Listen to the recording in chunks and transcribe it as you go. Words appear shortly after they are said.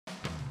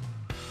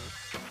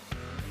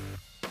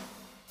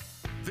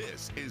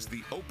This is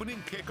the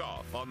opening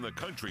kickoff on the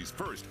country's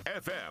first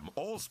FM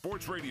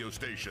all-sports radio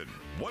station,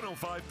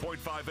 105.5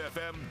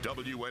 FM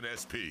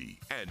WNSP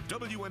and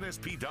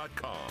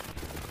WNSP.com.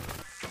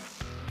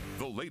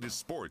 The latest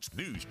sports,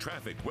 news,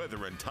 traffic,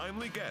 weather, and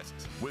timely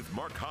guests with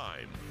Mark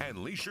Heim and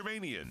Lee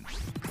Shervanian.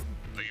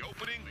 The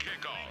opening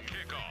kickoff.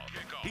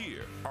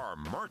 Here are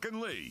Mark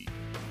and Lee.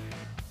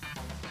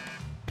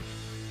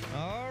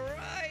 All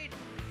right,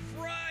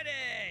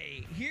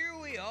 Friday. Here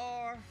we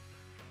are.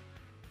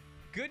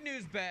 Good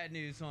news, bad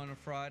news on a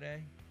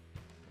Friday.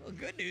 Well,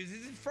 good news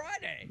is it's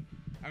Friday.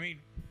 I mean,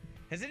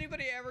 has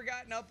anybody ever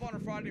gotten up on a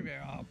Friday and be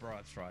like, oh, bro,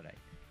 it's Friday?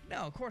 No,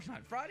 of course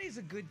not. Friday's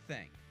a good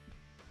thing.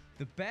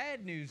 The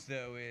bad news,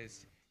 though,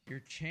 is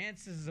your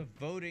chances of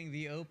voting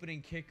the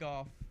opening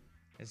kickoff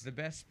as the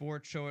best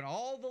sports show in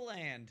all the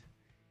land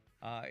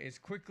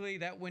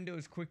that window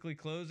is quickly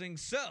closing.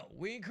 So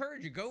we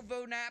encourage you, go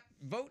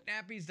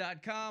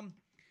votenappies.com.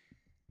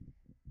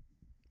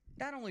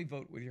 Not only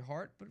vote with your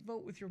heart, but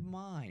vote with your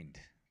mind.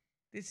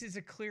 This is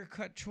a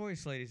clear-cut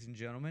choice, ladies and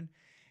gentlemen.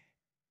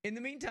 In the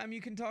meantime,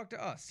 you can talk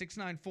to us,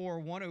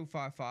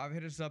 694-1055.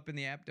 Hit us up in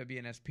the app,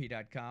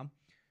 WNSP.com.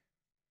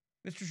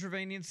 Mr.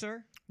 Shervanian,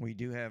 sir? We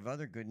do have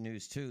other good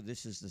news, too.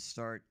 This is the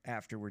start,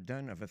 after we're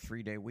done, of a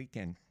 3-day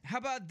weekend. How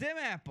about them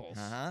apples?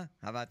 How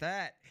about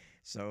that?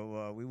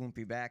 So we won't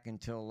be back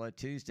until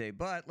Tuesday.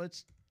 But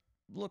let's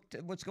look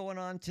at what's going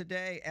on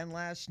today and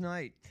last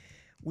night.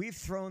 We've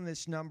thrown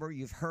this number.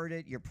 You've heard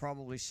it. You're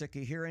probably sick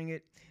of hearing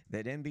it,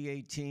 that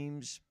NBA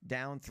teams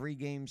down 3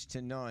 games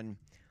to none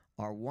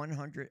are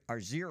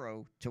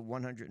 0 to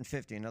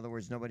 150. In other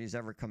words, nobody's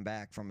ever come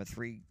back from a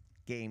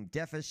 3-game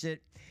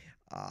deficit.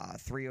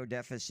 3-0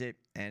 deficit,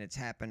 and it's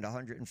happened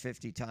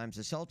 150 times.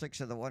 The Celtics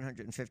are the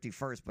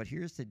 151st, but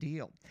here's the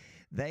deal.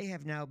 They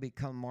have now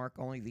become, Mark,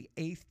 only the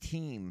 8th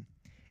team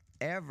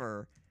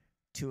ever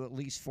to at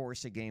least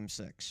force a Game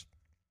 6.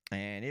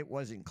 And it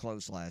wasn't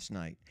close last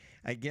night.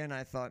 Again,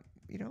 I thought,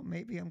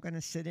 maybe I'm going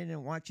to sit in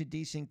and watch a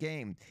decent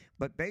game.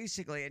 But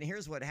basically, and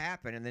here's what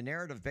happened, and the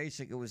narrative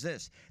basically was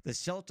this. The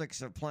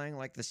Celtics are playing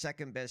like the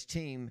second-best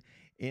team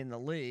in the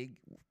league,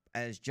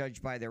 as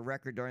judged by their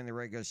record during the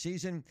regular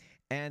season,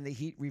 and the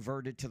Heat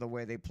reverted to the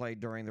way they played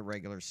during the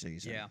regular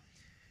season. Yeah.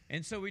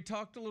 And so we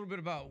talked a little bit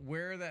about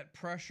where that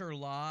pressure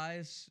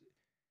lies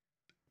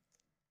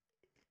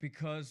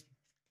because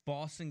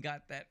Boston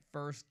got that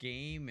first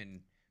game,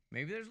 and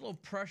maybe there's a little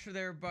pressure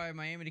there by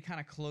Miami to kind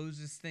of close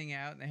this thing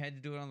out, and they had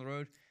to do it on the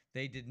road.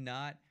 They did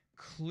not.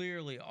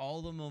 Clearly,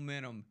 all the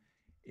momentum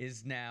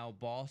is now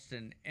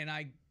Boston. And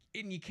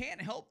you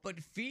can't help but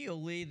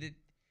feel, Lee, that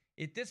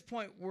at this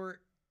point we're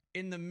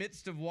in the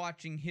midst of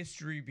watching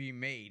history be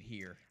made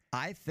here.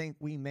 I think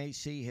we may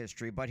see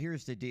history, but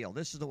here's the deal.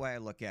 This is the way I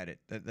look at it.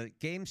 The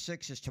Game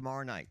 6 is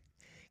tomorrow night.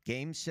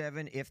 Game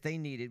 7, if they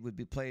need it, would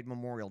be played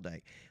Memorial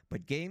Day.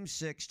 But Game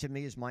 6, to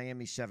me, is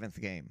Miami's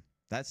 7th game.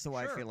 That's the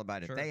way I feel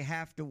about it. Sure. They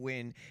have to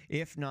win.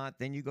 If not,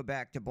 then you go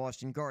back to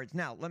Boston Gardens.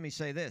 Now, let me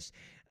say this.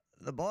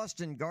 The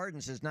Boston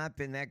Gardens has not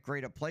been that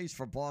great a place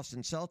for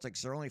Boston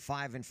Celtics. They're only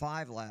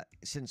 5-5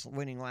 since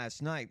winning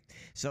last night.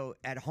 So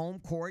at home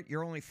court,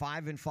 you're only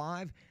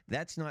 5-5.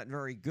 That's not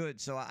very good.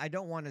 So I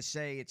don't want to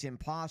say it's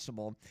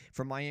impossible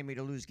for Miami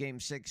to lose Game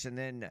 6 and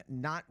then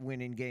not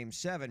win in Game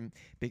 7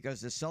 because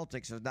the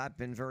Celtics have not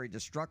been very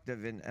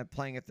destructive in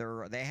playing at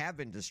their. They have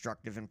been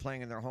destructive in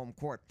playing in their home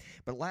court.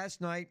 But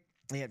last night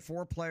they had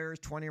 4 players,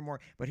 20 or more.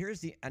 But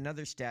here's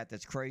another stat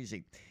that's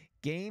crazy.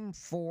 Game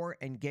 4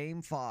 and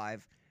Game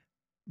 5.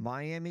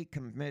 Miami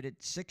committed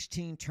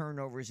 16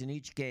 turnovers in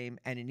each game,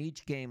 and in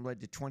each game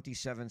led to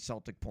 27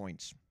 Celtic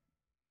points.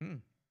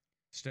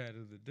 Stat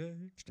of the day.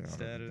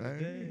 Stat of the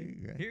day.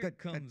 Yeah. Here Good.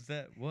 comes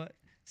that what?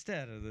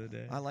 Stat of the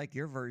day. I like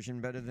your version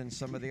better than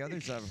some of the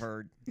others I've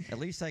heard. At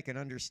least I can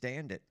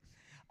understand it.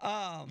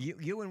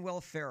 You and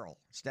Will Ferrell,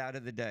 stat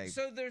of the day.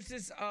 So there's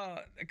this a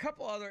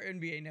couple other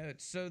NBA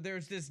notes. So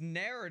there's this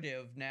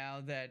narrative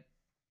now that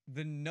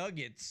the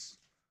Nuggets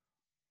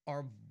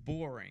are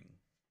boring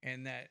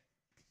and that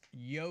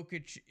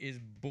Jokic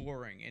is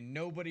boring, and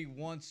nobody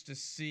wants to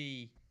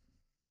see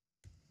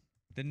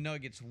the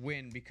Nuggets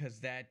win because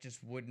that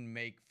just wouldn't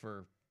make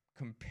for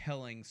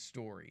compelling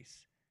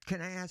stories. Can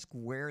I ask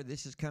where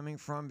this is coming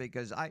from?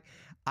 Because I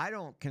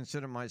don't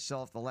consider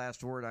myself the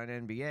last word on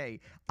NBA.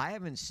 I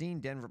haven't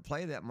seen Denver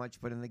play that much,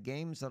 but in the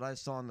games that I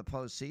saw in the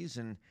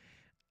postseason,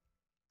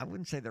 I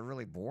wouldn't say they're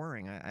really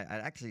boring. I'd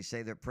actually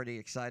say they're pretty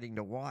exciting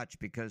to watch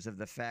because of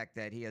the fact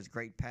that he has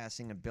great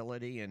passing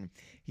ability, and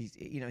he's,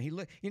 you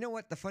know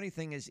what? The funny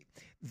thing is,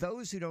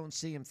 those who don't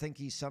see him think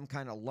he's some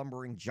kind of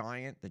lumbering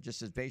giant that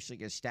just is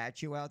basically a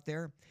statue out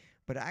there.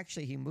 But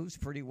actually, he moves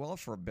pretty well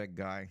for a big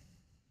guy.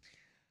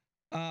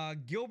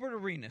 Gilbert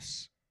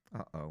Arenas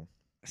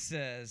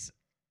says,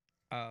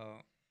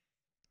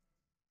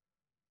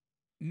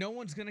 no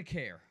one's going to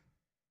care.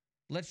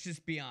 Let's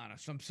just be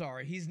honest. I'm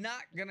sorry. He's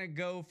not going to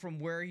go from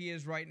where he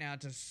is right now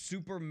to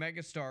super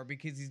megastar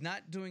because he's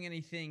not doing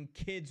anything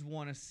kids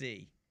want to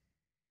see.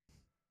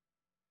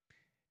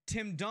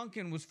 Tim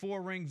Duncan was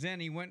 4 rings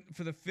in. He went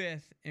for the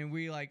 5th, and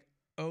we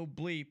oh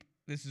bleep,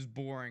 this is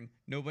boring.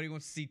 Nobody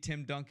wants to see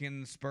Tim Duncan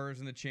and the Spurs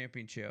in the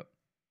championship.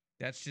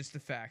 That's just the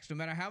facts. No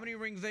matter how many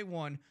rings they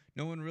won,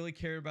 no one really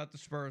cared about the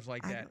Spurs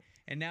like that.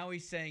 And now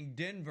he's saying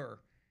Denver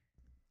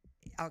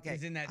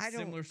is in that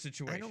similar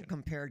situation. I don't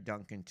compare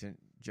Duncan to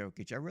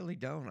Jokic. I really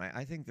don't.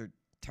 I think they're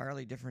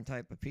entirely different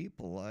type of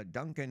people.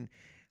 Duncan,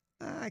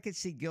 I could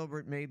see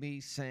Gilbert maybe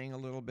saying a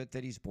little bit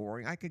that he's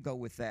boring. I could go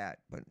with that.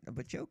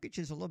 But Jokic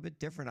is a little bit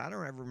different. I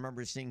don't ever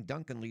remember seeing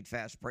Duncan lead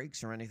fast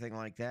breaks or anything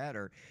like that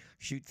or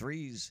shoot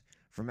threes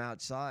from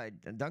outside.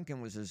 And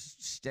Duncan was as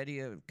steady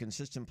a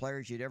consistent player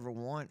as you'd ever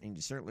want, and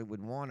you certainly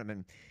would want him.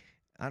 And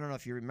I don't know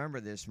if you remember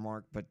this,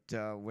 Mark, but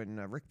when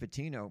Rick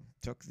Pitino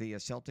took the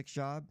Celtics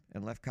job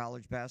and left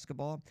college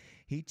basketball,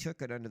 he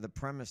took it under the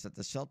premise that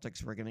the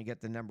Celtics were going to get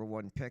the number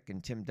one pick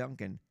in Tim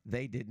Duncan.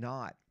 They did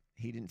not.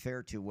 He didn't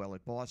fare too well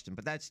at Boston,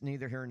 but that's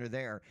neither here nor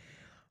there.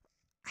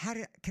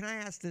 Can I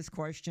ask this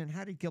question?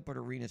 How did Gilbert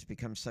Arenas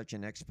become such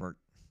an expert?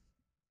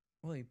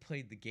 Well, he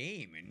played the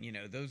game, and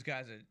those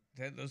guys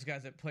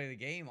that play the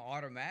game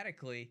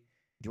automatically.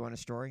 Do you want a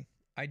story?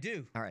 I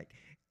do. All right.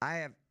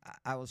 I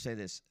will say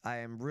this. I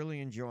am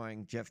really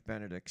enjoying Jeff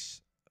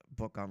Benedict's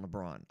book on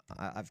LeBron.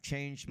 I've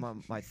changed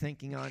my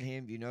thinking on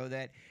him. You know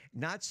that.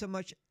 Not so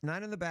much,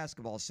 not in the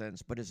basketball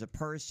sense, but as a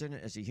person,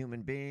 as a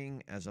human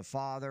being, as a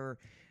father,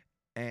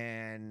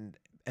 and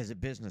as a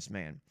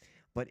businessman.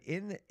 But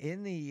in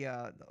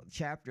the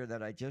chapter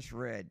that I just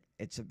read,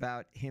 it's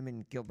about him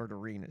and Gilbert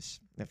Arenas,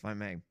 if I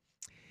may.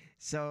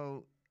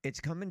 So it's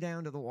coming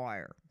down to the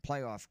wire.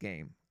 Playoff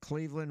game.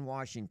 Cleveland,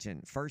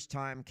 Washington. First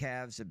time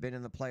Cavs have been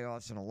in the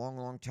playoffs in a long,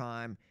 long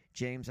time.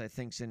 James, I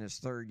think, is in his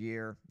third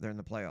year. They're in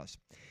the playoffs.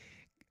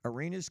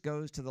 Arenas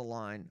goes to the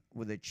line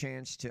with a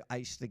chance to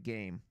ice the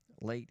game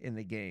late in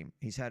the game.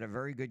 He's had a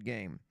very good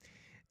game.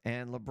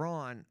 And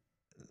LeBron,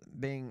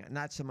 being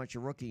not so much a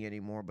rookie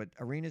anymore, but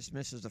Arenas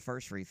misses the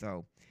first free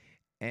throw.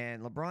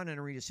 And LeBron and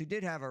Arenas, who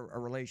did have a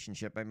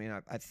relationship, I mean,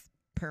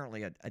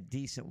 apparently a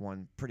decent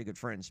one, pretty good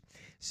friends.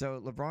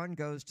 So LeBron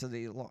goes to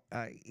the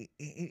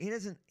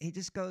he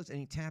just goes and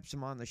he taps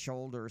him on the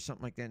shoulder or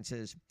something like that and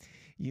says,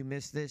 "You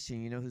missed this,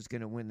 and you know who's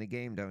going to win the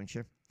game, don't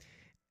you?"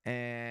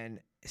 And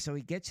so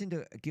he gets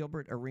into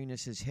Gilbert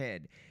Arenas'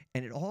 head,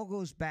 and it all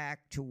goes back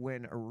to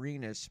when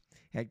Arenas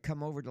had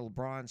come over to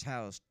LeBron's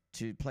house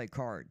to play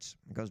cards.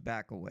 It goes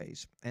back a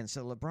ways. And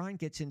so LeBron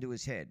gets into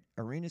his head.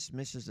 Arenas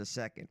misses the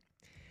second.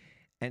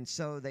 And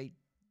so they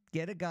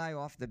get a guy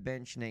off the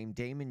bench named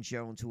Damon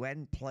Jones who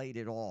hadn't played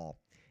at all,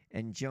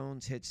 and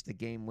Jones hits the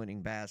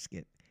game-winning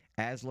basket,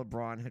 as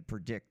LeBron had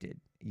predicted.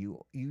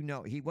 You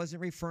know, he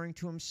wasn't referring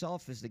to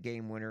himself as the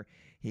game winner.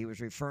 He was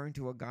referring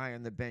to a guy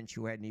on the bench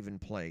who hadn't even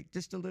played.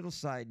 Just a little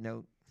side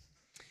note.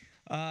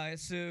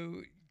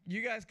 So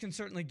you guys can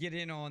certainly get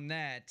in on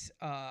that.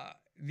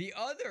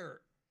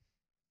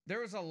 There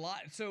was a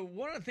lot. So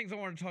one of the things I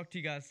wanted to talk to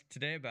you guys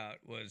today about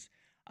was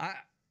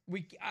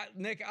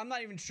Nick, I'm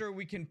not even sure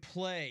we can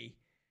play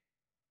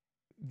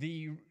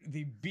the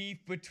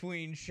beef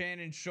between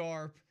Shannon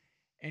Sharp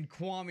and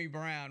Kwame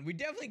Brown. We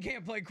definitely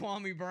can't play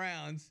Kwame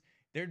Brown's.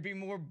 There'd be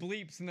more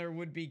bleeps than there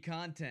would be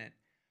content.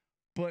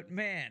 But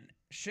man,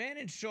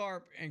 Shannon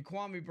Sharp and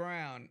Kwame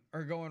Brown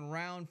are going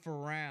round for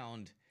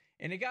round.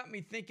 And it got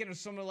me thinking of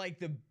some of like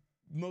the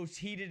most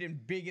heated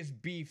and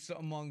biggest beefs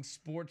among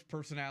sports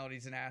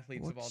personalities and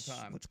athletes of all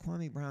time. What's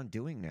Kwame Brown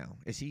doing now?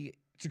 Is he...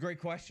 It's a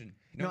great question.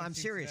 No, I'm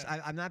serious.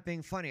 I'm not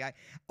being funny.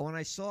 When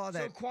I saw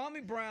that... So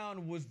Kwame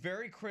Brown was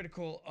very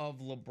critical of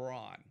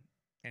LeBron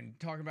and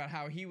talking about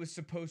how he was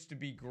supposed to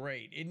be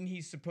great. Isn't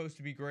he supposed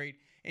to be great?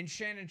 And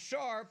Shannon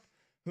Sharp,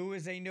 who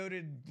is a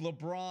noted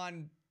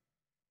LeBron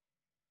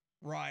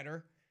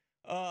rider,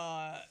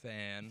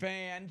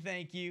 fan,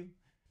 thank you,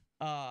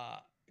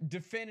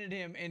 defended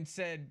him and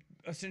said,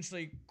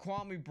 essentially,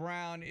 Kwame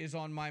Brown is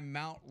on my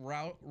Mount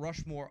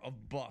Rushmore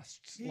of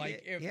busts.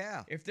 Like,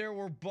 if there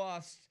were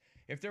busts...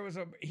 If there was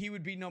he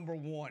would be number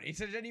one. He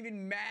said it doesn't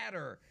even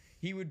matter.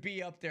 He would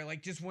be up there.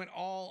 Like, just went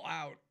all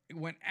out.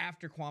 Went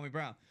after Kwame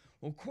Brown.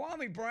 Well,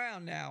 Kwame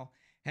Brown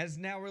has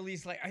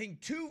released, like, I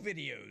think 2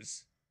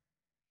 videos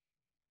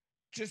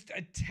just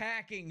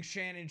attacking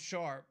Shannon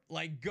Sharp,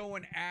 like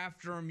going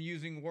after him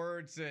using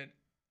words that...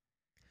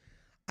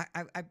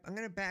 I'm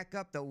going to back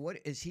up, though. What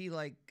is he,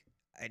 like,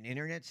 an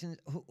internet...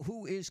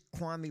 Who is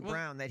Kwame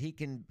Brown that he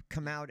can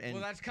come out and...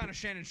 Well, that's kind of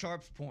Shannon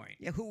Sharp's point.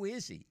 Yeah, who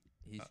is he?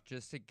 He's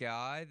just a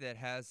guy that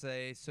has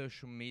a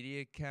social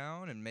media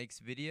account and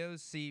makes videos.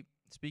 See,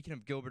 speaking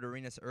of Gilbert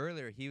Arenas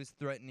earlier, he was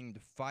threatening to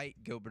fight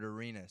Gilbert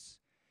Arenas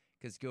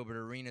because Gilbert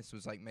Arenas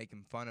was like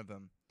making fun of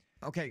him.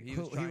 Okay, he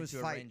was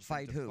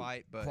fight who?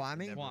 But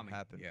Kwame? it never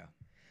happened. Yeah.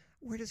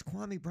 Where does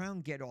Kwame Brown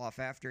get off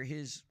after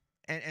his...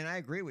 And I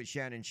agree with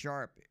Shannon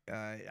Sharp.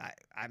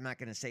 I'm not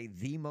going to say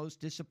the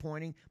most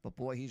disappointing, but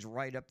boy, he's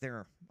right up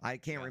there. I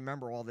can't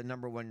remember all the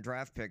number 1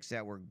 draft picks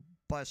that were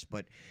bust,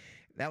 but...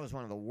 That was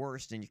one of the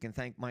worst, and you can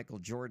thank Michael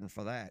Jordan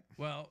for that.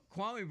 Well,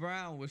 Kwame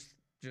Brown was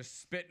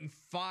just spitting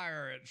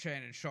fire at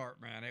Shannon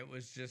Sharp, man. It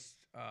was just,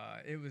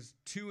 it was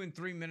 2 and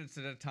 3 minutes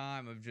at a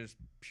time of just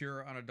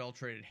pure,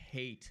 unadulterated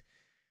hate.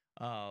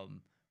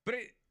 But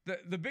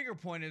the bigger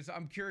point is,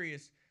 I'm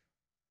curious,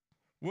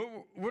 what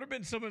would have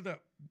been some of the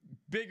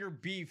bigger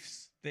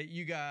beefs that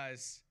you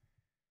guys,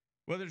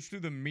 whether it's through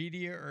the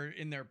media or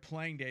in their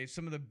playing days,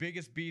 some of the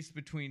biggest beefs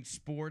between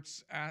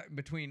sports,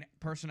 between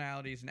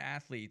personalities and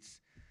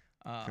athletes?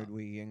 Could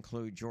we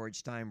include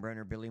George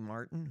Steinbrenner, Billy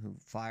Martin, who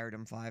fired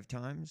him 5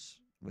 times?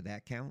 Would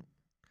that count?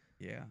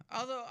 Yeah.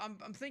 Although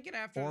I'm thinking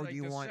after Or like do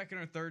you the want- second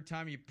or third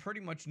time, you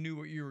pretty much knew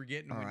what you were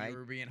getting All when right. you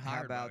were being How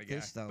hired by about the guy.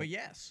 this, though? But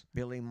yes.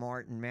 Billy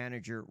Martin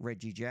manager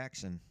Reggie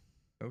Jackson,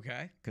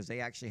 Okay. because they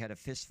actually had a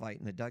fist fight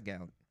in the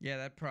dugout. Yeah,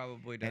 that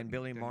probably doesn't. And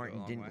Billy didn't go a Martin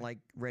long didn't way. like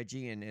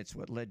Reggie, and it's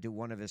what led to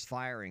one of his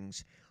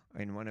firings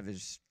and one of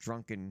his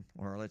drunken,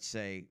 or let's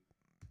say,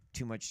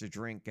 too much to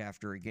drink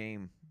after a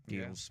game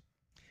Yeah. deals.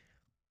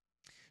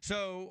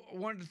 So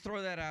wanted to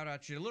throw that out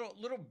at you. A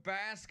little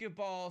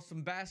basketball,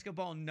 some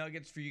basketball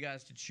nuggets for you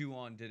guys to chew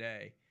on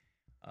today.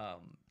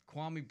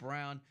 Kwame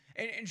Brown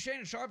and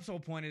Shannon Sharp's whole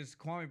point is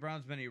Kwame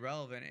Brown's been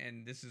irrelevant,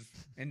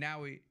 and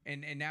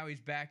now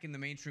he's back in the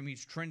mainstream.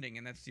 He's trending,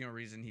 and that's the only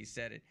reason he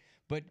said it.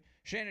 But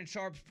Shannon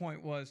Sharp's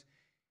point was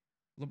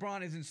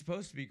LeBron isn't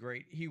supposed to be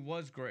great. He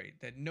was great.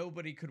 That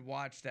nobody could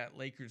watch that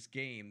Lakers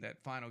game, that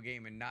final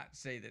game, and not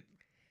say that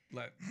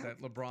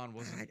LeBron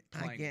wasn't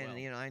playing Again, well.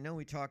 you know, I know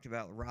we talked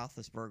about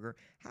Roethlisberger.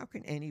 How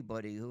can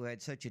anybody who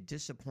had such a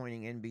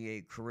disappointing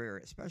NBA career,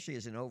 especially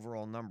as an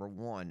overall number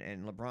one,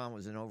 and LeBron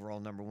was an overall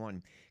number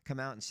one, come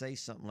out and say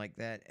something like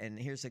that? And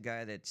here's a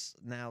guy that's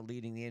now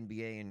leading the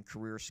NBA in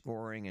career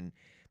scoring and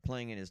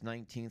playing in his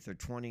 19th or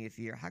 20th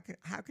year. How can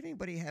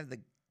anybody have the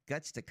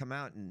guts to come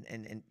out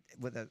and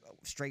with a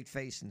straight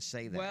face and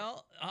say that?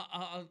 Well,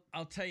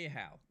 I'll tell you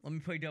how. Let me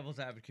play devil's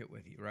advocate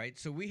with you, right?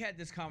 So we had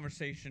this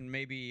conversation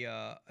maybe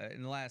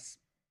in the last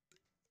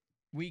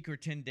week or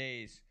 10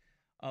 days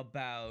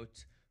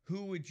about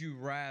who would you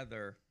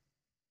rather,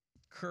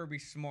 Kirby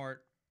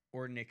Smart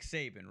or Nick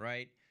Saban,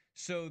 right?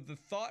 So the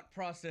thought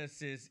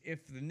process is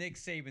if the Nick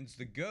Saban's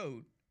the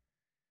GOAT,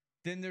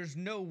 then there's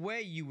no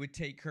way you would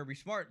take Kirby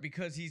Smart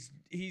because he's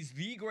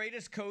the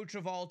greatest coach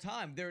of all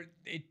time.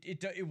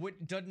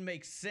 It doesn't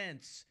make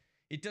sense.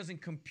 It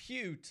doesn't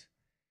compute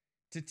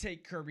to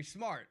take Kirby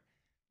Smart.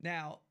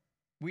 Now,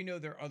 we know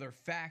there are other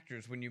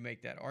factors when you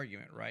make that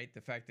argument, right?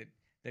 The fact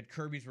that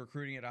Kirby's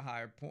recruiting at a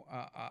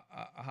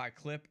high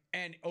clip,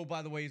 and oh,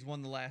 by the way, he's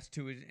won the last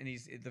 2, and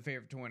he's the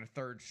favorite to win a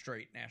 3rd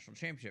straight national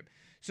championship.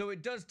 So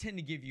it does tend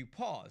to give you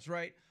pause,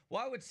 right?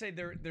 Well, I would say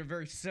they're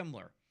very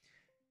similar.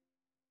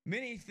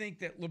 Many think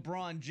that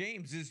LeBron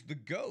James is the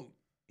GOAT.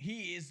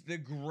 He is the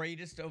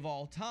greatest of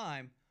all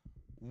time.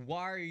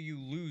 Why are you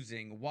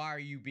losing? Why are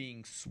you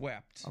being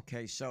swept?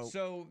 Okay,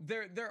 So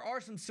there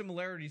are some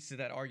similarities to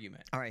that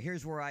argument. all right,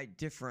 here's where I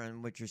differ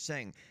on what you're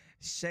saying.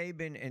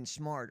 Saban and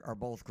Smart are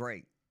both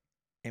great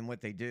in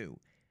what they do.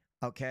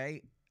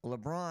 Okay,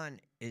 LeBron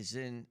is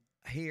in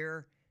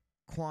here,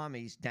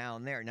 Kwame's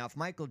down there. Now, if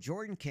Michael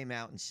Jordan came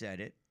out and said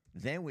it,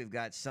 then we've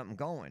got something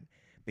going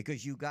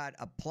because you got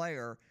a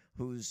player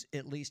who's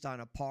at least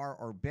on a par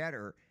or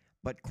better.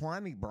 But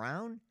Kwame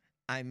Brown,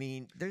 I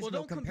mean, there's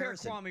no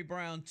comparison. Don't compare Kwame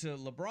Brown to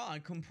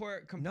LeBron.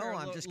 Compare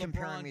I'm just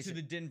comparing LeBron to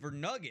the Denver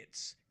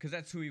Nuggets because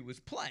that's who he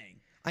was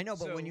playing. I know,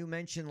 but So- when you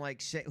mention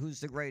like who's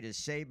the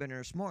greatest, Saban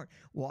or Smart,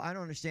 well, I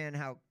don't understand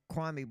how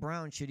Kwame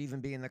Brown should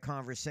even be in the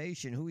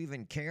conversation. Who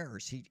even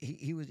cares?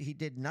 He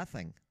did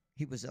nothing.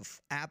 He was an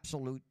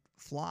absolute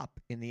flop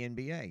in the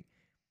NBA.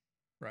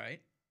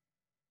 Right.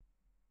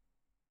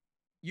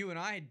 You and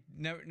I had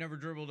never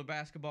dribbled a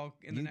basketball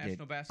in the You did.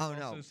 National Basketball Oh,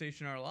 no.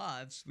 Association in our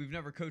lives. We've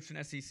never coached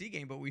an SEC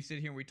game, but we sit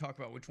here and we talk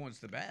about which one's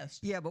the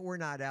best. Yeah, but we're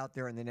not out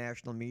there in the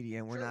national media,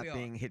 and we're Sure not we are.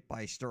 being hit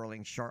by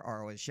Sterling Sharp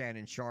or with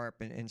Shannon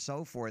Sharp and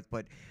so forth.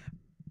 But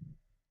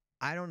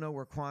I don't know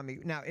where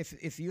Kwame. Now,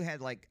 if you had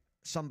like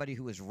somebody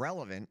who was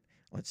relevant,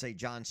 let's say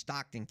John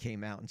Stockton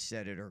came out and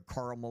said it, or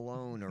Karl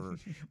Malone,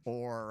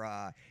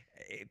 or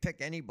pick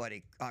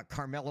anybody,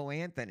 Carmelo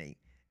Anthony,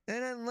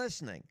 then I'm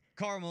listening.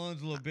 Karl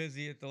Malone's a little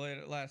busy at the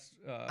last.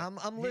 I'm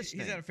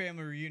listening. He's at a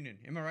family reunion.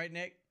 Am I right,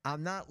 Nick?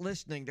 I'm not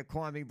listening to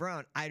Kwame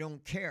Brown. I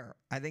don't care.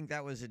 I think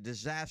that was a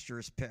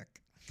disastrous pick.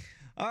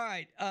 All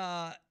right.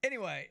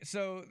 Anyway,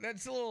 so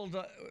that's a little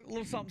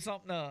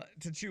something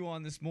to chew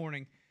on this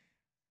morning.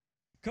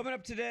 Coming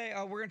up today,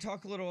 we're going to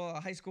talk a little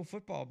high school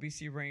football.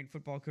 BC Reign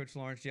football coach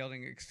Lawrence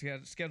Yelding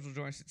scheduled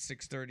joins at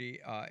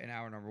 6:30 in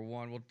hour number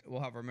 1.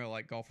 We'll have our Miller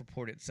Lite Golf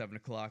Report at 7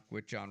 o'clock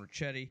with John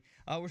Ricchetti.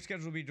 We're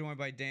scheduled to be joined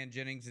by Dan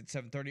Jennings at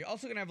 7:30.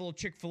 Also going to have a little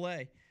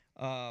Chick-fil-A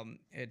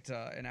at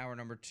in hour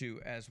number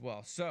 2 as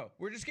well. So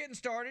we're just getting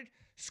started.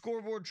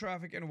 Scoreboard,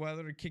 traffic, and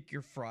weather to kick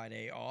your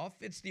Friday off.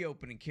 It's the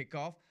opening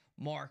kickoff.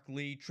 Mark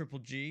Lee, Triple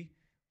G.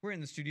 We're in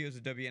the studios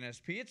of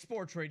WNSP. It's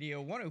Sports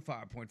Radio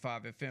 105.5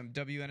 FM,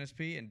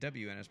 WNSP, and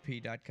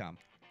WNSP.com.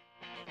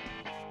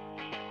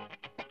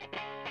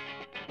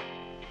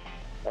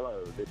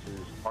 Hello, this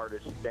is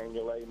artist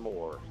Daniel A.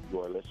 Moore.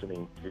 You are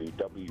listening to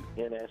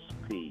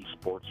WNSP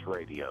Sports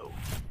Radio.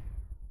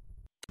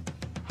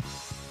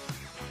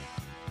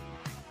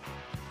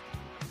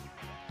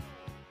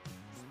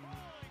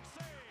 Smalling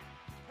save.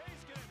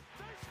 Haskins,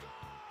 they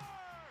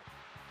score!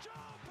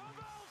 Joe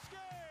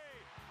Pavelski!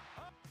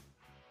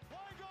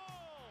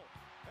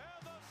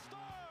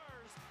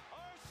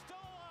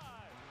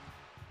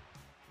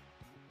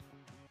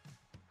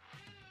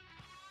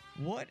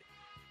 What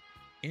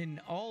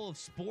in all of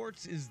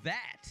sports is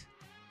that?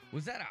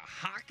 Was that a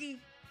hockey?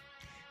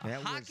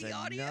 That hockey was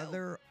audio?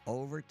 another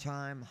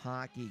overtime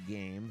hockey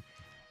game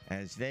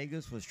as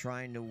Vegas was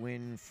trying to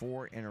win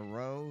 4 in a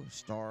row.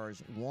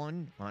 Stars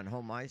won on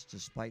home ice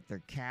despite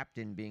their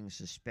captain being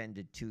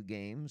suspended 2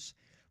 games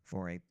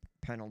for a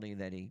penalty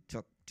that he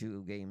took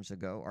 2 games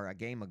ago, or a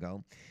game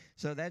ago.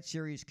 So that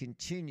series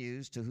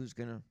continues to who's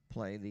going to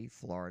play the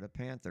Florida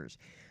Panthers.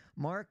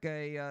 Mark,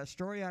 a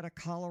story out of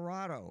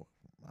Colorado.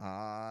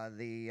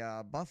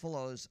 The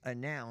Buffaloes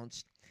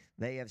announced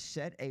they have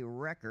set a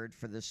record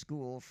for the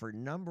school for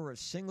number of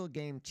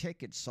single-game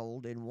tickets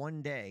sold in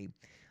one day,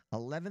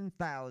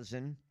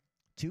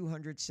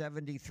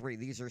 11,273.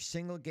 These are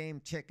single-game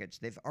tickets.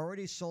 They've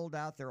already sold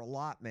out their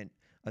allotment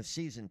of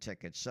season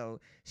tickets. So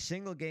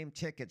single-game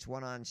tickets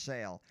went on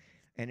sale.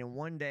 And in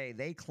one day,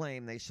 they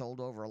claim they sold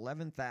over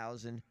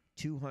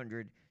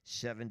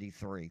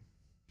 11,273.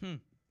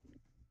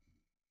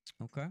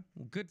 Okay.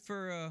 Well, good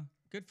for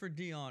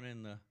Dion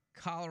in the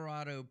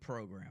Colorado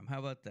program. How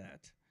about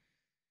that?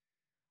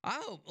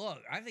 I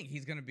think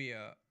he's going to be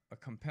a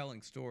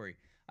compelling story.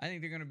 I think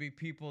they're going to be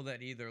people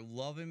that either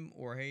love him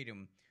or hate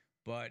him,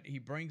 but he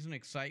brings an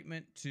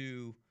excitement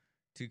to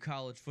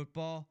college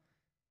football.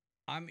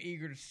 I'm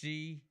eager to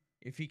see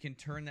if he can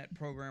turn that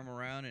program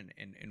around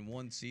in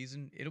one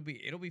season. It'll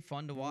be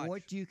fun to watch.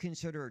 What do you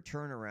consider a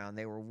turnaround?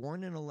 They were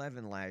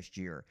 1-11 last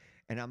year,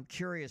 and I'm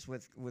curious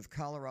with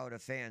Colorado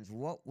fans,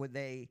 what would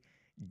they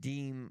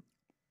deem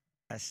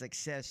a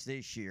success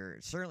this year?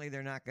 Certainly,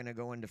 they're not going to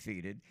go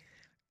undefeated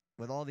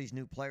with all these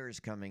new players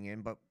coming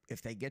in, but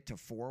if they get to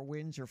 4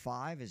 wins or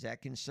 5, is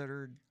that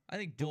considered? I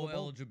think bowl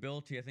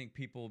eligibility. I think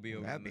people will be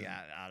over. That'd be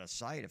out of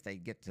sight if they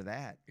get to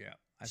that. Yeah.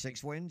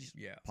 6 wins?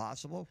 Yeah.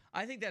 Possible?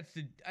 I think that's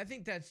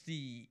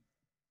the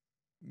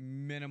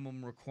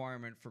minimum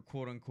requirement for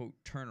quote unquote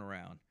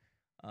turnaround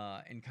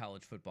in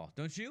college football.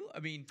 Don't you?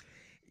 I mean,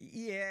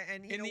 yeah,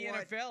 and in the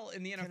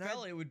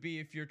NFL, it would be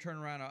if you're turn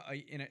around a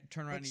year,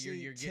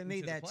 you're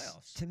getting to the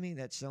playoffs. To me,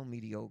 that's so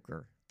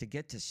mediocre. To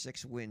get to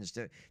 6 wins,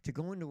 to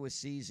go into a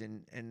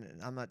season,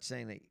 and I'm not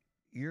saying that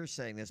you're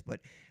saying this, but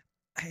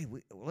hey,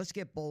 let's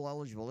get bowl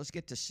eligible. Let's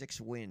get to 6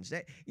 wins.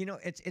 That,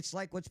 it's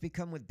like what's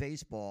become with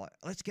baseball.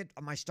 Let's get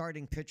my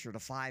starting pitcher to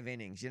 5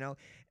 innings.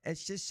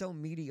 It's just so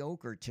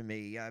mediocre to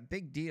me.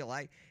 Big deal.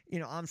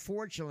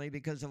 Unfortunately,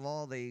 because of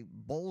all the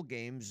bowl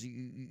games,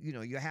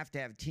 you have to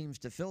have teams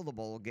to fill the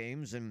bowl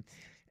games, and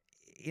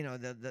you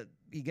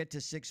get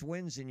to 6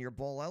 wins and you're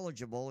bowl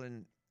eligible,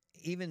 and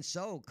even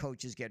so,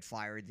 coaches get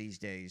fired these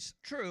days.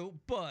 True,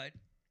 but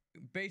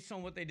based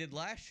on what they did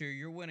last year,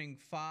 you're winning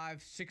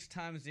 5-6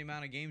 times the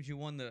amount of games you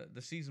won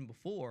the season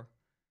before.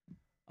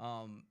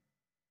 In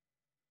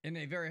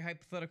a very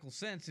hypothetical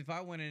sense, if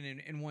I went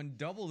in and won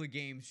double the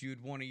games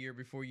you'd won a year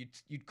before,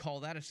 you'd call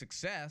that a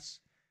success.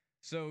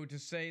 So to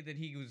say that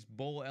he was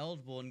bowl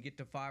eligible and get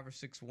to 5 or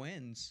 6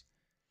 wins,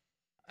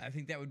 I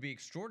think that would be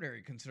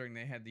extraordinary considering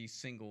they had the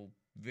single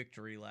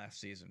victory last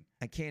season.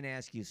 I can't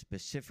ask you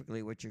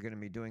specifically what you're going to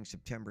be doing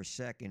September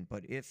 2nd,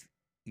 but if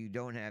you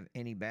don't have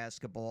any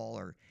basketball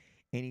or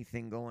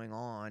anything going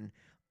on,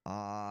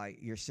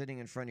 you're sitting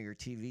in front of your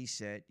TV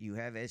set, you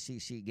have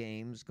SEC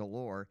games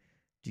galore,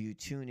 do you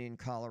tune in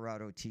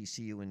Colorado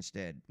TCU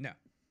instead? No.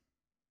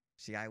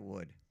 See, I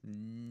would.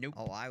 Nope.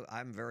 Oh,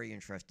 I'm very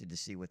interested to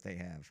see what they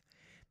have.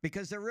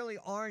 Because there really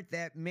aren't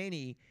that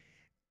many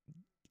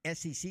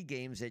SEC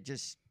games that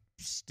just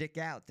stick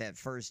out that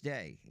first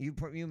day. You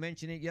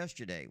mentioned it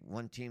yesterday.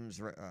 One team's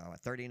a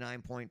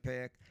 39-point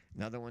pick,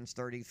 another one's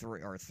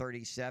 33 or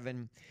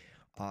 37.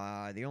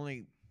 The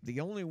only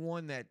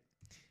one that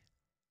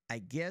I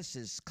guess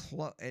is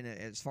close, and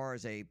as far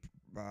as a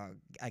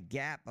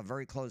gap, a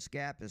very close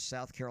gap, is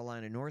South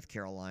Carolina, North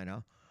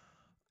Carolina.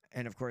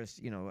 And of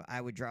course, I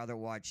would rather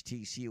watch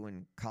TCU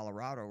and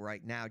Colorado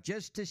right now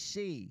just to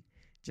see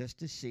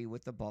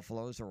what the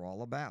Buffaloes are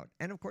all about.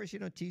 And, of course,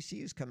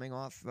 TCU is coming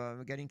off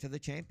getting to the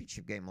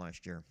championship game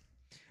last year.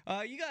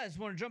 You guys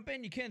want to jump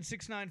in? You can,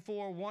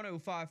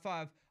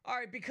 694-1055. All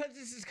right, because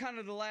this is kind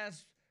of the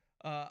last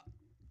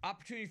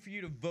opportunity for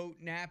you to vote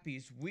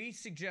nappies, we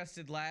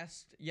suggested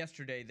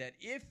yesterday that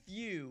if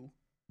you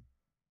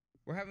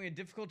were having a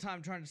difficult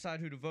time trying to decide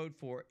who to vote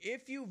for,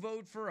 if you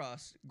vote for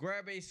us,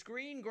 grab a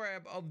screen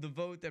grab of the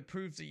vote that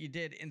proves that you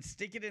did and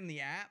stick it in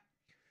the app.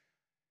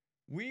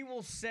 We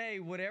will say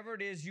whatever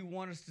it is you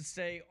want us to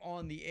say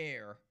on the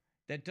air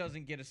that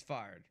doesn't get us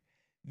fired.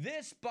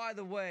 This, by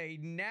the way,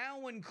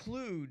 now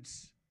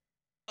includes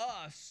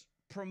us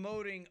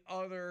promoting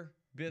other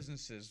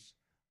businesses.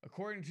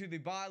 According to the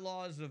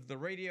bylaws of the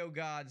radio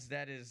gods,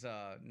 that is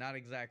not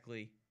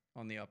exactly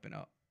on the up and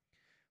up.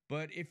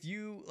 But if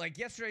you, like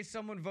yesterday,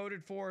 someone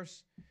voted for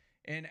us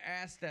and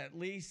asked that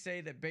Lee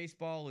say that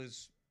baseball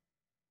is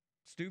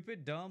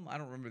stupid, dumb. I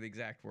don't remember the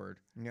exact word.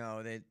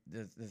 No, the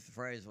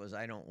phrase was,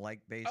 I don't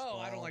like baseball. Oh,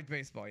 I don't like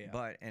baseball,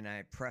 yeah. And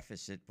I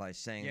preface it by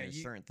saying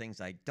there's certain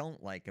things I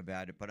don't like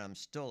about it, but I'm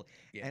still,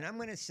 and I'm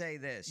going to say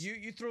this.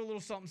 You threw a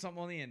little something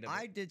on the end of it.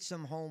 I did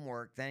some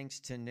homework thanks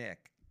to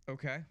Nick.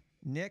 Okay.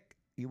 Nick,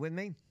 you with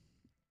me?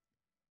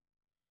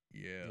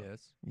 Yeah.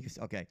 Yes.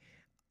 Okay.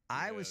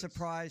 I was Yes.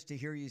 surprised to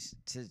hear you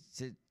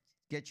to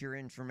get your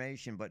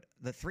information, but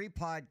the 3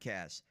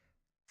 podcasts,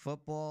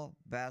 football,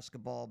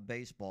 basketball,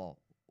 baseball,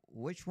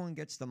 which one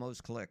gets the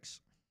most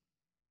clicks?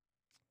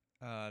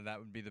 That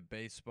would be the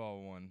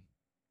baseball one.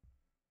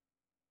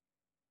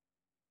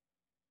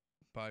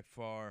 By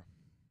far.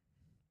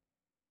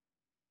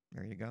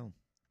 There you go.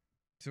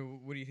 So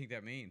what do you think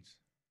that means?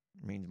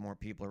 It means more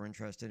people are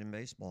interested in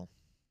baseball.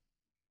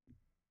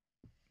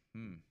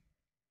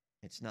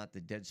 It's not the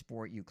dead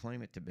sport you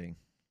claim it to be.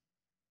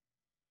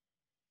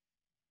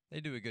 They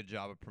do a good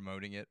job of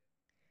promoting it.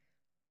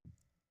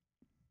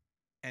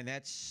 And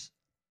that's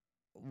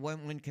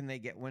when can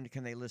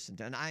they listen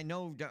to? And I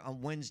know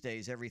on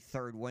Wednesdays, every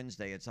third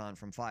Wednesday, it's on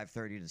from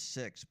 5:30 to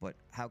 6. But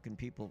how can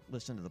people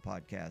listen to the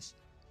podcast?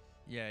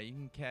 Yeah, you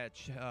can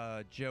catch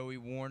Joey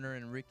Warner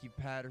and Ricky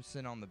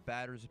Patterson on the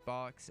Batter's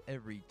Box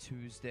every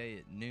Tuesday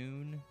at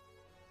noon.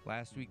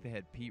 Last week they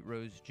had Pete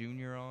Rose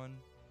Jr. on.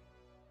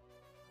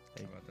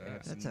 How about They that?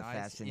 have That's some a nice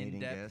fascinating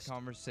in-depth guest.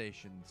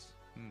 conversations.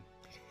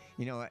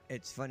 You know,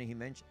 it's funny he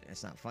mentioned.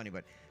 It's not funny,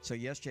 but so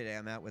yesterday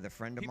I'm out with a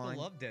friend of People mine.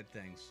 love dead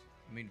things.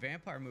 I mean,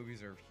 vampire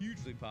movies are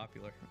hugely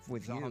popular.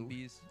 with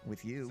Zombies. you.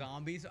 With you.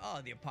 Zombies.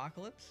 Oh, the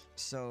apocalypse.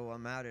 So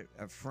I'm out at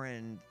a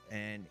friend,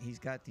 and he's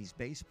got these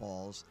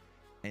baseballs,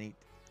 and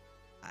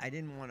I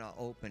didn't want to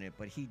open it,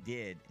 but he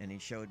did, and he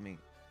showed me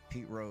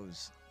Pete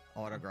Rose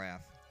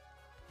autograph.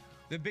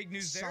 The big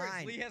news there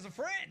Signed. is Lee has a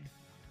friend.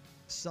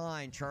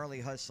 Signed,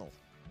 Charlie Hustle.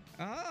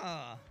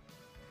 Ah.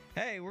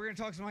 Hey, we're going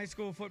to talk some high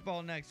school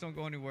football next. Don't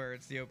go anywhere.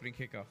 It's the opening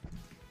kickoff.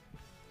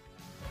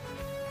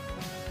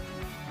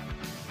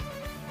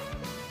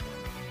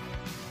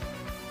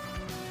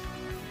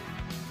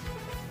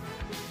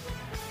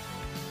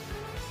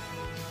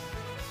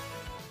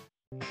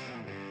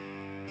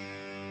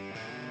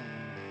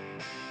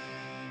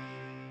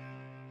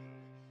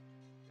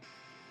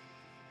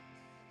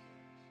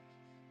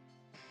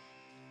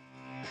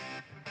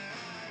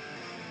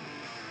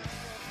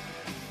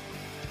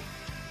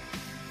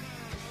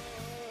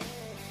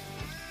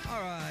 All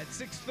right,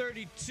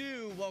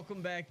 6:32.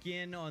 Welcome back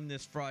in on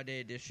this Friday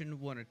edition.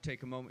 Want to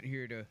take a moment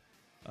here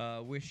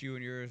to wish you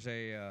and yours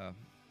a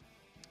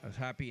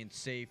happy and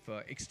safe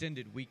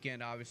extended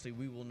weekend. Obviously,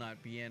 we will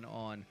not be in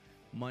on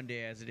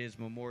Monday as it is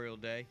Memorial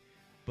Day,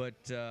 but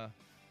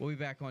we'll be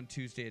back on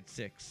Tuesday at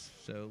 6.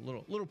 So,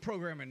 little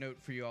programming note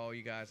for you all,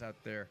 you guys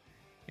out there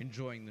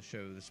enjoying the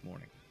show this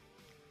morning.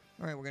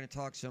 All right, we're going to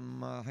talk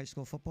some high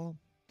school football.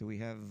 Do we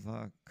have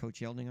Coach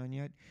Yelding on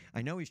yet?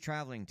 I know he's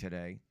traveling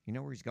today. You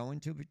know where he's going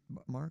to,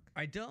 Mark?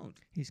 I don't.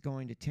 He's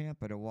going to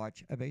Tampa to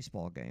watch a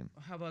baseball game.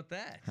 How about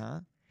that? Huh?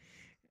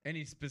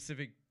 Any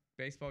specific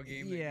baseball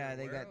game? that Yeah, you're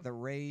they aware got of? the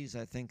Rays,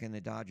 I think, and the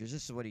Dodgers.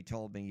 This is what he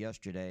told me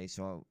yesterday,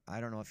 so I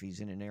don't know if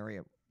he's in an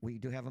area. We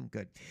do have him?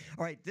 Good.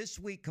 All right, this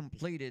week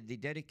completed the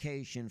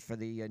dedication for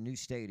the new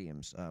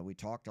stadiums. We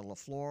talked to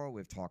LaFleur.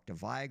 We've talked to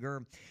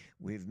Viger.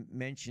 We've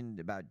mentioned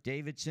about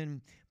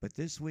Davidson. But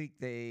this week,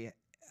 the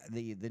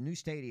new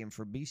stadium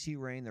for BC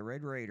Rain, the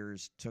Red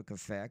Raiders, took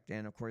effect.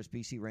 And, of course,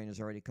 BC Rain has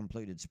already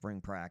completed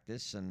spring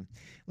practice. And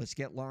let's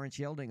get Lawrence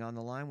Yelding on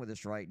the line with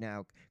us right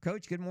now.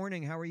 Coach, good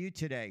morning. How are you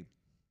today?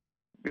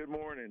 Good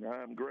morning.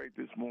 I'm great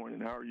this morning.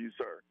 How are you,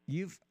 sir?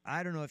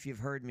 I don't know if you've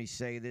heard me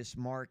say this,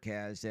 Mark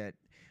has, that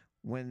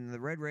when the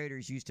Red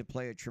Raiders used to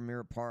play at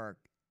Tremere Park,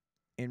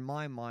 in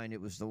my mind,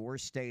 it was the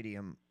worst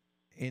stadium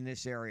in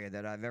this area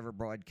that I've ever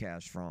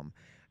broadcast from.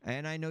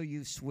 And I know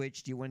you've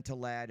switched. You went to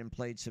Ladd and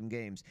played some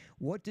games.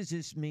 What does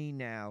this mean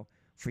now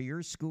for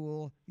your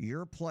school,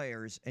 your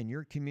players, and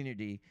your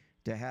community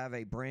to have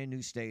a brand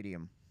new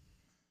stadium?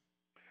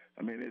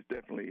 I mean, it's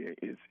definitely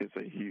it's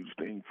a huge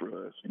thing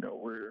for us.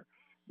 We're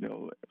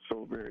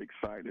so very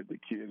excited. The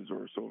kids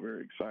are so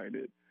very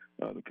excited.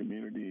 The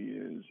community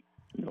is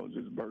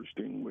just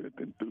bursting with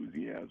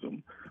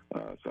enthusiasm.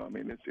 So I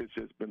mean, it's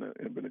just been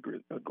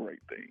a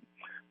great thing.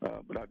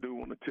 But I do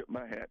want to tip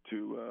my hat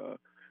to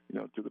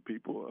to the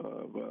people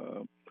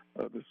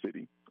of the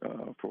city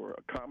for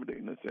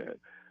accommodating us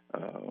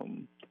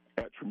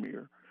at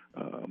Tremere.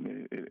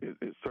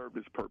 It served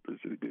its purpose.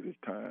 It did its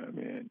time,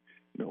 and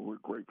we're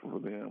grateful for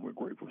them. We're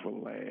grateful for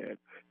Ladd.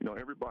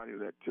 Everybody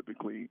that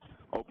typically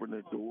opened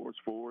their doors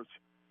for us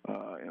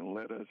and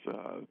let us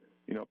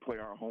play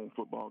our home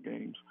football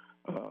games.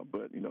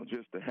 But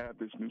just to have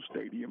this new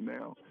stadium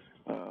now,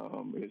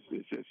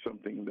 it's just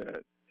something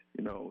that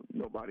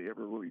nobody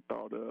ever really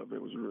thought of.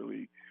 It was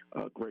really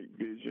a great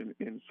vision,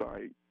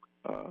 insight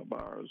by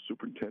our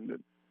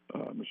superintendent,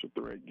 Mr.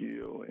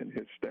 Threadgill, and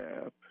his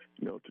staff.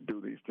 To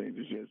do these things,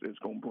 it's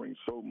going to bring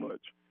so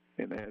much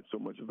and add so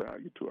much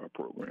value to our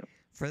program.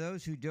 For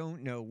those who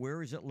don't know,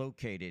 where is it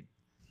located?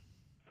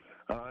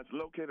 It's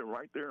located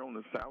right there on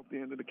the south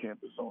end of the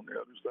campus on the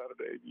other side of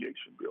the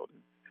aviation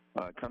building.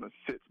 It kind of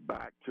sits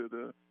back to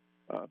the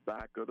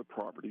back of the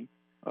property.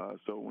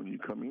 So when you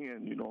come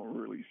in, you don't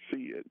really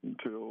see it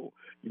until,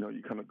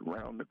 you kind of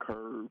round the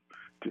curve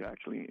to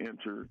actually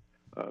enter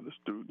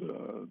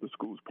the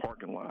school's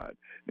parking lot.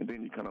 And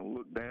then you kind of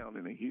look down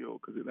in the hill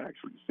because it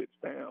actually sits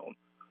down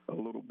a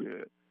little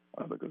bit.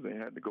 because they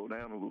had to go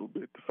down a little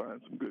bit to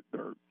find some good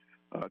dirt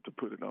to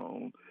put it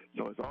on.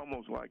 So it's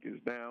almost like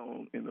it's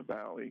down in the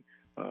valley.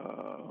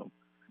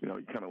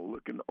 You're kind of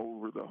looking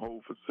over the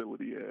whole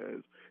facility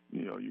as,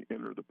 you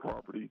enter the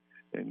property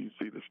and you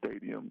see the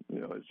stadium.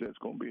 It's just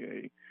going to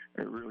be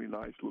a really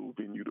nice little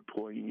venue to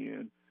play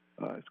in.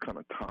 It's kind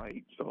of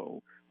tight,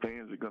 so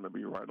fans are going to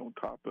be right on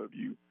top of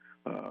you.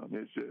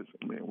 It's just,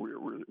 man,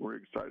 we're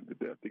excited to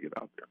death to get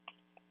out there.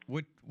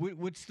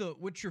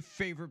 What's your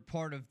favorite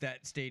part of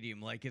that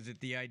stadium? Like, is it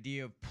the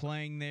idea of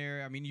playing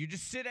there? I mean, you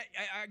just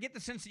I get the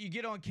sense that you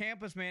get on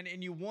campus, man,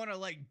 and you want to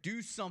like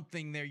do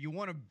something there. You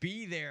want to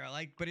be there,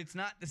 like, but it's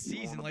not the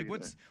season. Like,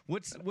 what's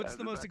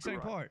the most exciting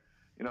part?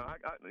 I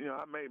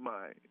made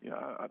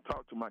I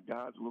talked to my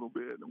guys a little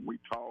bit, and we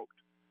talked,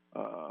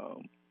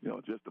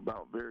 just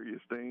about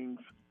various things.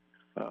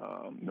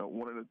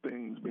 One of the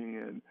things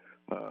being,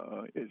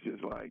 it's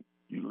just like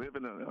you live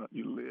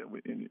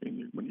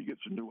when you get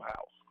your new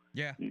house.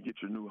 Yeah, you get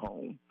your new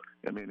home.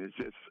 I mean, it's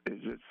just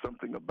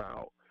something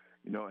about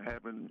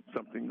having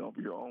something of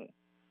your own.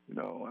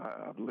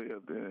 I've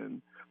lived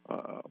in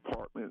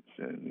apartments,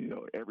 and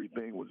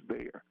everything was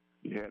there.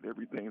 You had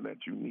everything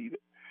that you needed,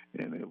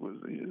 and it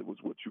was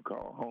what you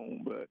call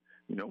home. But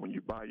when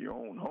you buy your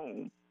own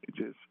home,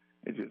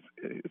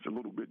 it's a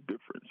little bit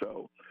different.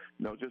 So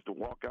just to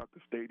walk out the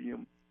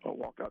stadium or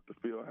walk out the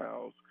field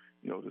house,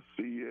 to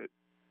see it.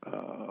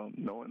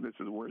 Knowing this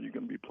is where you're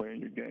going to be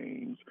playing your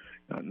games,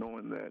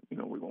 knowing that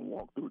we're going to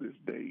walk through this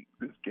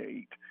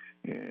gate,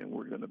 and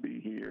we're going to be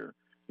here.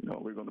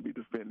 We're going to be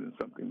defending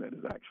something that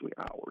is actually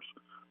ours.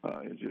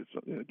 It's just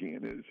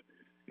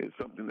it's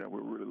something that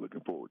we're really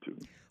looking forward to.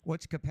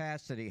 What's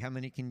capacity? How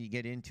many can you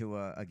get into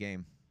a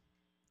game?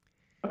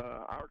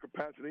 Our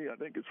capacity, I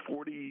think, is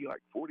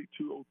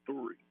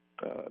 4,203.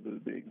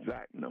 The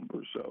exact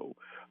number. So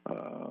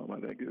I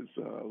think it's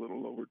a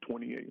little over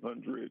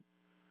 2,800.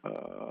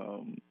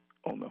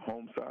 On the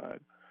home side,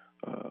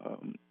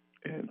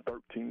 and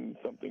 13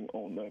 something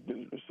on the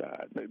visitor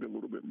side, maybe a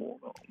little bit more on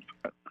the home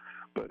side.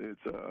 But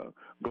it's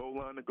goal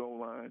line to goal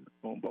line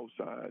on both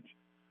sides.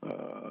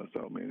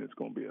 So, I mean, it's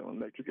going to be an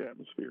electric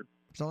atmosphere.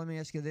 So let me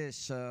ask you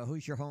this.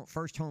 Who's your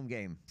first home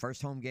game?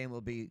 First home game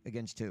will be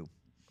against who?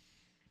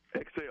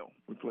 XL.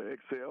 We play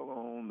XL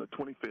on the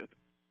 25th.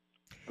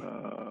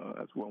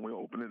 That's when we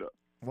open it up.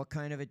 What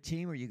kind of a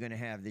team are you going to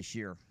have this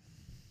year?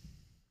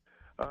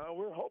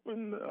 We're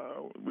hoping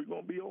we're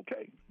going to be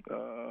okay.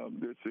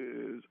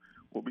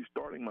 We'll be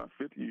starting my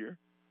 5th year,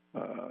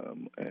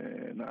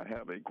 and I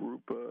have a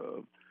group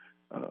of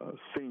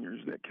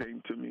seniors that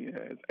came to me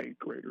as 8th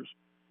graders.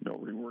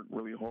 We worked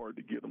really hard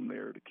to get them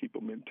there, to keep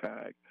them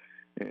intact,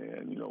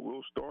 and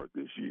we'll start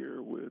this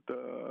year with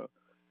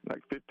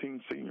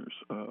 15 seniors.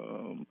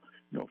 4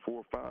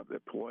 or 5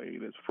 that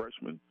played as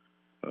freshmen.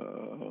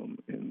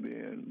 And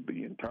then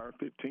the entire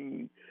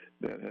 15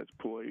 that has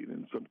played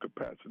in some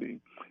capacity,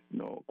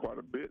 quite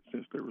a bit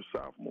since they were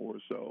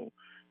sophomores. So,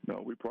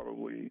 we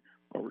probably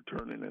are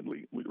returning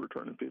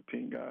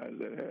 15 guys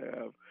that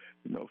have,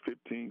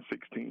 15,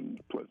 16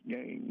 plus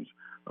games,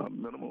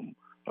 minimum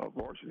of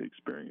varsity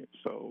experience.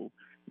 So,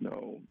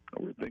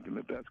 we're thinking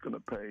that that's going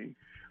to pay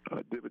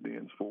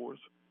dividends for us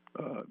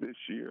this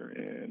year,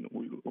 and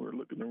we're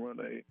looking to run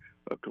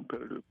a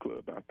competitive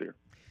club out there.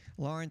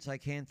 Lawrence, I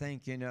can't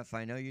thank you enough.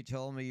 I know you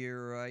told me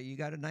you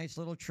got a nice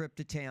little trip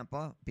to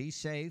Tampa. Be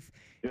safe.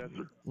 Yes,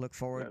 sir. Look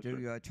forward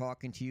to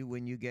talking to you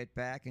when you get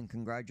back, and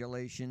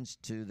congratulations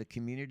to the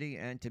community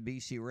and to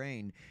BC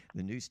Rain.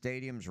 The new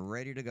stadium's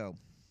ready to go.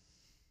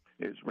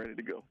 It's ready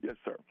to go. Yes,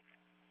 sir.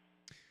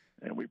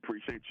 And we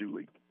appreciate you,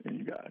 Lee, and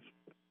you guys.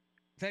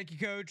 Thank you,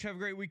 Coach. Have a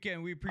great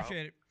weekend. We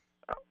appreciate it.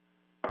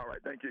 All right.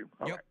 Thank you.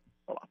 All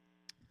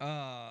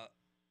right.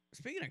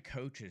 Speaking of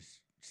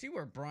coaches, see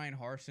where Brian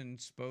Harsin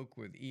spoke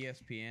with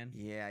ESPN?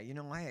 Yeah,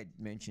 I had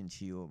mentioned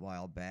to you a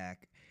while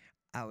back.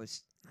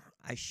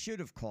 I should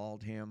have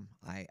called him.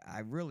 I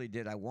really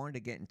did. I wanted to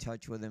get in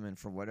touch with him, and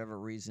for whatever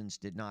reasons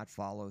did not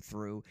follow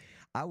through.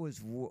 I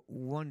was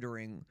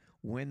wondering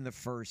when the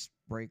first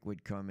break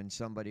would come and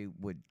somebody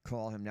would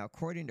call him. Now,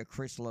 according to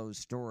Chris Lowe's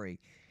story,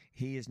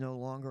 he is no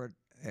longer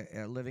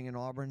living in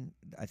Auburn.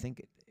 I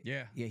think.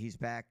 Yeah, he's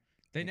back.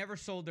 They never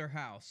sold their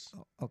house.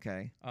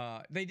 Okay.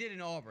 They did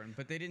in Auburn,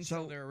 but they didn't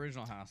sell their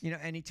original house.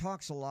 And he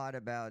talks a lot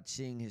about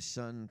seeing his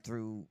son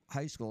through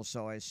high school,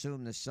 so I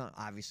assume the son,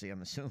 obviously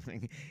I'm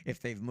assuming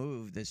if they've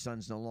moved, the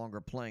son's no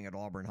longer playing at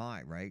Auburn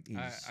High, right? He's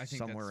I think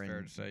somewhere that's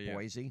fair in to say,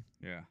 Boise.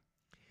 Yeah.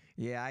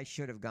 Yeah, I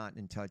should have gotten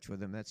in touch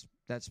with him.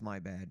 That's my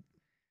bad.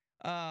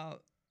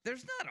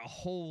 There's not a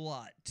whole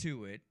lot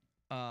to it.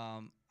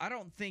 I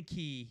don't think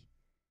he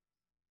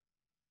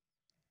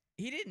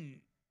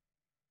didn't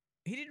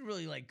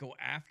really go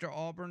after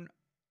Auburn,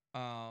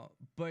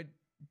 but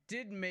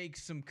did make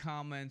some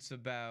comments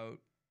about,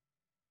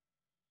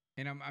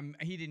 and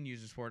he didn't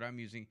use this word, I'm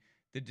using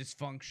the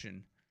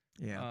dysfunction.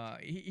 Yeah.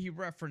 He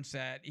referenced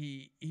that.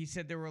 He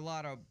said there were a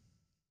lot of,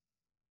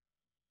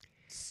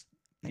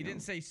 he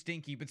didn't say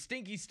stinky, but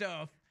stinky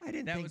stuff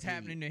that was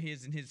happening to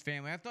his and his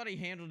family. I thought he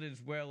handled it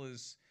as well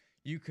as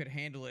you could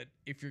handle it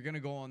if you're going to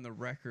go on the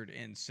record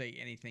and say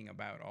anything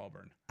about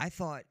Auburn. I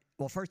thought,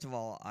 well, first of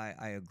all,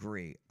 I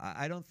agree.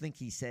 I don't think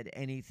he said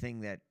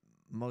anything that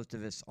most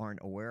of us aren't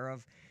aware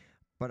of,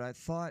 but I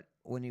thought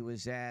when he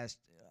was asked,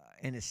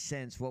 in a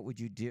sense, what would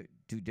you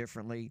do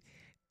differently?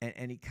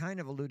 And he kind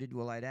of alluded,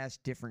 well, I'd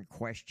ask different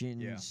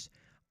questions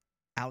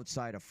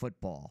outside of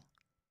football.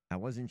 I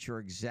wasn't sure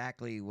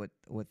exactly what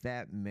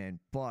that meant,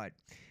 but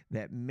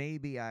that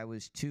maybe I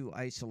was too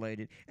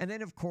isolated. And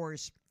then, of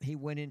course, he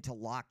went into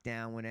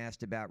lockdown when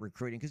asked about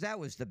recruiting, because that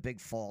was the big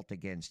fault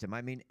against him.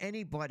 I mean,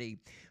 anybody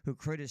who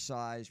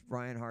criticized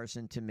Brian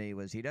Harsin to me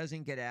was he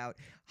doesn't get out.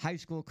 High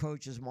school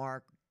coaches,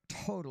 Mark,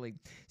 totally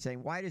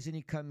saying, why doesn't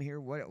he come here?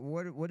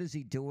 What is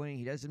he doing?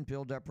 He doesn't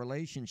build up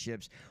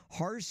relationships.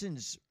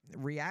 Harsin's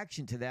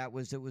reaction to that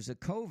was it was a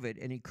COVID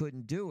and he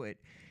couldn't do it.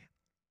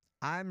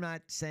 I'm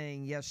not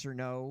saying yes or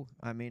no.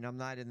 I mean, I'm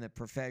not in the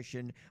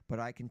profession, but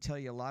I can tell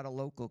you a lot of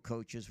local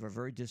coaches were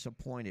very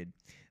disappointed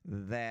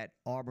that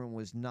Auburn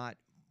was not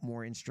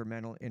more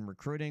instrumental in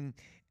recruiting.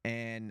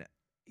 And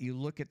you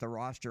look at the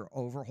roster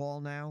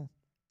overhaul now,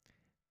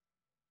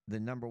 the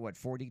number,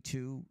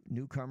 42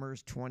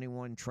 newcomers,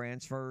 21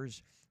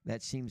 transfers.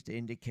 That seems to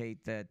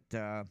indicate that,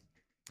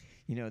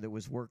 there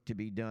was work to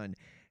be done.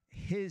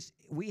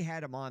 We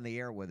had him on the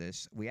air with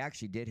us. We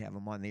actually did have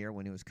him on the air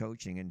when he was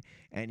coaching,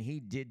 and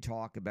he did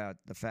talk about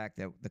the fact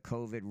that the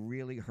COVID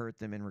really hurt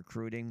them in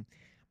recruiting.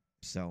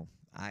 So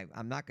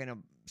I'm not going to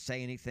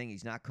say anything.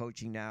 He's not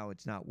coaching now.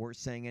 It's not worth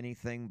saying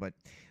anything, but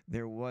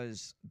there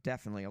was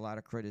definitely a lot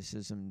of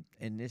criticism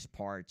in this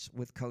parts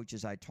with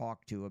coaches I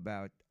talked to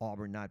about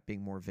Auburn not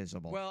being more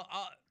visible. Well,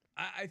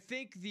 I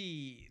think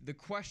the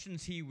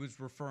questions he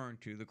was referring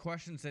to, the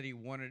questions that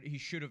he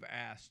should have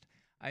asked,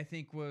 I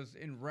think was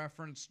in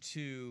reference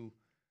to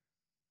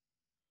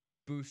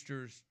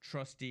boosters,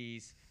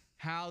 trustees,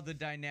 how the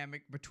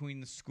dynamic between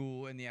the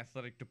school and the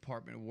athletic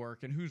department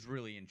work, and who's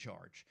really in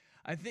charge.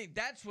 I think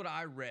that's what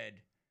I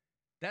read.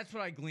 That's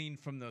what I gleaned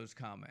from those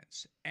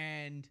comments.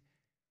 And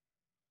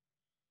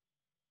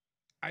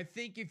I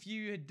think if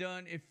you had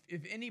done,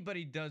 if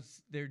anybody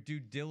does their due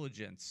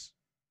diligence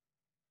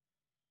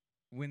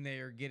when they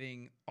are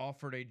getting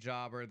offered a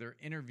job or they're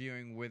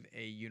interviewing with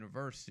a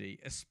university,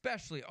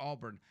 especially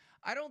Auburn,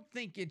 I don't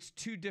think it's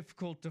too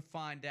difficult to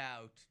find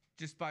out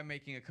just by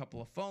making a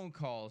couple of phone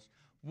calls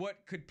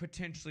what could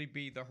potentially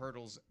be the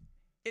hurdles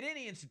at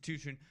any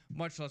institution,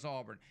 much less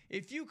Auburn.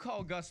 If you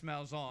call Gus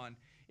Malzahn,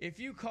 if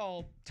you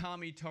call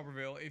Tommy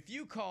Tuberville, if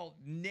you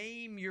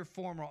name your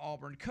former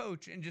Auburn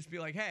coach and just be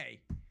like,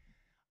 hey,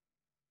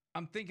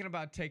 I'm thinking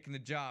about taking the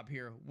job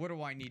here. What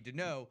do I need to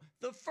know?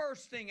 The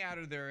first thing out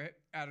of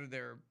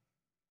their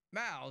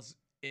mouths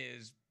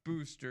is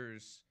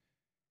boosters,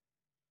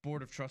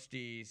 board of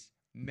trustees,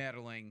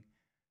 meddling.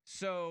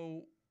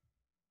 So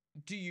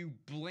do you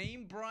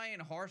blame Brian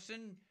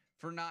Harsin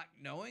for not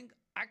knowing?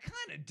 I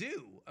kind of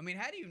do. I mean,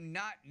 how do you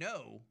not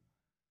know?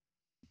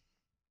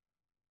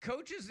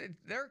 Coaches,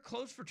 they're a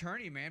close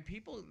fraternity, man.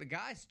 The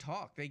guys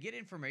talk. They get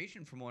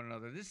information from one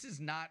another. This is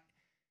not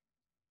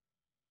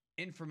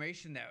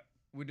information that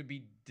would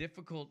be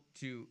difficult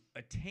to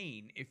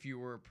attain if you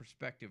were a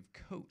prospective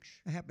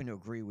coach. I happen to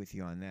agree with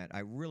you on that. I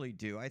really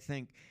do. I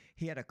think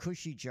he had a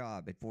cushy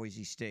job at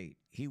Boise State.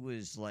 He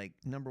was like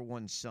number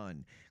one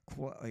son.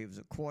 He was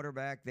a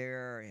quarterback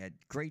there, had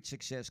great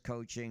success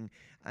coaching.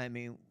 I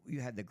mean, you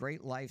had the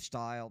great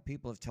lifestyle.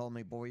 People have told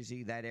me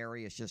Boise, that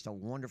area is just a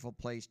wonderful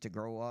place to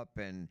grow up,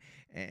 and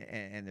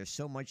there's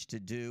so much to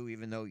do,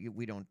 even though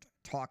we don't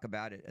talk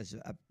about it as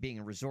being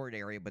a resort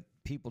area, but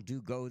people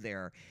do go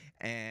there.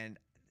 And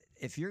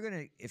if you're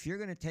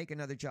gonna take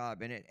another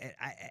job, and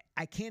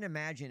I can't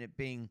imagine it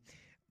being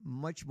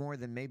much more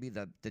than maybe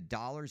the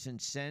dollars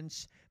and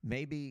cents.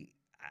 Maybe,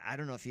 I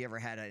don't know if you ever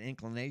had an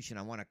inclination,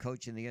 I want to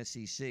coach in the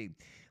SEC,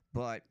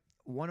 but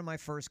one of my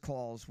first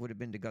calls would have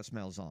been to Gus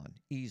Malzahn,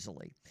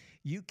 easily.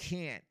 You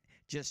can't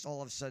just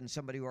all of a sudden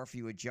somebody offer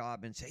you a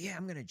job and say, yeah,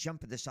 I'm going to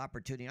jump at this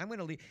opportunity. I'm going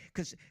to leave.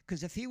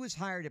 Because if he was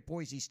hired at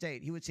Boise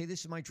State, he would say,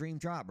 this is my dream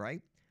job,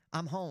 right?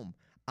 I'm home.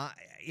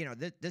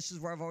 This is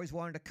where I've always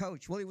wanted to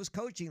coach. Well, he was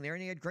coaching there,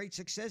 and he had great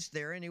success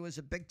there, and he was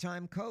a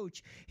big-time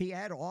coach. He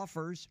had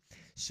offers.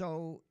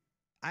 So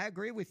I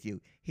agree with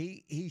you.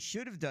 He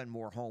should have done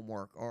more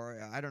homework, or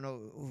I don't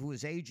know who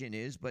his agent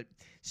is, but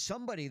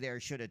somebody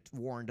there should have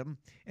warned him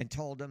and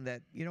told him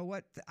that, you know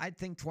what, I'd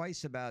think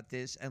twice about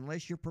this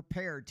unless you're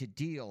prepared to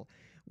deal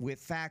with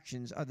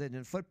factions other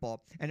than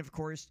football. And, of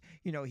course,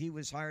 he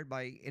was hired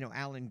by,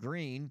 Alan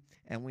Green,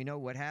 and we know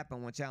what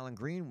happened once Alan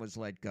Green was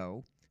let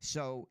go.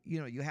 So,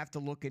 you have to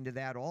look into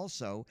that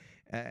also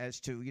as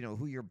to,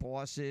 who your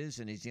boss is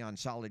and is he on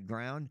solid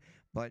ground.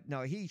 But,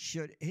 no, he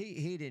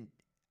didn't.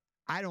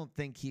 I don't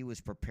think he was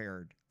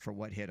prepared for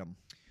what hit him.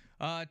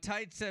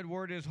 Tight said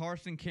word is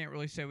Harsin can't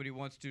really say what he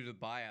wants to do to the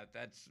buyout.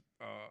 That's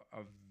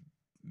a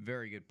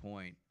very good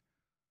point,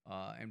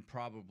 and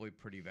probably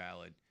pretty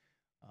valid.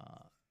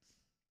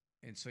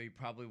 And so he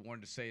probably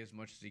wanted to say as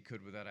much as he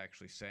could without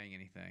actually saying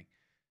anything.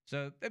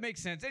 So that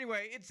makes sense.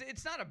 Anyway,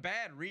 it's not a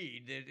bad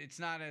read. It's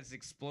not as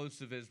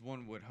explosive as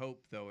one would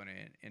hope, though,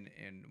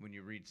 in when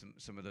you read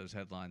some of those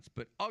headlines.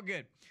 But all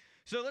good.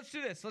 So let's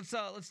do this.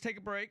 Let's take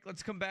a break.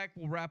 Let's come back.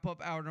 We'll wrap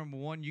up hour number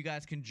 1. You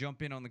guys can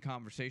jump in on the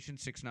conversation.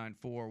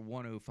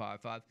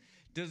 694-1055.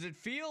 Does it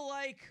feel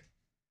like?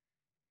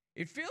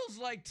 It feels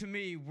like to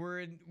me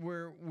we're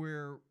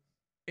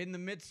in the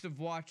midst of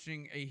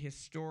watching a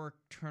historic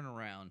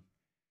turnaround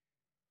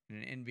in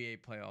an NBA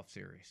playoff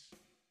series.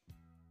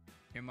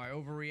 Am I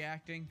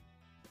overreacting?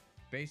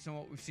 Based on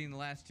what we've seen the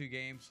last 2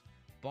 games,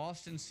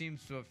 Boston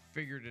seems to have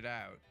figured it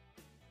out.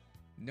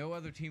 No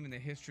other team in the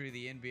history of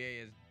the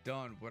NBA has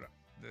done what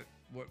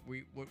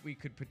we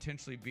could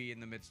potentially be in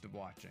the midst of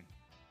watching.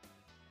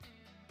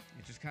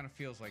 It just kind of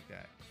feels like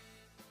that.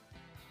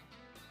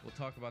 We'll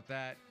talk about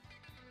that.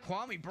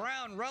 Kwame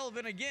Brown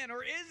relevant again,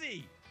 or is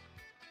he?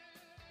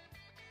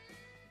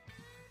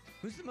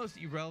 Who's the most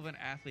irrelevant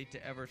athlete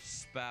to ever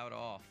spout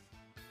off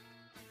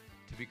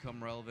to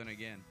become relevant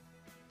again?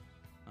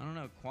 I don't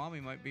know.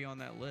 Kwame might be on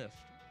that list.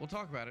 We'll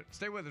talk about it.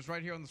 Stay with us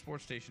right here on the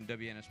sports station,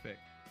 WNSP.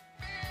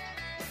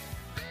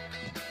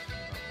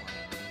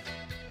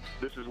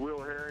 This is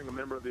Will Herring, a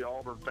member of the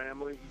Auburn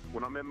family.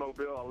 When I'm in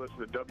Mobile, I listen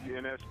to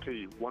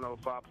WNSP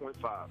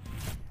 105.5.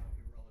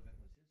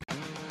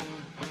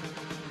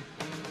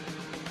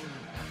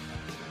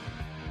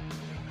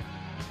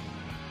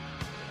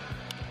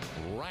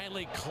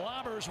 Riley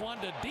clobbers one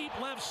to deep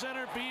left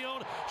center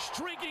field,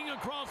 streaking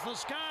across the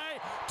sky.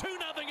 2-0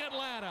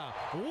 Atlanta,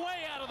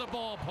 way out of the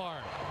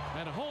ballpark.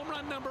 And home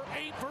run number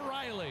 8 for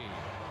Riley.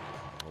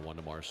 One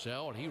to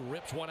Marcel, and he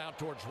rips one out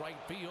towards right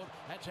field.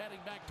 That's heading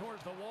back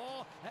towards the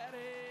wall. That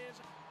is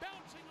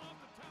bouncing off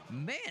the top.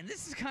 Man,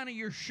 this is kind of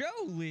your show,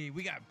 Lee.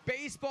 We got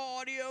baseball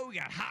audio. We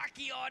got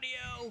hockey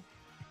audio.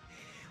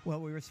 Well,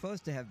 we were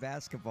supposed to have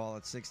basketball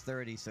at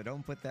 6:30, so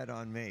don't put that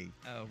on me.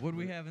 What do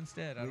we have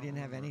instead? We didn't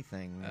have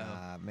anything.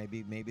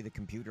 Maybe the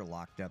computer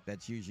locked up.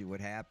 That's usually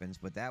what happens.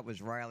 But that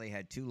was Riley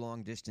had 2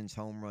 long-distance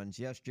home runs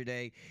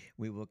yesterday.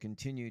 We will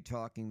continue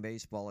talking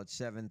baseball at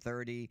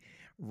 7:30.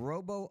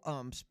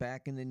 Robo-umps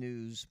back in the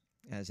news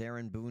as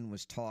Aaron Boone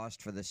was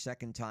tossed for the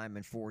second time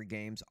in 4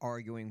 games,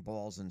 arguing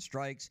balls and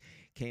strikes.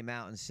 Came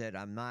out and said,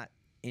 I'm not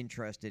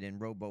interested in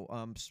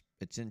robo-umps.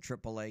 It's in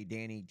AAA.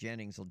 Danny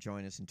Jennings will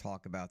join us and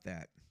talk about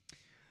that.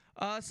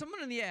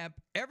 Someone in the app,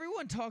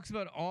 everyone talks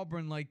about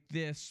Auburn like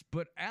this,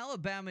 but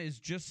Alabama is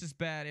just as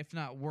bad, if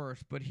not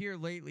worse. But here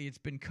lately, it's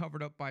been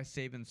covered up by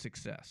Saban's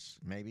success.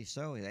 Maybe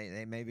so.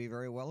 They may be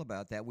very well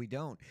about that. We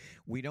don't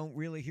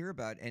really hear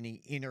about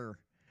any inner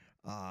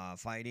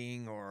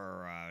fighting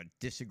or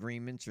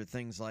disagreements or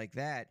things like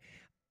that.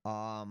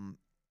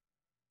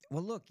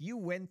 Well, look, you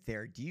went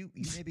there.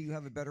 Maybe you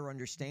have a better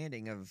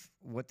understanding of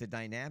what the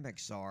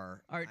dynamics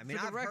are? All right, I mean,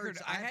 for the record,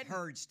 I've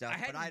heard stuff,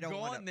 but I don't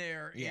gone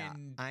there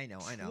in I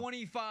know.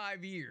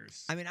 25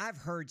 years. I mean, I've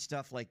heard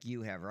stuff like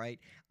you have, right?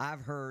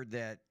 I've heard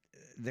that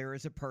there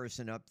is a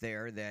person up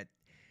there that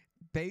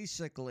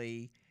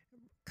basically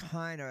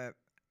kind of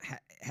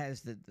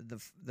has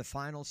the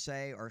final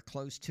say or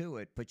close to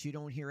it, but you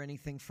don't hear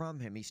anything from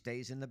him. He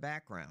stays in the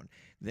background.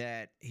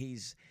 That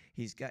he's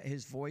got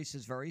his voice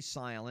is very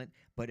silent,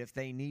 but if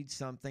they need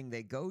something,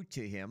 they go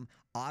to him.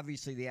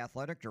 Obviously, the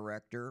athletic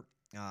director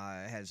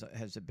has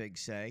a big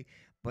say,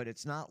 but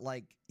it's not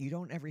like you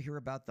don't ever hear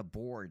about the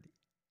board.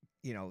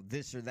 You know,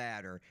 this or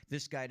that, or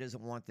this guy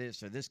doesn't want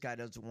this, or this guy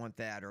doesn't want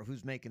that, or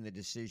who's making the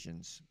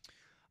decisions.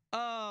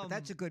 But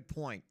that's a good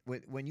point.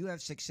 When you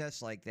have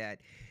success like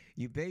that,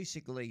 you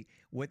basically,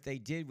 what they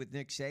did with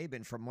Nick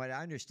Saban, from what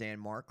I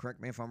understand, Mark,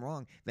 correct me if I'm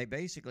wrong, they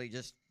basically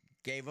just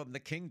gave him the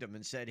kingdom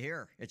and said,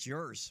 here, it's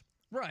yours.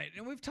 Right,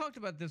 and we've talked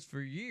about this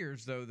for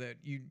years, though, that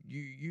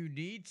you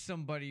need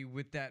somebody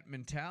with that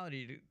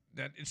mentality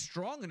that is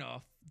strong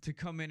enough to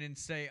come in and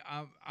say,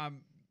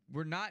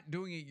 we're not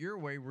doing it your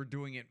way, we're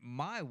doing it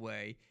my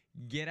way.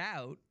 Get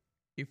out.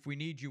 If we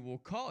need you, we'll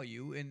call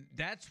you. And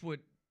that's what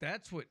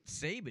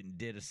Saban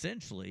did,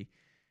 essentially.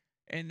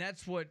 And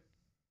that's what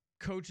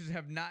coaches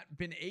have not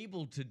been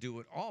able to do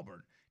at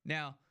Auburn.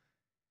 Now,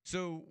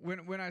 so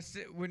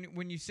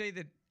when you say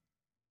that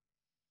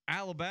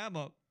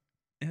Alabama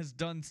has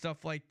done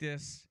stuff like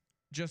this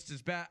just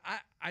as bad,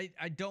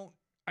 I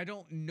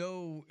don't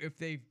know if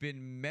they've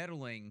been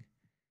meddling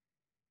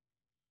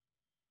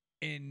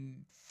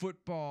in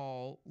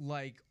football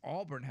like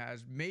Auburn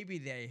has. Maybe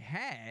they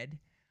had.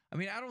 I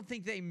mean, I don't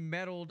think they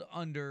meddled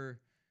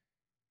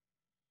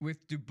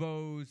with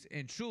DuBose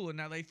and Shula.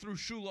 Now, they threw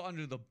Shula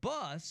under the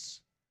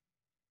bus,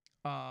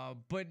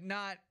 but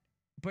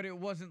it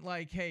wasn't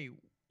like, hey,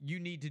 you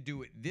need to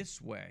do it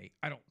this way.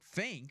 I don't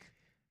think.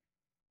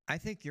 I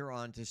think you're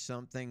on to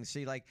something.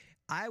 See, like,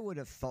 I would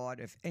have thought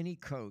if any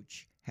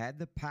coach had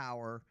the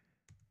power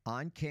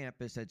on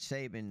campus that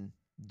Saban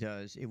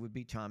does, it would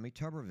be Tommy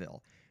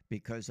Tuberville,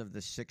 because of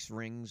the 6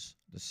 rings,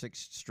 the 6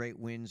 straight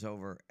wins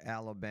over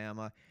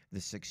Alabama,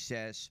 the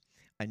success,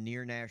 a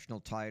near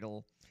national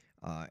title,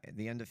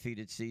 the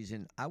undefeated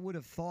season. I would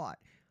have thought,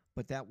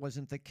 but that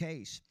wasn't the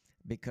case.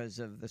 because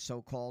of the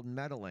so-called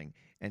meddling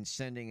and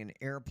sending an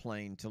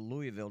airplane to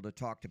Louisville to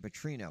talk to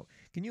Petrino.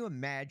 Can you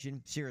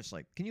imagine,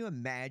 seriously, can you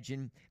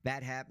imagine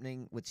that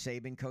happening with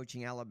Saban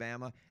coaching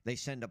Alabama? They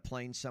send a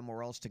plane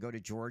somewhere else to go to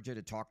Georgia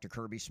to talk to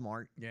Kirby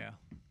Smart? Yeah.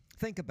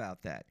 Think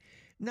about that.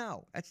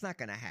 No, that's not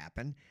going to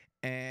happen.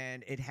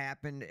 And it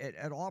happened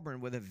at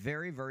Auburn with a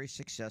very, very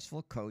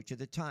successful coach at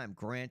the time.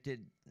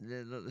 Granted,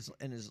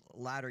 in his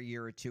latter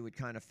year or two, it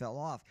kind of fell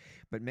off.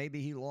 But maybe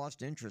he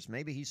lost interest.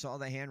 Maybe he saw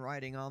the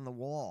handwriting on the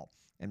wall.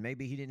 And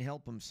maybe he didn't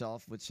help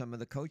himself with some of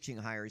the coaching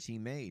hires he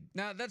made.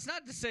 Now, that's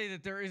not to say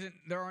that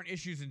there aren't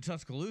issues in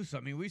Tuscaloosa. I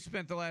mean, we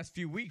spent the last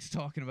few weeks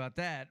talking about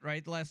that,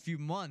 right? The last few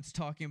months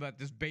talking about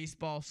this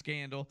baseball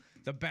scandal,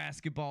 the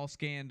basketball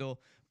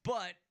scandal.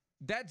 But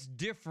that's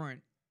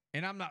different.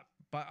 And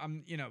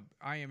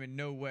I am in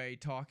no way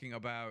talking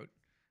about,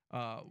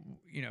 that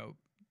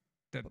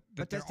but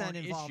there that's not aren't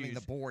involving issues.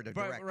 the board of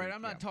directors. Right,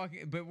 I'm not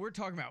talking, but we're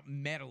talking about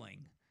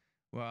meddling.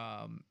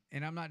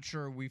 And I'm not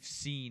sure we've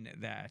seen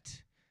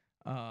that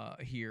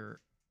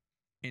here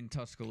in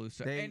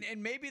Tuscaloosa.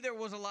 And maybe there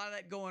was a lot of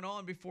that going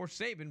on before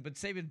Saban, but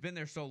Saban's been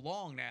there so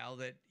long now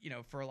that,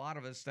 for a lot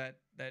of us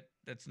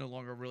that's no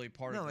longer really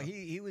part of the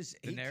narrative.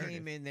 He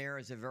came in there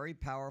as a very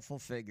powerful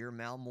figure.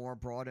 Mal Moore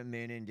brought him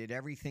in and did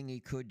everything he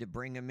could to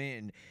bring him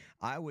in.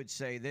 I would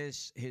say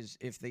this,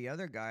 if the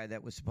other guy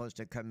that was supposed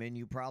to come in,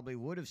 you probably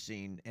would have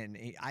seen, and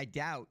I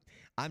doubt,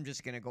 I'm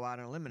just going to go out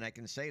on a limb, and I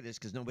can say this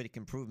because nobody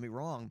can prove me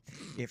wrong.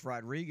 If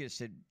Rodriguez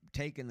had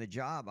taken the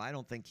job, I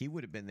don't think he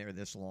would have been there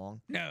this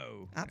long.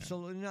 No.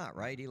 Absolutely not,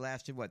 right? He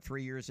lasted,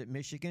 3 years at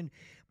Michigan?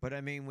 But,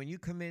 I mean, when you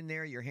come in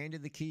there, you're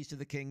handed the keys to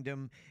the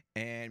kingdom,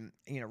 and,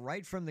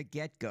 right from the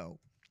get-go,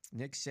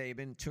 Nick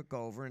Saban took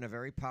over in a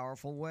very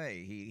powerful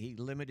way. He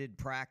limited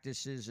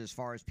practices as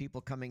far as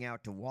people coming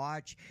out to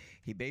watch.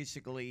 He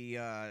basically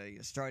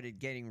started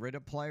getting rid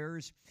of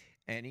players,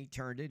 and he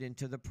turned it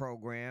into the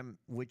program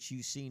which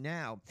you see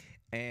now.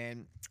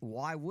 And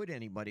why would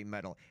anybody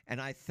meddle? And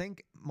I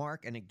think,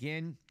 Mark, and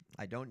again,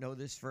 I don't know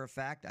this for a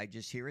fact, I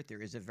just hear it,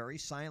 there is a very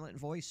silent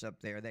voice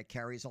up there that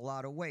carries a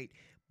lot of weight,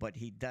 but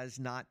he does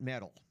not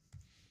meddle.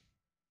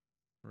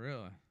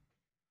 Really?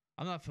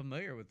 I'm not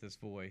familiar with this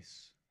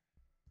voice.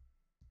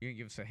 You can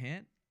give us a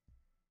hint?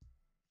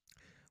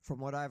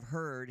 From what I've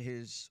heard,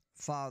 his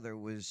father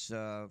was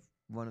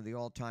one of the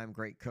all-time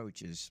great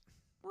coaches.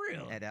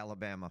 Really? At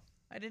Alabama.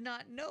 I did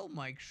not know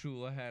Mike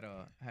Shula had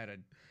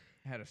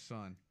a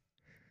son.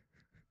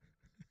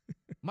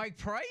 Mike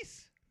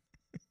Price?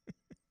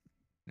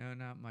 No,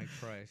 not Mike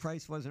Price.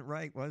 Price wasn't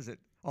right, was it?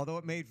 Although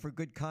it made for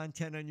good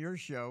content on your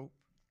show.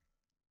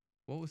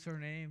 What was her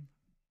name?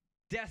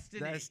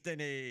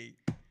 Destiny.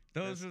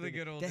 Those were the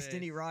good old days.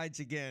 Destiny rides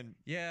again.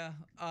 Yeah.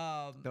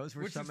 Those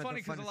were which some is of funny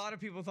the because a lot of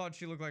people thought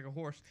she looked like a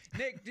horse.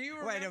 Nick, do you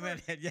remember?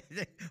 Wait a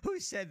minute. Who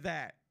said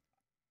that?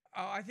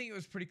 Oh, I think it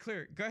was pretty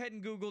clear. Go ahead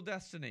and Google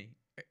Destiny,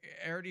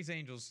 Arity's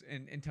Angels,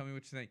 and tell me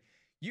what you think.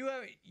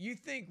 You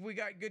think we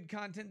got good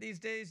content these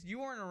days? You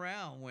weren't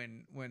around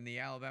when the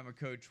Alabama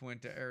coach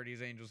went to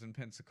Arity's Angels in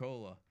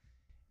Pensacola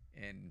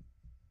and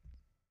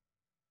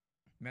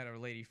met our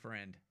lady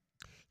friend.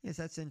 Yes,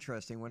 that's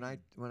interesting. When I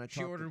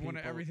she ordered one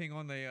of everything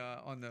on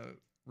the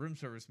room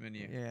service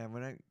menu. Yeah,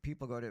 when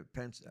people go to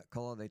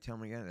Pensacola, they tell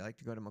me they like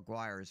to go to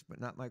McGuire's,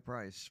 but not Mike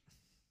Price.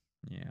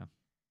 Yeah,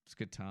 it's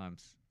good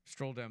times.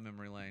 Stroll down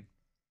memory lane.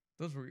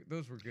 Those were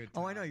good times.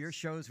 Oh, I know. Your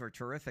shows were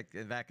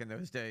terrific back in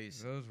those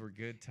days. Those were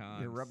good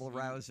times. Your Rebel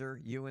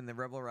Rouser, you and the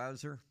Rebel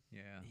Rouser.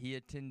 Yeah. He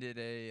attended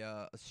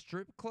a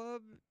strip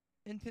club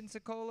in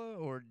Pensacola,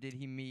 or did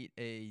he meet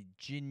a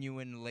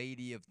genuine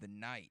lady of the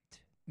night?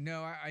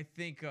 No, I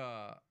think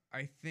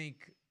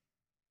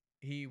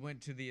he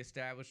went to the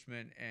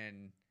establishment,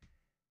 and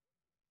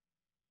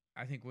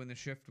I think when the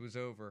shift was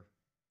over,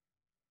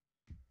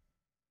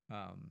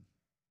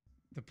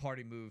 the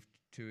party moved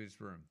to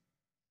his room.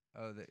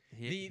 Oh, the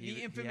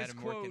infamous he had him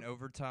quote, working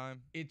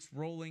overtime. "It's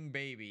rolling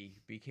baby"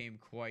 became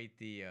quite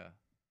the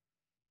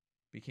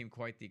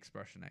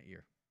expression that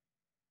year.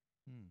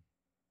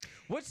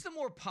 What's the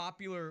more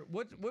popular?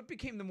 What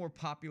became the more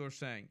popular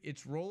saying?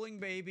 "It's rolling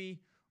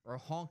baby" or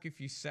 "honk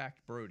if you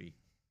sacked Brody"?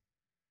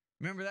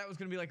 Remember that was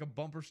going to be like a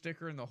bumper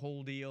sticker and the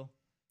whole deal.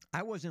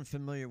 I wasn't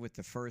familiar with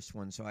the first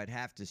one, so I'd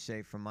have to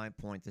say, from my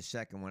point, the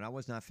second one. I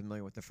was not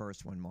familiar with the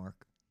first one,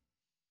 Mark.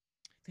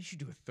 They should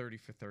do a 30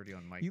 for 30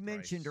 on Mike You Price.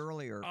 mentioned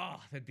earlier.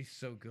 Oh, that'd be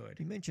so good.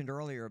 You mentioned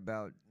earlier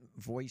about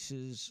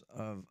voices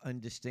of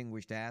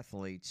undistinguished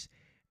athletes,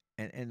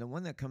 and the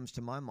one that comes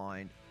to my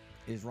mind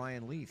is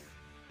Ryan Leaf.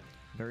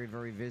 Very,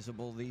 very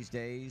visible these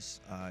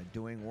days,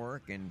 doing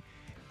work, and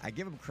I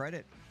give him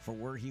credit for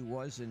where he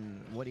was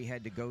and what he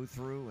had to go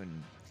through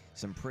and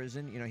some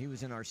prison. He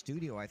was in our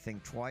studio, I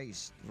think,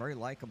 twice. Very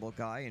likable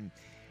guy, and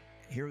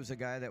here was a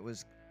guy that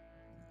was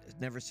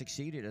never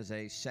succeeded as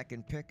a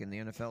second pick in the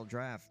NFL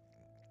draft.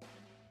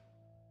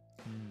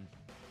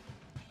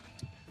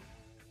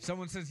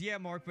 Someone says, "Yeah,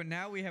 Mark, but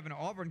now we have an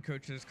Auburn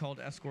coach that is called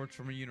escorts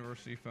from a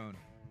university phone."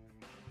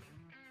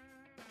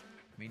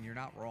 I mean, you're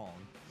not wrong.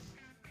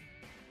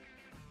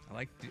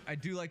 I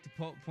do like to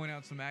point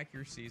out some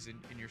accuracies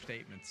in your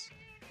statements.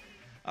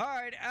 All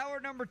right, hour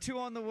number 2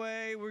 on the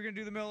way. We're going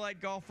to do the Miller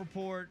Lite Golf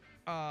Report.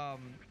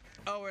 And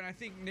I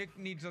think Nick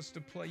needs us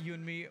to play, you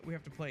and me, we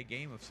have to play a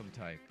game of some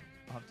type.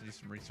 I'll have to do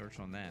some research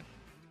on that.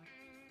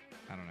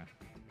 I don't know.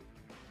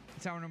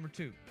 It's hour number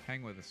 2.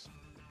 Hang with us.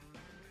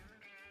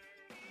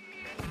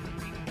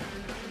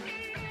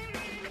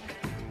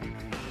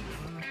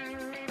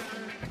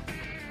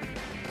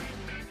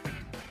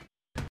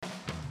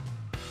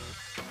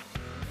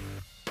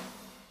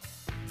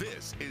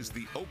 This is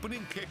the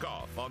opening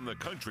kickoff on the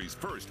country's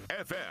first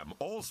FM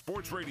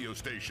all-sports radio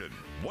station,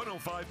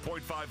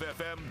 105.5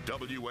 FM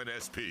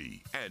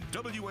WNSP and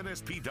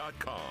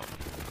WNSP.com.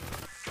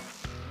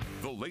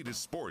 The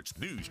latest sports,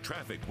 news,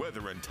 traffic,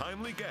 weather, and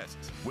timely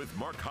guests with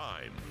Mark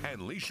Heim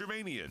and Lee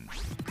Shermanian.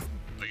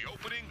 The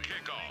opening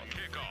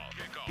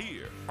kickoff.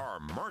 Here are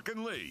Mark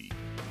and Lee.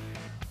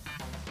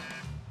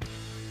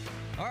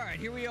 All right,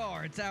 here we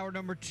are. It's hour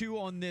number 2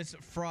 on this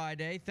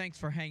Friday. Thanks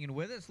for hanging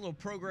with us. A little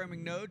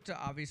programming note.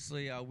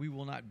 Obviously, we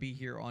will not be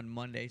here on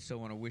Monday, so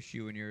I want to wish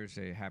you and yours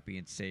a happy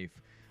and safe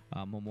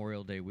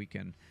Memorial Day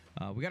weekend.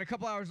 We got a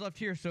couple hours left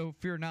here, so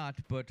fear not,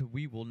 but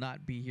we will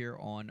not be here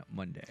on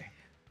Monday.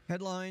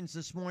 Headlines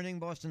this morning: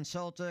 Boston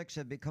Celtics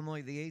have become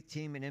only the 8th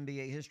team in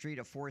NBA history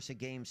to force a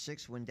Game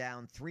 6 when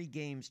down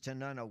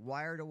 3-0, a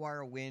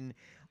wire-to-wire win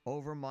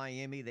over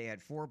Miami. They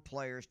had 4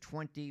 players,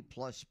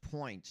 20-plus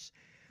points.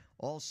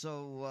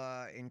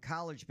 Also, in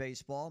college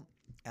baseball,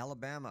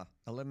 Alabama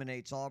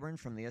eliminates Auburn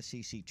from the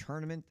SEC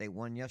tournament. They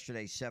won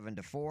yesterday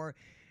 7-4.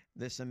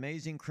 This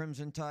amazing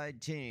Crimson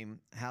Tide team,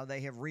 how they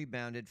have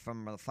rebounded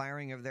from the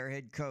firing of their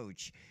head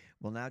coach,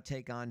 will now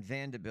take on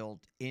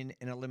Vanderbilt in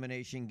an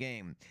elimination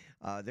game.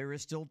 There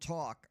is still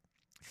talk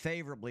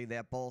favorably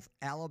that both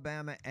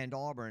Alabama and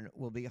Auburn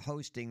will be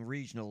hosting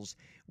regionals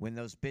when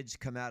those bids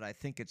come out. I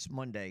think it's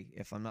Monday,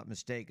 if I'm not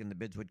mistaken, the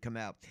bids would come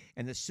out.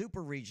 And the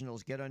super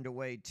regionals get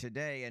underway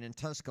today, and in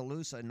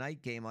Tuscaloosa, a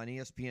night game on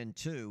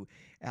ESPN2,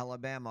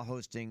 Alabama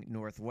hosting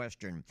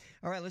Northwestern.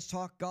 All right, let's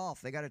talk golf.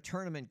 They got a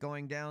tournament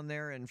going down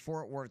there in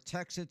Fort Worth,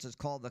 Texas. It's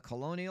called the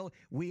Colonial.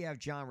 We have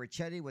John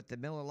Ricchetti with the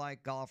Miller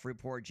Lite Golf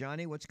Report.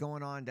 Johnny, what's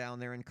going on down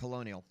there in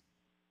Colonial?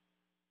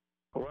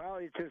 Well,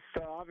 it's just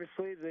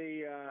obviously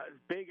the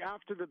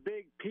after the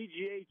big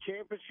PGA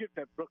Championship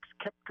that Brooks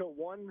Koepka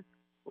won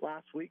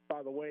last week.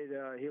 By the way,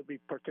 he'll be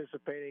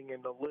participating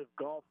in the Live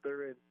Golf.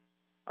 They're in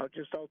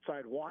just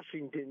outside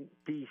Washington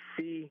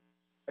D.C.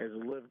 as the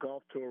Live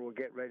Golf Tour will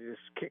get ready to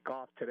kick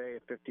off today, a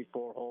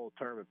 54-hole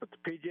tournament. But the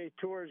PGA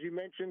Tour, as you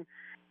mentioned,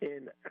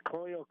 in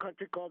Colonial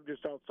Country Club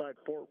just outside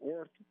Fort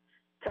Worth,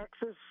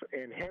 Texas,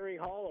 and Harry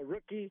Hall, a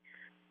rookie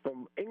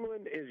from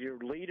England, is your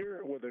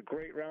leader with a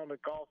great round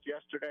of golf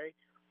yesterday.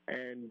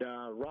 And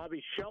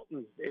Robbie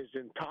Shelton is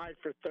tied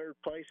for third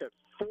place at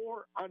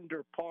 4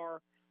 under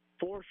par,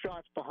 4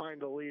 shots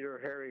behind the leader,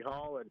 Harry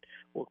Hall. And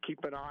we'll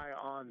keep an eye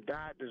on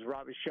that as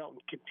Robbie Shelton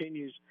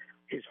continues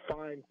his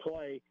fine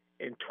play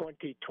in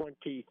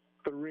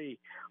 2023.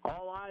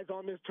 All eyes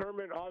on this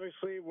tournament,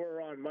 obviously,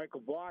 we're on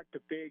Michael Block,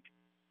 the big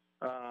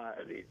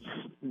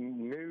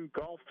new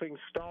golfing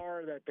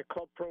star that the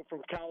Club Pro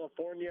from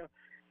California,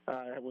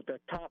 with the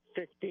top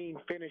 15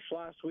 finish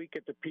last week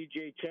at the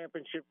PGA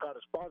Championship, got a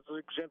sponsor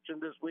exemption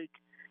this week.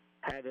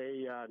 Had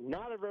a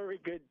not a very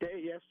good day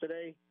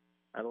yesterday,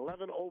 an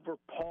 11 over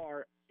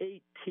par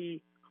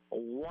 81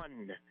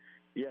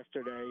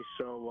 yesterday.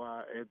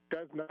 So it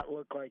does not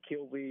look like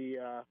he'll be,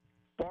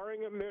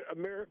 barring a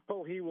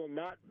miracle, he will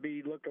not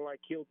be looking like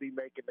he'll be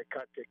making the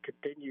cut to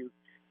continue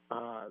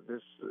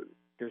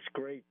this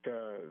great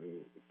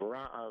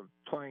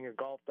playing of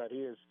golf that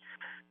he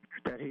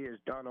has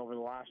done over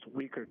the last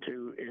week or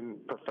two in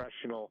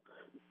professional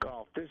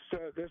golf. This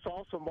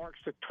also marks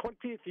the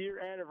 20th year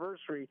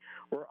anniversary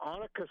where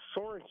Annika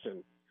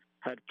Sorensen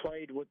had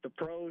played with the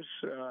pros,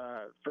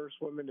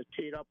 first woman to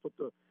tee it up with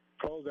the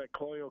pros at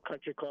Colonial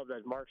Country Club.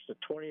 That marks the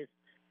 20th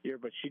year,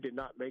 but she did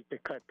not make the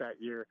cut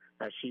that year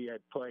as she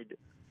had played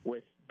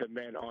with the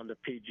men on the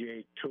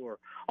PGA Tour.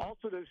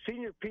 Also, the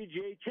Senior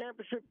PGA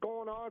Championship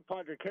going on.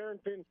 Padraig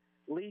Harrington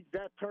leads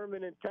that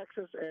tournament in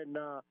Texas, and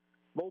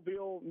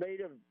Mobile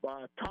native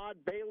Todd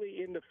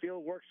Bailey in the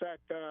field, works at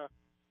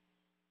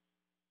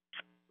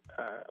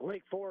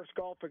Lake Forest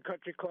Golf and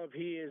Country Club.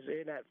 He is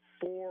in at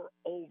 4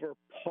 over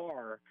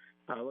par.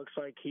 Looks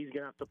like he's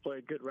going to have to play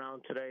a good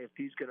round today if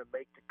he's going to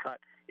make the cut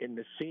in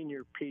the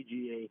Senior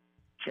PGA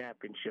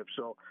Championship.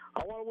 So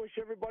I want to wish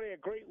everybody a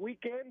great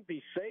weekend.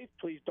 Be safe.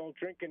 Please don't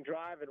drink and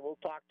drive, and we'll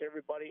talk to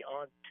everybody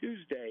on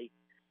Tuesday.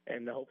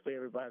 And hopefully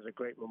everybody has a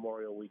great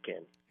Memorial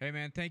weekend. Hey,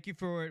 man, thank you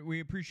for it. We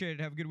appreciate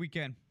it. Have a good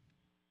weekend.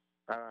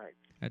 All right.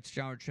 That's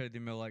John Ricchetti, the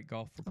Miller Lite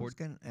Golf Report. I was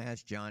going to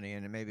ask Johnny,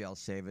 and maybe I'll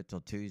save it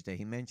till Tuesday.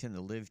 He mentioned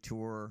the Live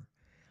Tour.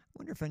 I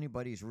wonder if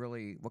anybody's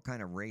really, what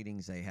kind of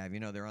ratings they have. You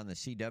know, they're on the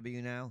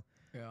CW now.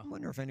 Yeah. I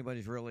wonder if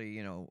anybody's really,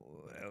 you know,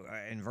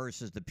 and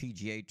versus the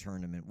PGA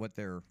tournament, what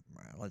their,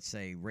 let's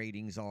say,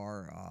 ratings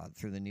are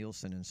through the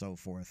Nielsen and so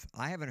forth.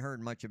 I haven't heard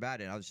much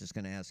about it. I was just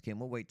going to ask him.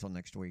 We'll wait till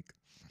next week.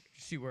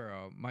 You see where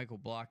Michael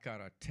Block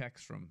got a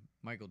text from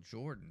Michael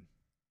Jordan.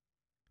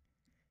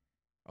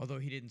 Although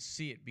he didn't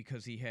see it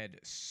because he had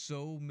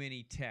so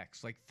many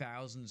texts, like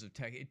thousands of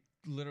texts. It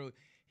literally,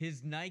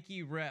 his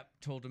Nike rep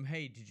told him,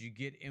 "Hey, did you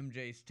get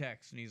MJ's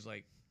text?" And he's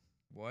like,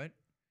 "What?"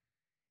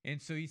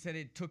 And so he said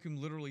it took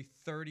him literally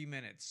 30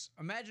 minutes.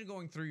 Imagine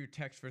going through your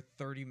text for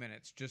 30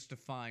 minutes just to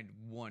find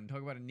one.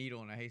 Talk about a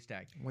needle in a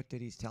haystack. What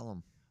did he tell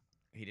him?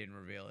 He didn't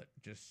reveal it.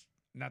 Just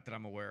not that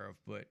I'm aware of,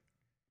 but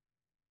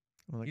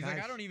Well, he's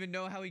like, I don't even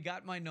know how he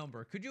got my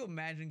number. Could you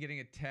imagine getting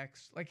a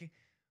text? Like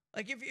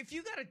if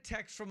you got a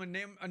text from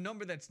a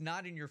number that's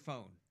not in your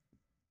phone.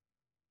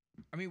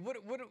 I mean, what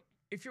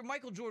if you're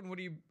Michael Jordan, what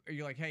are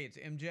you like, "Hey, it's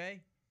MJ?"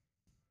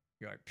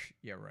 You're like,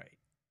 "Yeah, right."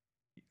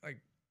 Like,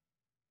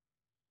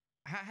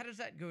 how does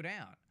that go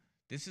down?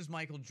 This is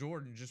Michael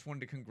Jordan. Just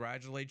wanted to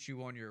congratulate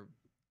you on your,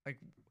 like,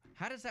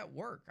 how does that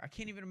work? I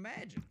can't even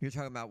imagine. You're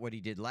talking about what he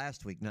did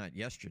last week, not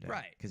yesterday.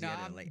 Right. Because he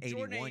had like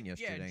 81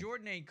 yesterday. Yeah,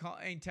 Jordan ain't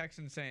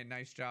texting saying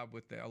nice job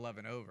with the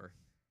 11 over.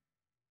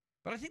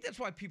 But I think that's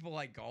why people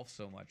like golf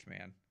so much,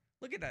 man.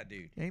 Look at that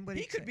dude.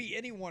 He could be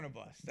any one of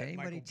us. Did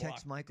anybody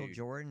text Michael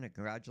Jordan to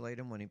congratulate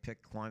him when he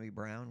picked Kwame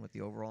Brown with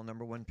the overall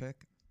number 1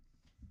 pick?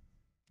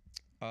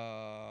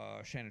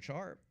 Shannon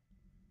Sharp.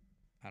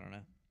 I don't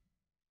know.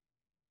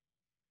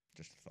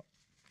 Just a thought.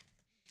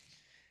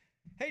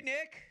 Hey,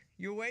 Nick,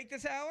 you awake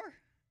this hour?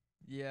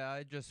 Yeah,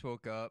 I just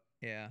woke up.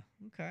 Yeah.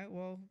 Okay.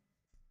 Well,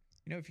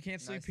 if you can't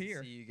sleep Nice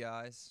here, to see you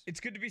guys. it's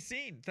good to be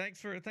seen.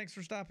 Thanks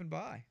for stopping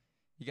by.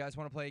 You guys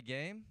want to play a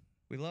game?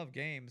 We love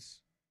games.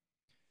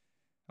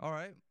 All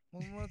right.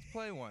 Well, let's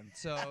play one.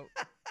 So,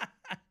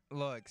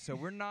 look. So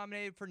we're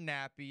nominated for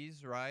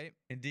Nappies, right?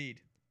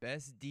 Indeed.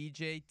 Best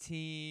DJ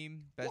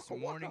team, best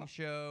Waka morning waka.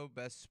 show,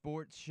 best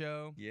sports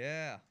show.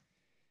 Yeah.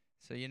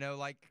 So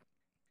like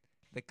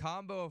the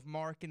combo of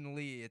Mark and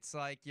Lee, it's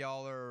like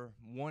y'all are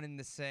one and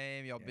the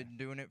same. Y'all been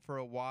doing it for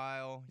a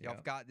while. Y'all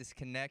have got this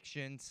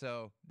connection.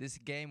 So this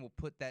game will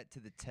put that to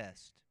the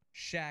test.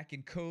 Shaq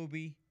and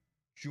Kobe,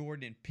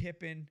 Jordan and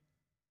Pippen,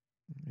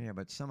 Yeah,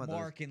 but some of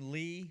Mark those and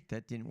Lee,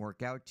 that didn't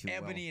work out too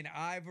Ebony and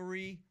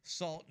Ivory,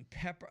 Salt and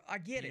Pepper. I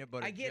get Peanut it.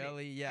 butter I get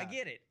jelly, it. yeah. I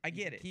get it. I You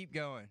get can it. Keep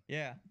going.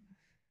 Yeah.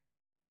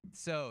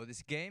 So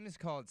this game is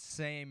called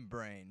Same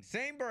Brain.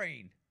 Same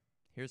brain.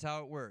 Here's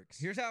how it works.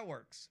 Here's how it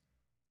works.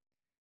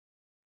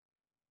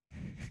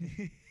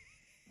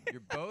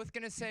 You're both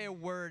going to say a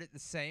word at the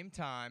same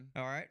time.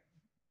 All right.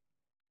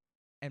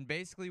 And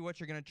basically what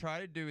you're going to try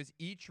to do is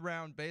each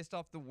round, based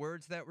off the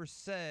words that were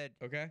said,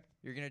 Okay.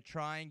 you're going to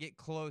try and get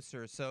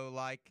closer. So,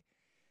 like,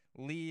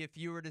 Lee, if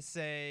you were to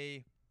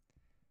say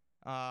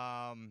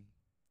dog.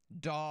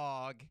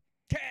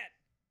 Cat.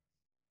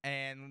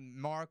 And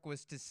Mark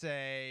was to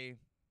say,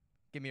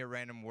 give me a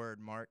random word,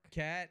 Mark.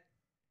 Cat.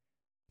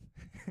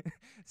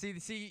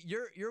 See,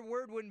 your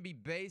word wouldn't be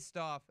based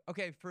off.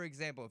 Okay, for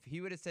example, if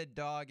he would have said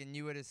dog and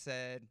you would have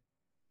said,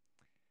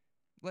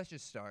 let's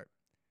just start.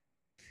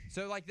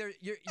 So like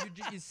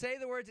you say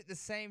the words at the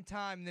same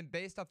time, and then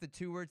based off the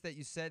 2 words that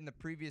you said in the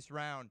previous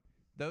round,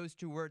 those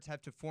 2 words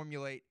have to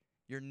formulate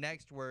your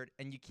next word,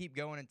 and you keep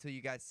going until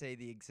you guys say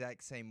the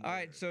exact same word. All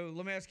right, so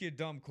let me ask you a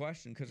dumb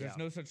question, because there's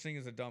no such thing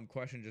as a dumb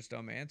question, just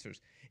dumb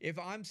answers. If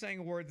I'm saying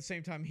a word at the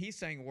same time he's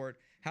saying a word,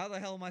 how the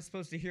hell am I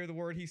supposed to hear the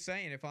word he's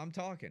saying if I'm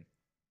talking?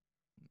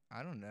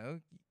 I don't know.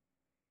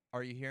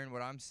 Are you hearing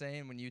what I'm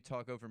saying when you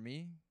talk over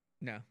me?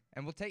 No.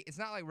 And it's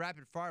not like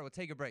rapid fire. We'll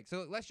take a break.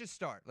 So let's just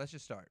start.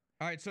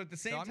 All right, so at the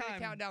same I'm time.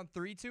 going to count down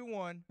 3, 2,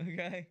 1.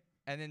 Okay.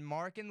 And then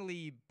Mark and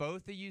Lee,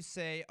 both of you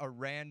say a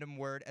random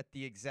word at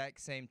the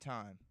exact same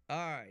time. All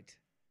right.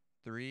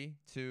 3,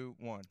 2,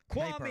 1.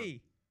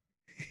 Kwame.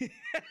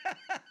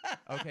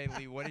 Okay,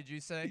 Lee, what did you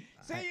say?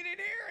 Say you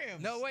didn't hear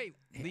him. No, wait.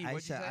 Lee, what'd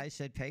you say? I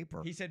said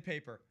paper. He said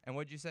paper. And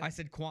what'd you say? I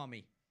said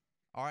Kwame.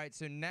 All right,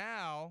 so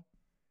now,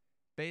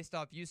 based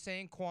off you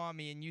saying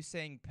Kwame and you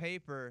saying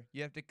paper,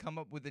 you have to come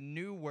up with a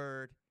new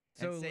word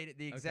and say it at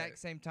the exact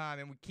same time.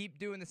 And we keep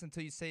doing this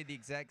until you say the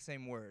exact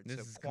same word. This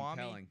so is Kwame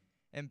compelling.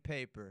 And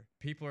paper.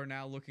 People are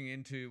now looking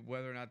into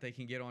whether or not they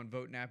can get on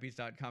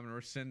votenappies.com and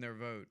rescind their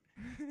vote.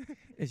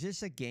 Is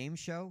this a game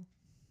show?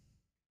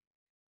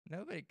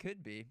 No, but it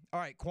could be.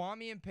 All right,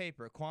 Kwame and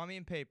paper. Kwame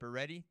and paper.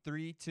 Ready?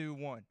 3, 2,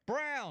 1.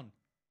 Brown.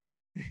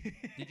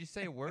 Did you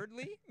say a word,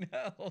 Lee?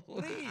 No.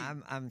 Lee.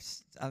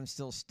 I'm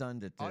still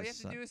stunned at this. All you have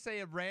to do is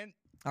say a random.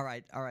 All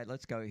right,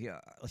 let's go here.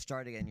 Let's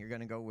start again. You're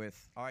going to go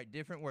with. All right,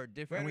 different word, When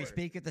different we word.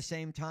 speak at the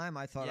same time,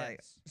 I thought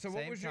Yes. So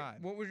Same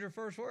time. what was your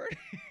first word?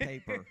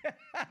 paper.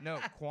 No,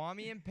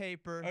 Kwame and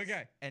paper.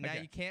 Okay. And now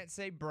okay. you can't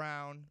say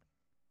brown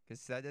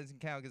because that doesn't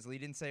count because Lee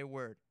didn't say a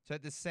word. So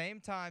at the same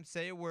time,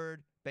 say a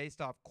word based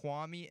off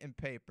Kwame and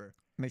paper.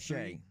 Mache.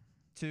 3,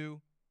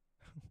 2.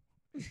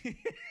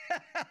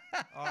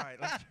 All right,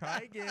 let's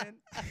try again.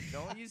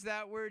 Don't use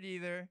that word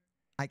either.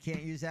 I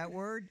can't use that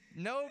word?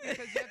 No,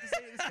 because you have to say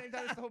it at the same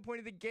time. It's the whole point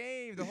of the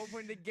game. The whole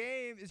point of the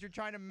game is you're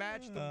trying to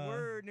match the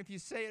word, and if you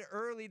say it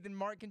early, then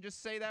Mark can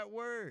just say that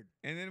word.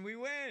 And then we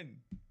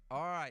win.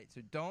 All right, so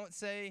don't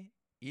say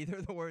either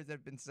of the words that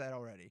have been said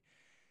already.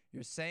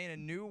 You're saying a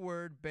new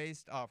word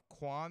based off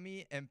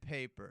Kwame and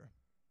paper.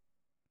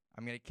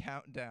 I'm going to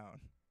count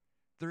down.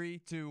 3,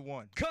 2,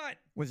 1. Cut.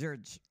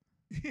 Wizards.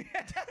 Okay.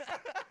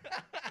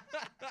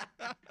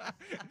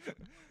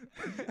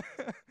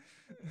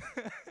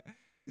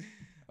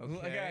 All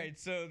right,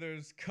 so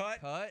there's cut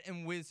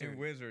and wizard. and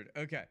wizard.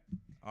 Okay.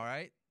 All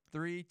right.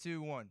 3,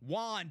 2, 1.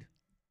 Wand.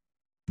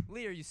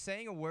 Lee, are you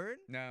saying a word?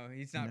 No,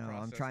 he's not. No, I'm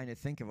processing. trying to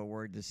think of a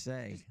word to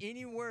say. Just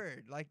any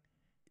word. Like,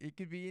 it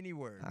could be any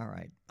word. All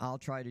right. I'll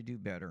try to do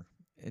better.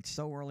 It's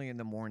so early in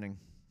the morning.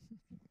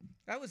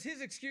 That was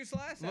his excuse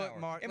last Look, hour.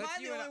 Mark. Am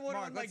I the only one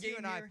on my let's you game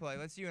and I here? play.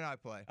 Let's you and I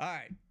play. All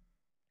right.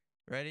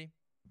 Ready?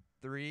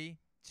 3,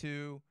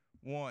 2,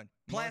 1.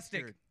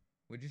 Plastic. Mustard.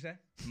 What'd you say?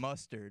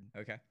 Mustard.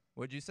 Okay.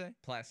 What'd you say?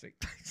 Plastic.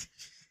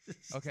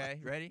 Okay.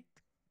 Ready?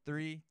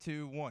 3,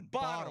 2, 1.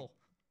 Bottle.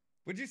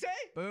 What'd you say?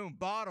 Boom.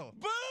 Bottle.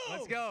 Boom.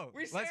 Let's go.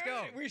 Let's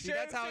go. We See, share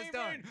that's the how same it's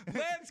done. brain.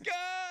 Let's go.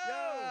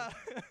 Yeah.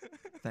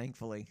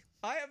 Thankfully.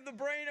 I have the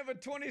brain of a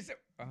 26.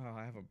 Oh,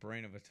 I have a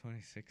brain of a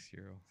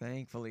 26-year-old.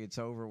 Thankfully, it's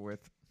over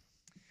with.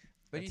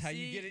 But That's how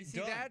you get it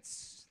done.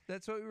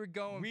 That's what we were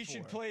going for. We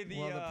should play the.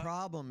 Well, the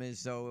problem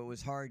is, though, it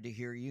was hard to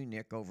hear you,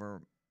 Nick,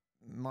 over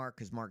Mark,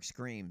 because Mark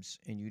screams,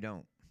 and you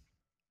don't.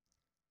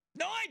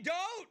 No, I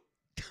don't.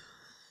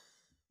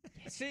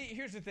 See,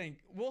 here's the thing.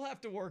 We'll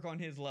have to work on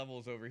his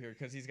levels over here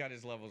because he's got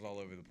his levels all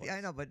over the place. Yeah,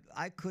 I know, but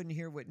I couldn't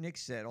hear what Nick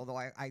said, although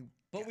I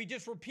But we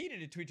just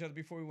repeated it to each other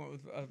before we went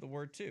with the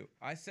word two.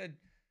 I said.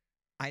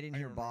 didn't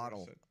hear remember what I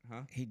bottle. said.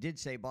 Huh? He did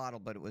say bottle,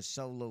 but it was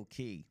so low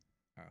key.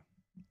 Oh.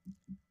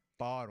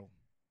 Bottle.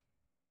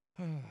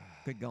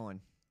 Good going.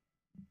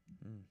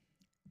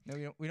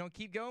 No, we don't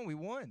keep going. We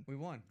won. We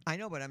won. I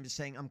know, but I'm just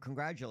saying I'm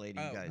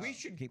congratulating you guys. We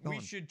should keep going.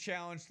 We should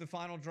challenge the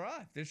final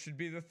drive. This should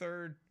be the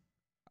third.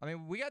 I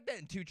mean, we got that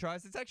in 2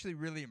 tries. It's actually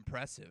really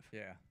impressive.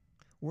 Yeah.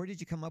 Where did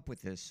you come up with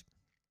this?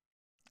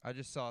 I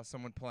just saw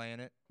someone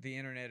playing it. The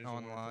internet is a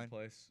online. wonderful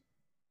place.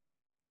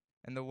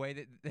 And the way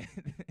that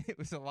it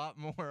was a lot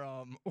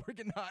more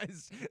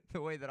organized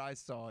the way that I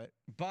saw it.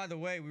 By the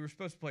way, we were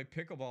supposed to play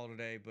pickleball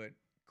today, but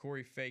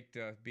Corey faked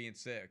being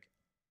sick.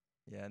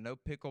 Yeah, no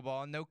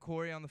pickleball. No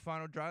Corey on the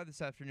final drive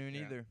this afternoon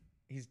Yeah. either.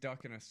 He's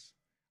ducking us.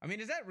 I mean,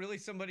 is that really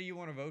somebody you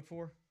want to vote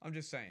for? I'm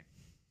just saying.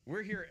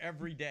 We're here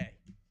every day.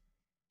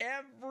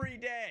 Every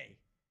day.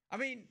 I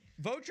mean,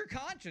 vote your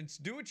conscience.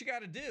 Do what you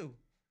got to do.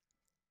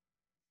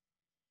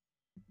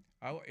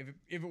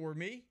 If it were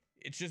me,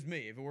 it's just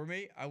me. If it were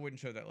me, I wouldn't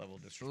show that level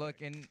of disrespect.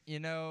 Look, and, you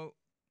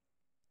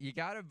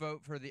got to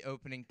vote for the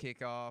opening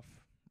kickoff,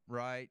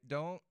 right?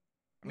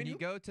 When you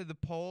go to the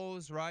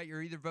polls, right,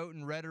 you're either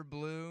voting red or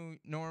blue.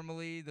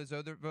 Normally, those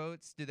other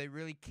votes, do they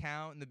really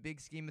count in the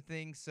big scheme of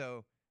things?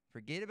 So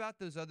forget about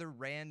those other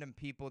random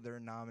people that are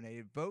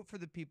nominated. Vote for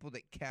the people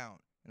that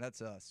count, and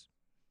that's us.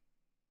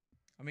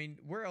 I mean,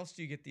 where else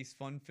do you get these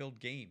fun-filled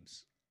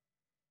games?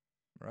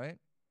 Right?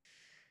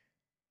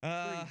 3,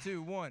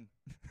 2, 1.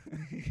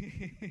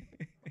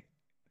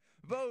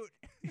 Vote.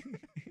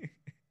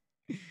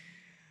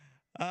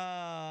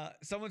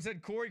 Someone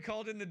said Corey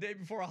called in the day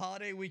before a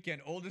holiday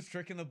weekend. Oldest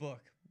trick in the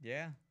book.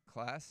 Yeah.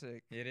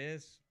 Classic. It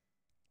is.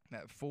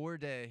 That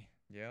 4-day.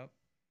 Yep.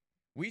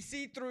 We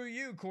see through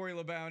you, Corey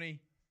LeBounty.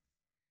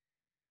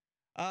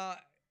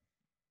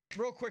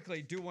 Real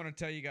quickly, do want to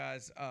tell you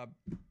guys,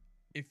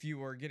 if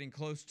you are getting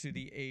close to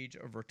the age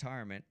of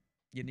retirement,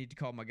 you need to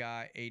call my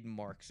guy, Aiden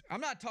Marks. I'm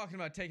not talking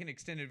about taking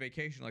extended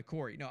vacation like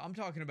Corey. No, I'm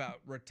talking about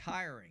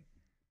retiring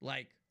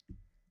like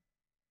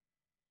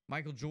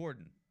Michael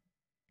Jordan,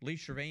 Lee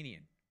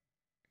Shervanian.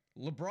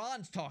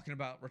 LeBron's talking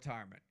about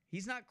retirement.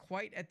 He's not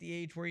quite at the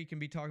age where he can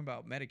be talking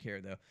about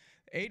Medicare, though.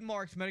 Aiden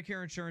Marks,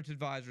 Medicare Insurance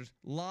Advisors,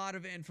 a lot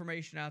of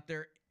information out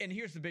there. And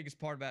here's the biggest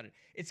part about it.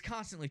 It's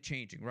constantly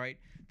changing, right?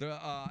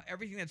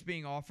 Everything that's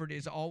being offered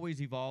is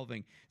always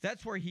evolving.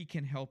 That's where he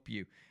can help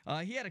you.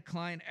 He had a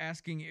client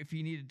asking if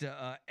he needed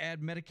to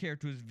add Medicare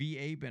to his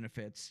VA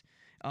benefits.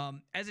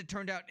 As it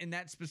turned out, in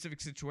that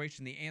specific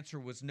situation, the answer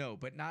was no.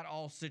 But not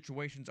all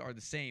situations are the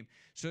same.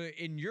 So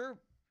in your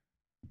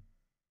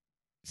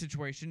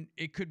situation,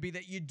 it could be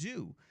that you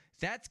do.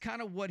 That's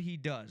kind of what he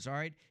does, all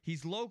right?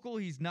 He's local,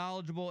 he's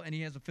knowledgeable, and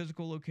he has a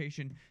physical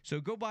location. So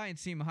go by and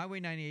see him, Highway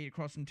 98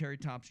 across from Terry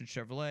Thompson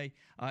Chevrolet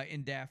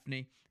in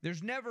Daphne.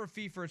 There's never a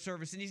fee for a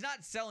service, and he's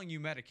not selling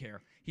you Medicare.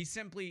 He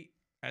simply,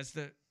 as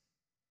the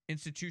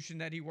institution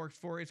that he works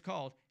for is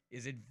called,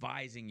 is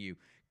advising you.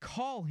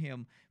 Call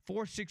him,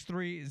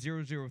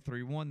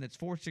 463-0031. That's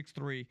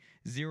 463-0031.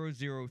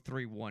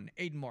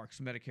 Aiden Marks,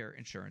 Medicare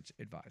Insurance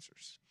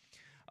Advisors.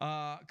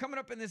 Coming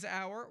up in this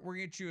hour, we're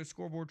going to get you a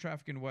scoreboard,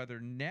 traffic, and weather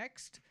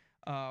next.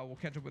 We'll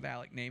catch up with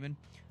Alec Naiman.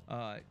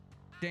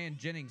 Dan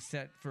Jennings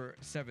set for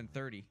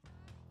 7:30.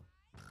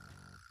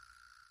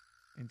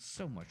 And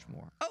so much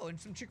more. Oh, and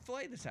some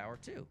Chick-fil-A this hour,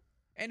 too.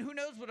 And who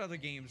knows what other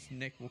games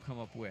Nick will come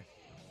up with.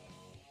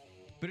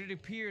 But it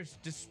appears,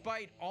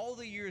 despite all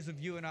the years of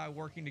you and I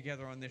working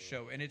together on this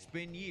show, and it's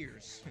been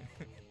years,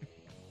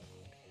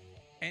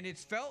 and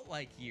it's felt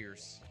like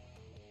years,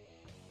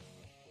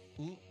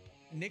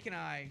 Nick and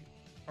I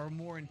are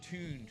more in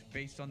tune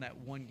based on that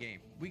one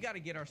game. We got to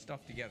get our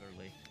stuff together,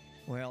 Lee.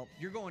 Well,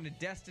 You're going to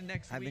Destin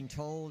next I've week. been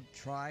told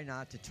try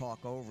not to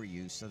talk over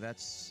you, so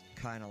that's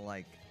kind of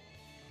like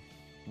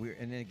we're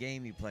in a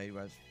game you played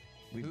was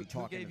we'd be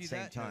talking who at gave the you same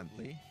that time.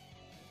 note, Lee?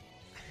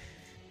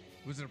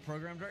 Was it a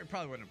program director? It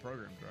probably wasn't a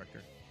program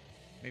director.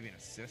 Maybe an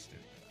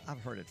assistant.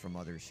 I've heard it from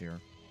others here.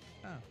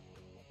 Oh,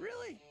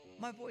 really?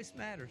 My voice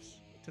matters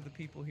to the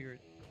people here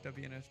at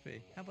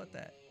WNSP. How about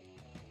that?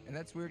 And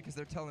that's weird because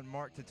they're telling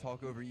Mark to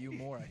talk over you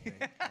more, I think.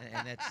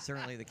 And that's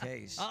certainly the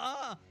case.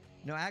 Uh-uh.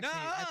 No, actually,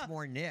 that's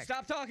more Nick.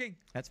 Stop talking.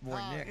 That's more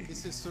Hi, Nick.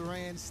 this is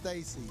Saran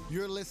Stacy.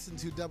 You're listening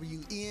to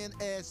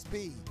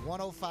WNSP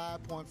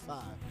 105.5.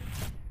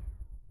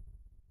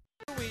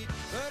 But a big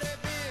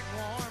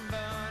warm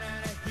bun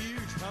and a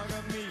huge hunk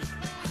of meat.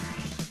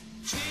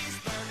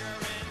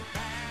 Cheeseburger in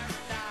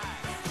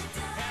paradise.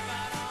 How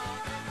about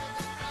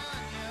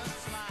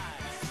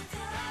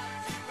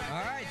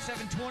All right,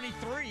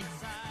 7:23.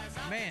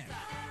 Man,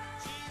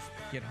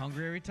 get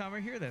hungry every time I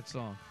hear that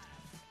song.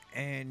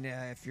 And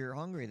if you're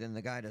hungry, then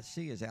the guy to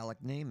see is Alec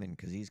Naiman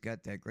because he's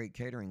got that great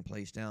catering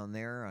place down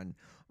there on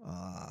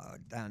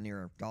down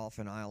near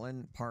Dolphin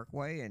Island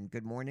Parkway. And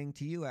good morning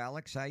to you,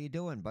 Alex. How you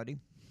doing, buddy?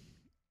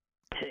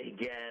 Hey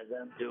guys,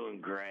 I'm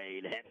doing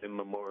great. Happy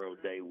Memorial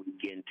Day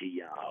weekend to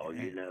y'all.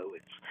 You know,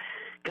 it's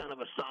kind of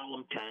a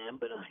solemn time,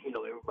 but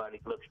everybody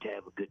looks to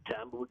have a good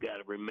time. But we got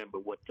to remember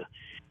what the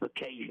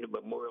occasion of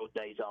Memorial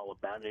Day is all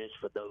about, and it's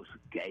for those who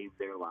gave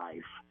their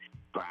life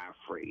for our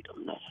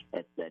freedom.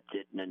 That's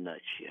it in a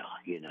nutshell.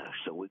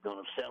 So we're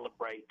gonna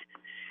celebrate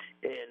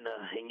and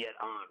yet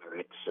honor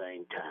at the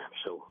same time.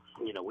 So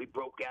we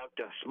broke out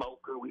the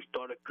smoker. We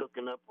started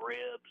cooking up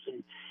ribs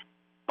and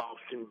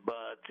Boston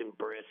butts and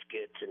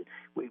briskets, and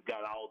we've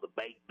got all the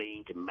baked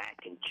beans and mac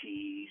and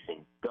cheese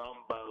and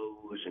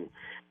gumbos and,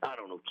 I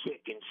don't know,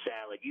 chicken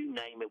salad, you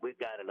name it, we've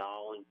got it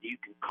all. And you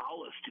can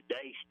call us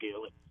today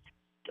still at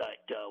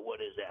what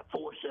is that,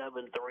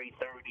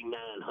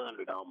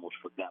 473-3900. I almost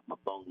forgot my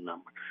phone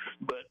number.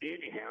 But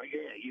anyhow,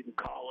 yeah, you can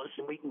call us,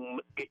 and we can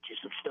get you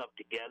some stuff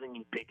together, and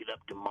you can pick it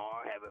up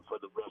tomorrow, have it for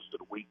the rest of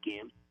the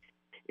weekend.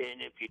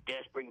 And if you're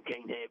desperate and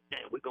can't have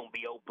that, we're going to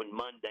be open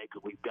Monday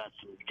because we've got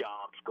some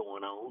jobs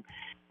going on.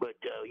 But,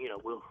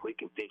 we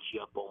can fix you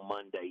up on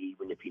Monday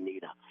even if you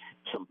need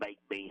some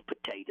baked beans,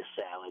 potato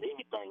salad,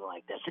 anything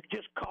like that. So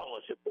just call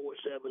us at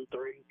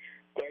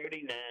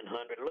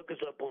 473-3900. Look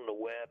us up on the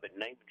web at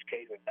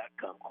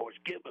namanscatering.com. Of course,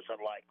 give us a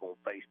like on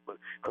Facebook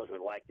because we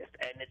like us.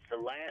 And it's the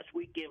last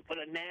weekend for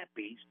the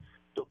nappies.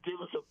 So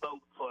give us a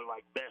vote for,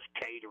 best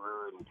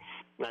caterer, and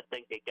I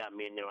think they got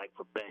me in there,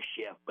 for best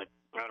chef, but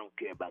I don't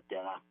care about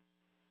that.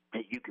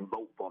 You can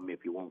vote for me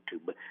if you want to,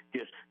 but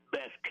just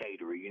best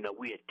caterer.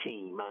 We a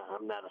team.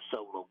 I'm not a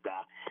solo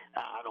guy.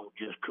 I don't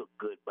just cook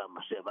good by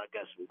myself. I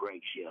got some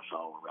great chefs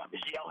all around me.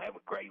 So y'all have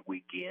a great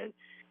weekend.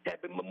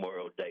 Happy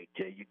Memorial Day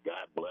to you.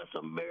 God bless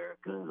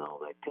America and all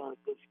that kind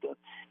of good stuff.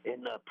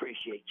 And I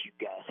appreciate you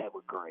guys. Have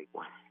a great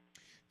one.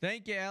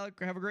 Thank you, Alec.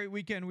 Have a great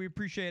weekend. We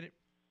appreciate it.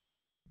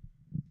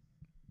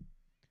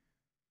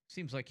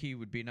 Seems like he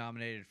would be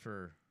nominated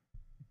for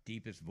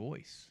Deepest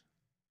Voice.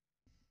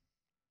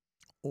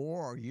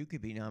 Or you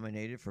could be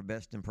nominated for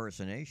Best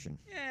Impersonation.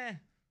 Yeah.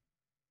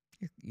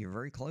 You're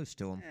very close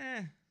to him.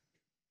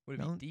 Would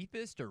it be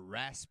deepest or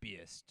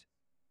raspiest?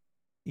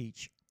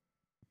 Each.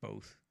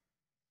 Both.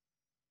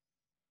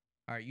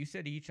 All right, you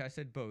said each. I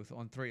said both.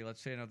 On three,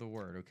 let's say another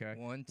word, okay?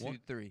 1, 2,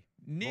 3.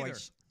 Neither.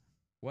 Voice.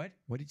 What?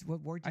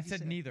 What word did I you said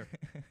say? neither.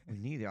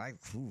 Neither.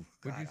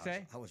 What'd you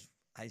say?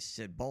 I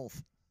said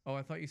both. Oh,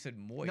 I thought you said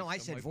moist. No, I I'm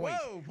said like, voice.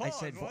 Whoa, I pause,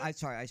 said what? I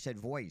said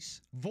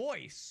voice.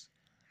 Voice.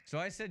 So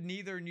I said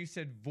neither, and you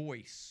said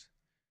voice.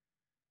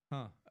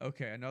 Huh.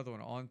 Okay, another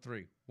one. On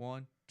three.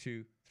 1,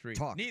 2, 3.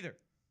 Talk. Neither.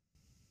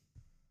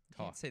 You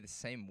can't say the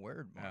same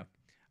word, Mark.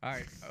 All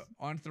right,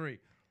 on three.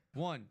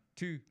 1,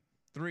 2,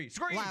 3.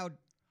 Scream. Loud.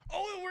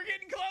 Oh, we're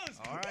getting close.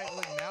 All right,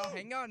 look, now,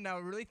 hang on. Now,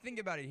 really think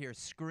about it here.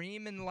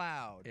 Scream and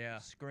loud. Yeah.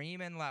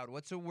 Scream and loud.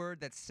 What's a word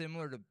that's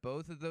similar to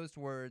both of those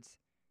words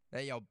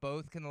that y'all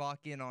both can lock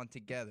in on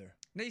together?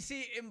 Now, you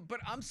see, but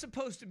I'm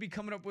supposed to be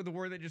coming up with a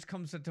word that just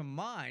comes into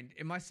mind.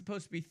 Am I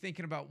supposed to be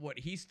thinking about what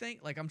he's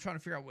thinking? Like, I'm trying to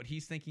figure out what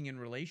he's thinking in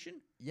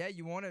relation? Yeah,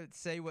 you want to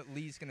say what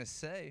Lee's going to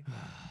say.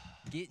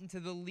 Get into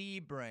the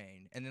Lee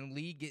brain, and then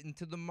Lee get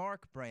into the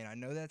Mark brain. I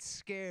know that's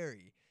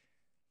scary.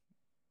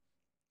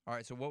 All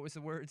right, so what was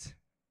the words?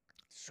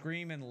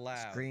 Scream and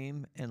loud.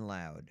 Scream and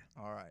loud.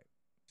 All right.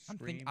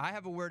 Scream. I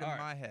have a word in All right.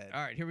 my head.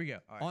 All right, here we go.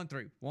 All right. On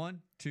three.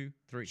 1, 2,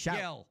 3. Shout.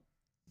 Yell.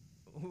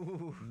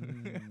 Ooh.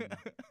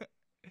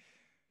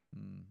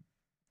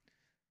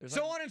 There's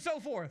So like, on and so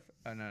forth.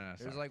 Oh, no.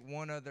 There's sorry. like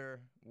one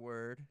other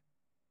word.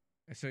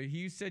 So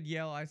you said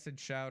yell, I said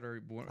shout,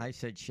 or I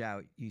said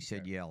shout. You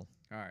said yell.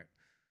 All right.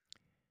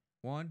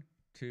 1,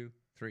 2,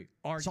 3.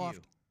 Argue.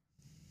 Soft.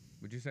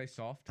 Would you say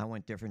soft? I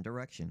went different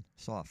direction.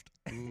 Soft.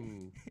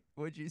 Ooh.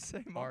 What'd you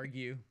say, Mark?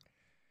 Argue.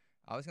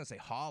 I was going to say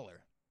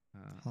holler. I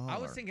was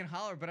Holler. thinking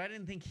holler, but I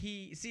didn't think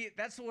he. See,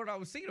 that's what I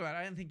was thinking about.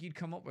 I didn't think you'd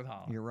come up with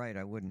holler. You're right.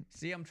 I wouldn't.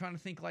 See, I'm trying to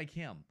think like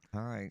him.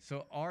 All right.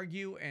 So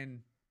argue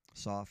and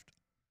Soft.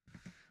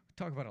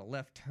 Talk about a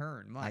left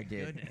turn. My I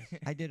did. goodness.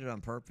 I did it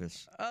on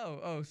purpose.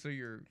 Oh, so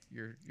you're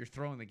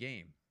throwing the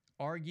game.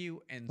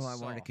 Argue and Well, I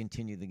soft. wanted to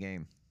continue the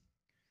game.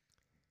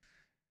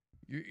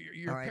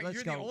 You're All right, let's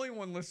the go. only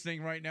one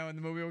listening right now in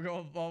the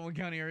Mobile Baldwin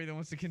County area that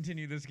wants to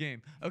continue this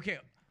game. Okay,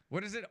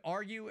 what is it?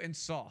 Argue and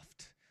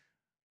soft.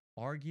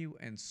 Argue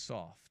and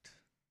soft.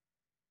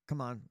 Come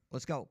on,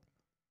 let's go.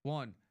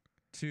 1,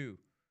 2,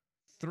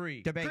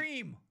 3. Debate.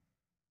 Cream.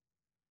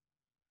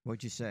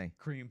 What'd you say?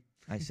 Cream.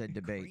 I said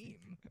debate. Cream.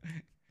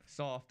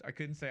 Soft. I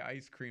couldn't say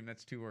ice cream.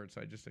 That's 2 words,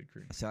 so I just said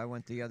cream. So I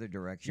went the other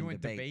direction. You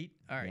went debate?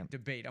 All right, Yeah.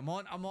 debate. I'm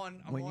on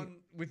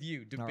with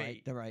you.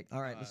 Debate. All right,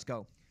 let's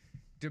go.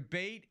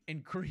 Debate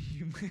and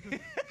cream.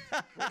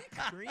 Where did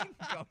cream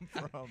come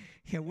from?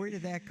 Yeah, where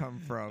did that come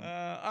from? All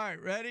right,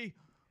 ready?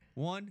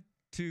 1,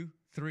 2,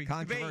 3.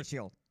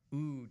 Controversial. Debate.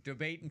 Ooh,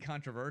 debate and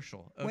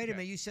controversial. Wait a Okay.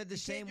 minute, you said the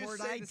same Can't word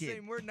just say I the did.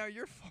 same word. Now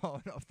you're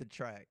falling off the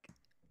track.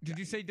 Did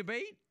you say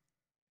debate?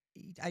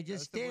 I That's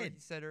just the word did. you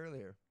said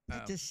earlier.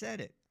 I just said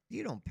it.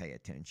 You don't pay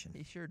attention.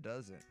 He sure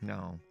doesn't.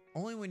 No.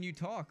 Only when you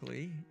talk,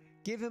 Lee.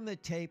 Give him the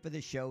tape of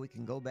the show. We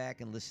can go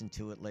back and listen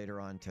to it later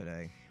on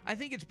today. I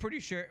think it's pretty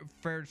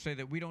fair to say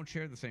that we don't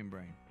share the same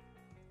brain.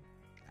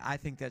 I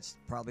think that's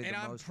probably And the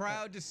I'm most.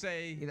 proud to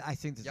say I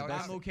think that's the Y'all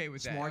best. I'm okay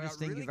with that. Smartest Got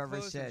thing really you've ever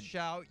close said. and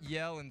shout,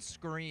 yell, and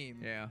scream.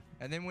 Yeah.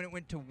 And then when it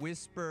went to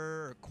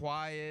whisper or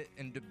quiet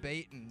and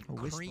debate and Oh,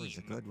 cream, whisper's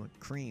a good one.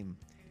 Cream.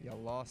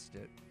 y'all lost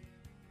it.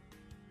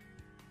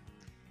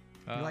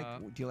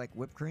 Do you like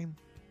whipped cream?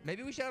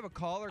 Maybe we should have a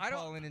caller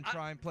call in and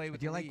try and play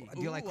with Do you like? Lee.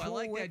 Do you like Ooh, I Cool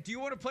like Whip? that. Do you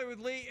want to play with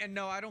Lee? And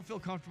no, I don't feel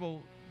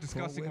comfortable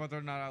discussing Whip? whether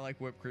or not I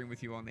like whipped cream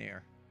with you on the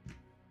air.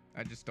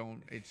 I just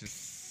don't. It's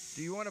just.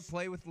 Do you want to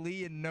play with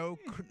Lee and no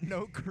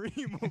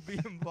cream will be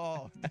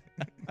involved?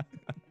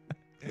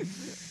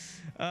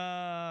 What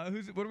are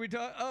we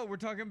talking? Oh, we're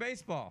talking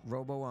baseball.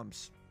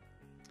 Robo-umps.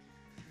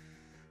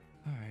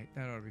 All right,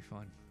 that ought to be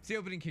fun. It's the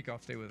opening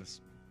kickoff. Stay with us.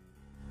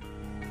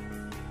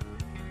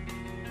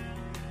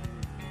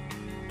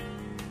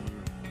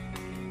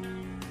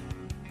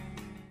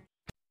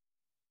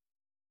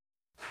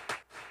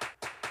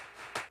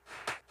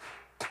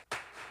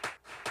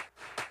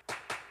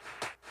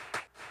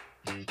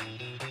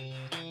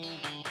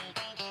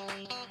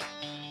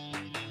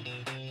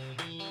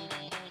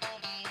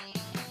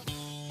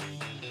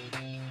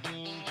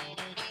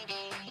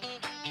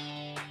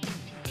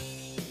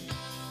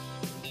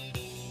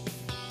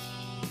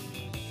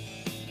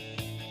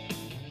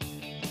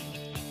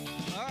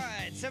 All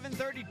right,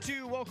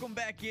 7:32. Welcome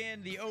back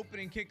in. The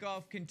opening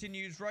kickoff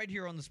continues right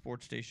here on the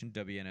sports station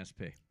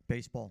WNSP.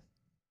 Baseball.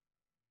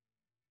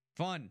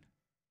 Fun.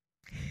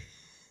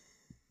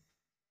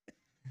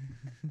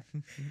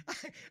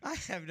 I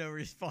have no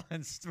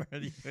response for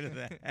you to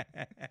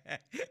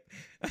that.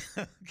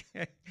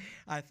 Okay.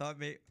 I thought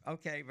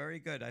okay, very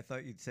good. I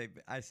thought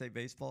I say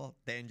baseball.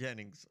 Dan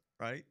Jennings,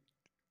 right?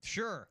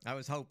 Sure. I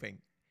was hoping.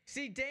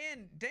 See,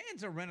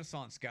 Dan's a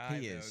Renaissance guy.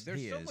 He though. is.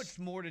 There's He so is. much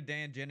more to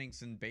Dan Jennings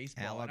than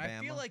baseball. And I feel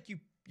Alabama, like you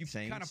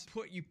kind of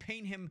Saints.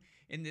 paint him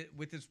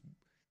with this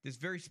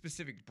very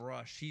specific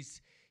brush.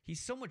 He's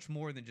so much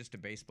more than just a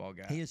baseball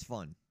guy. He is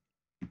fun.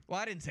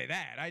 Well, I didn't say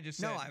that. I just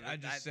said. No, I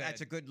just said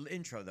that's a good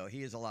intro, though.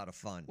 He is a lot of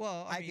fun.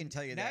 Well, I can mean,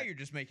 tell you now that. you're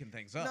just making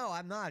things up. No,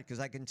 I'm not, because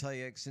I can tell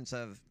you since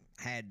I've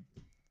had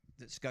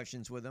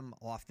discussions with him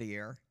off the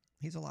air,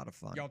 he's a lot of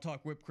fun. Y'all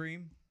talk whipped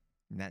cream?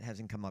 And that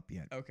hasn't come up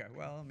yet. Okay,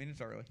 well, I mean, it's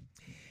early.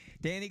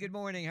 Danny, good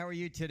morning. How are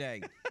you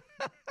today?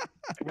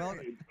 Well,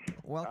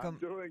 welcome.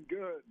 I'm doing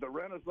good. The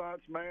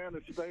Renaissance man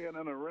is staying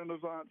in a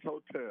Renaissance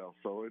hotel,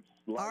 so it's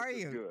life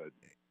is good.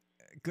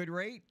 Good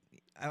rate?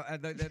 You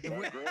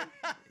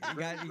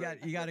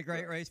got a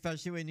great rate,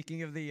 especially when you can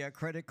give the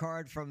credit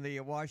card from the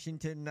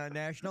Washington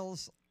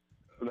Nationals.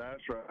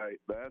 That's right.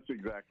 That's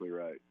exactly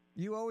right.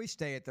 You always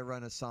stay at the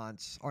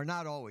Renaissance, or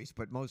not always,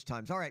 but most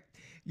times. All right,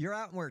 you're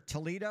out in where?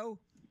 Toledo?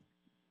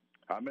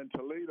 I'm in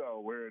Toledo,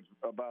 where it's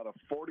about a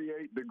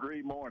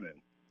 48-degree morning.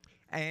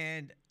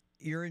 And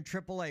you're in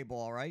AAA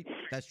ball, right?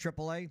 That's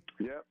AAA?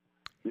 Yep.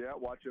 Yeah,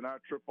 watching our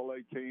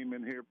AAA team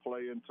in here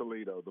play in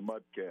Toledo, the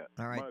Mudcat.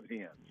 All right. Mud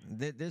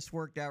Hens. This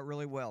worked out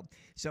really well.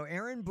 So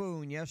Aaron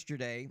Boone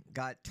yesterday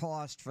got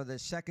tossed for the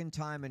second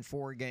time in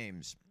 4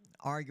 games,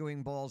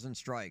 arguing balls and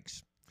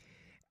strikes.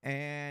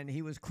 And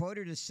he was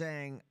quoted as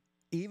saying,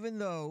 even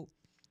though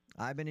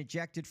I've been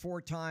ejected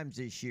 4 times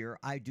this year,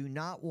 I do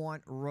not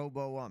want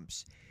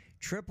robo-umps.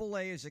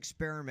 AAA is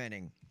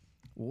experimenting.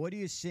 What are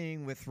you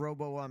seeing with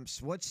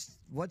robo-umps? What's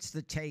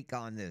the take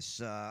on this?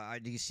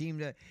 Do you seem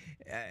to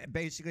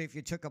basically, if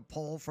you took a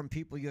poll from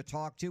people you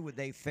talk to, would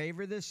they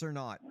favor this or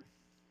not?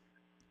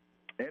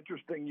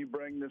 Interesting you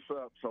bring this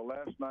up. So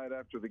last night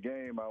after the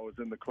game, I was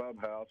in the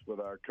clubhouse with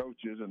our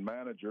coaches and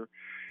manager,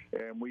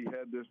 and we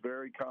had this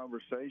very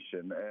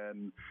conversation.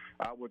 And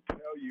I would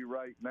tell you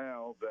right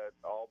now that,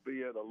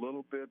 albeit a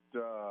little bit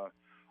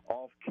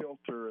off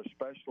kilter,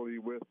 especially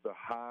with the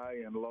high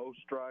and low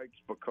strikes,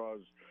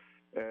 because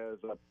as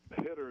a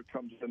hitter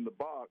comes in the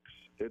box,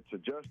 it's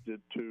adjusted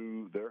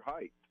to their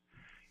height.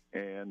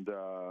 And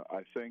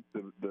I think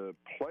the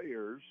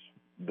players,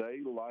 they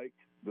like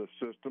the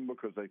system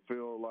because they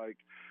feel like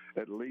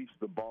at least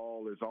the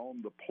ball is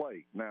on the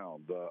plate. Now,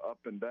 the up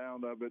and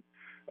down of it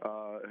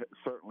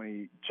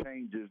certainly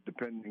changes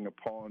depending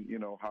upon,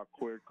 how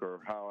quick or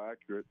how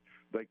accurate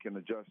they can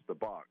adjust the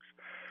box.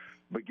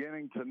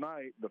 Beginning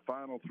tonight, the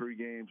final 3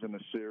 games in the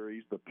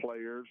series, the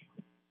players,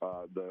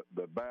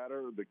 the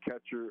batter, the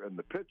catcher, and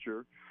the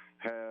pitcher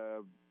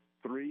have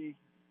 3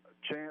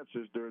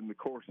 chances during the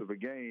course of a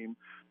game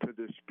to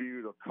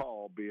dispute a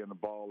call, being a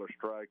ball or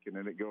strike, and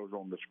then it goes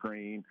on the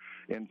screen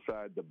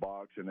inside the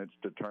box, and it's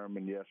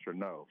determined yes or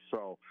no.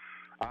 So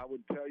I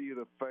would tell you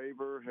the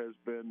favor has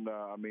been,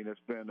 it's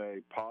been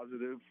a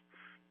positive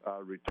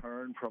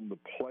return from the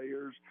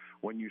players.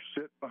 When you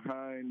sit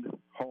behind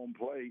home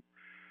plate,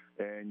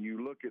 and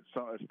you look at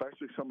some,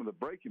 especially some of the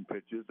breaking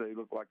pitches, they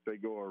look like they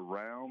go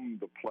around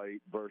the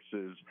plate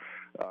versus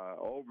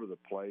over the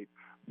plate.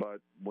 But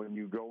when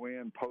you go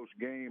in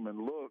post-game and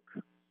look,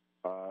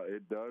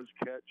 it does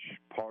catch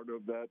part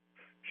of that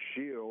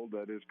shield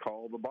that is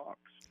called the box.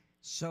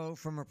 So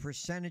from a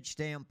percentage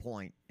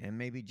standpoint, and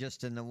maybe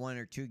just in the 1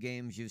 or 2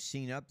 games you've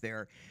seen up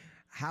there,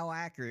 how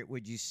accurate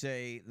would you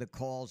say the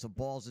calls of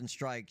balls and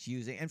strikes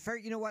using? And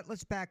you know what?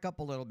 Let's back up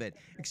a little bit.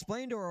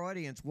 Explain to our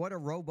audience what a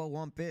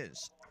robo-ump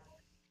is.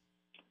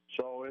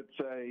 So it's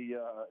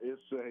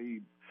a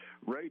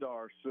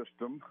radar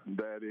system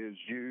that is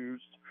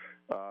used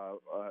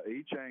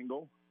each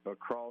angle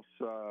across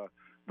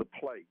the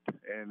plate,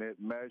 and it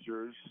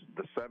measures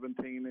the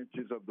 17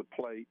 inches of the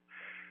plate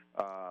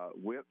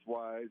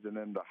width-wise, and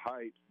then the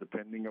height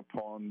depending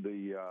upon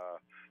the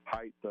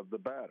height of the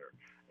batter.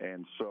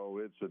 And so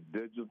it's a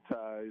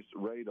digitized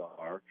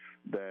radar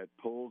that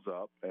pulls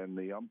up, and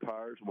the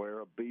umpires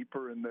wear a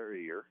beeper in their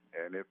ear,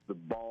 and if the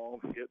ball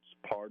hits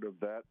part of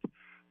that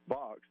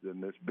box,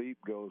 then this beep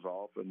goes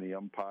off, and the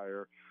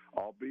umpire,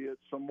 albeit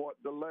somewhat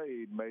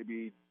delayed,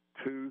 maybe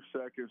 2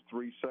 seconds,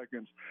 3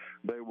 seconds,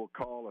 they will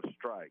call a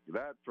strike.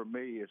 That, for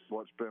me, is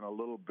what's been a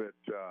little bit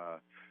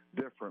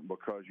different,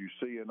 because you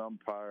see an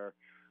umpire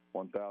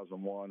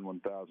 1001,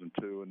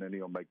 1002, and then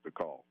he'll make the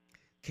call.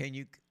 Can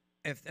you,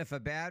 if a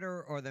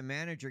batter or the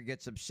manager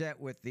gets upset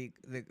with the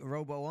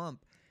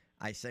robo-ump,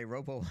 I say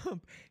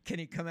robo-ump, can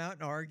he come out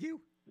and argue?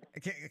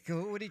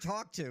 Who would he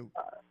talk to?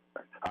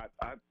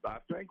 I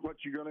think what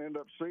you're going to end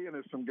up seeing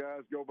is some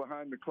guys go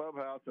behind the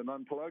clubhouse and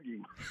unplug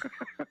him.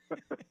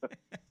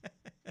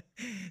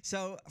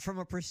 So from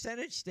a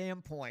percentage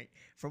standpoint,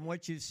 from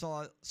what you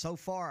saw so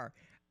far,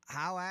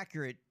 how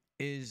accurate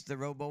is the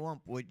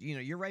robo-ump?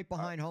 You're right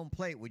behind home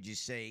plate. Would you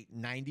say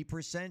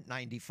 90%,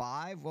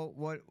 95%?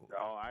 What?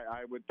 Oh,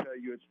 I would tell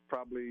you it's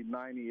probably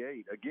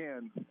 98.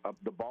 Again,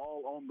 the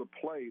ball on the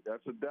plate,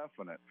 that's a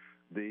definite.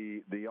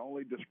 The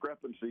only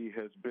discrepancy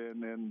has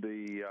been in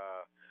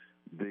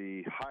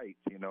the height,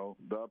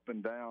 the up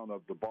and down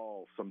of the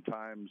ball.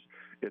 Sometimes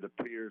it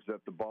appears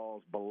that the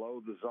ball's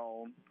below the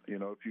zone,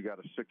 if you got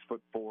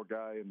a 6'4"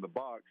 guy in the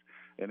box,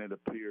 and it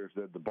appears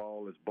that the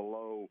ball is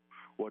below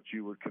what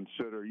you would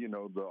consider,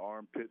 the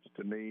armpits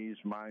to knees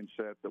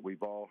mindset that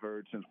we've all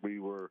heard since we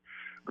were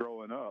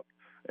growing up.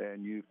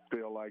 And you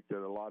feel like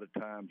that a lot of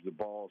times the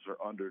balls are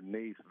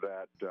underneath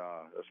that,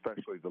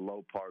 especially the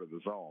low part of the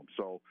zone.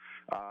 So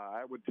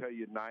I would tell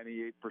you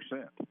 98%.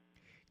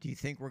 Do you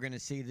think we're going to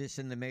see this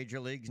in the major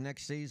leagues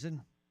next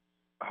season?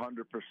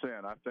 100%.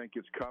 I think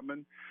it's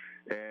coming,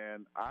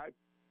 and I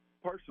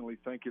personally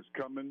think it's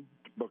coming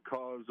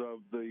because of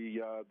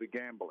the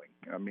gambling.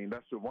 I mean,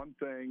 that's the one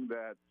thing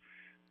that,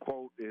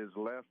 quote, is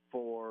left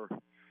for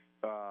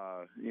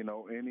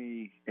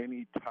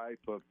any type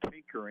of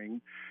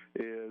tinkering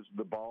is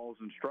the balls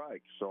and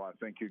strikes. So I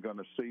think you're going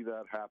to see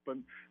that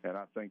happen, and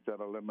I think that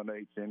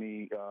eliminates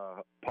any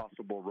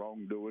possible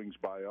wrongdoings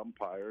by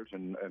umpires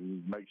and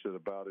makes it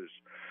about as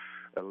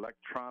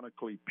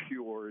electronically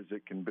pure as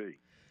it can be.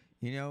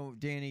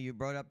 Danny, you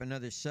brought up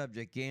another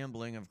subject,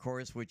 gambling, of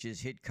course, which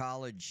has hit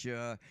college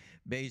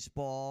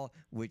baseball,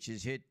 which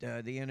has hit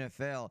the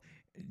NFL.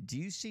 Do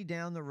you see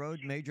down the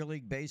road Major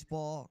League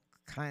Baseball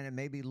kind of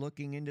maybe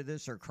looking into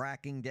this or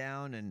cracking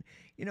down, and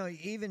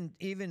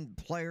even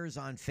players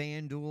on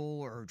FanDuel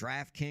or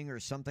DraftKings or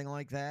something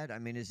like that? I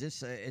mean, is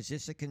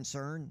this a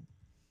concern?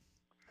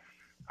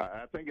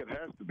 I think it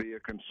has to be a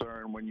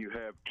concern when you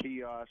have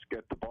kiosks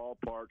at the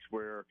ballparks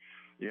where,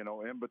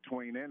 in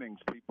between innings,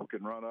 people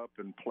can run up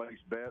and place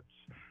bets,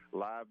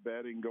 live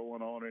betting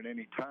going on at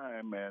any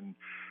time. And,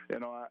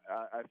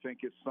 I think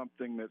it's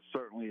something that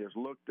certainly is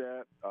looked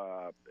at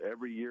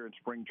every year in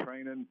spring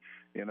training.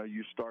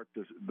 You start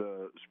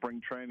the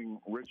spring training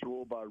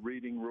ritual by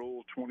reading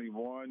Rule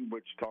 21,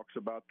 which talks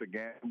about the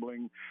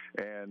gambling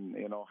and,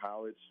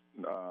 how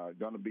it's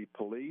going to be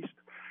policed.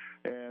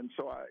 And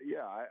so,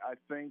 I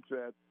think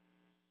that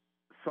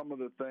some of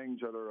the things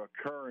that are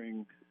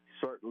occurring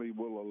certainly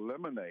will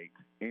eliminate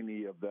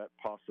any of that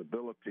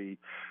possibility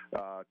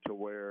to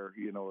where,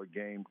 a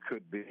game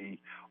could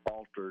be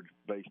altered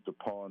based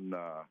upon,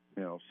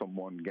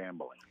 someone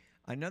gambling.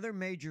 Another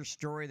major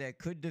story that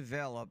could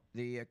develop,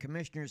 the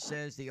commissioner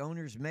says the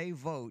owners may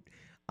vote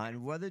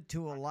on whether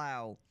to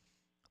allow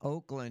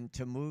Oakland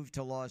to move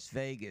to Las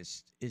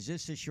Vegas. Is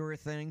this a sure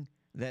thing?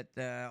 that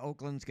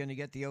Oakland's going to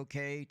get the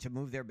okay to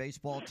move their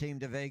baseball team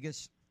to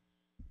Vegas?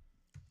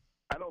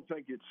 I don't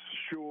think it's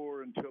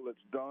sure until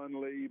it's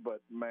done, Lee,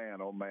 but man,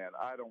 oh man,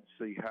 I don't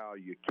see how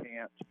you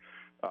can't.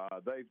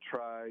 They've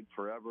tried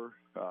forever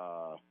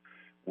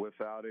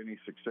without any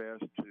success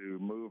to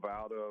move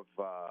out of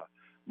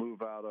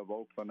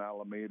Oakland,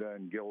 Alameda,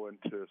 and go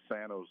into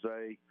San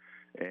Jose,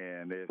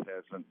 and it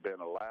hasn't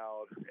been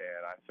allowed.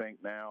 And I think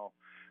now,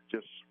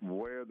 just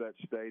where that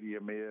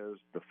stadium is,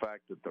 the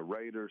fact that the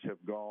Raiders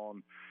have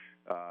gone,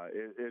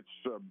 it's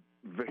a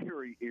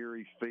very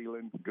eerie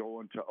feeling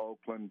going to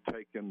Oakland,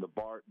 taking the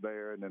BART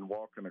there, and then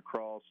walking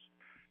across.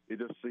 You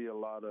just see a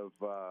lot of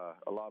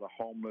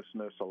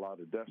homelessness, a lot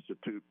of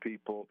destitute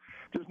people.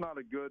 Just not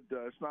a good.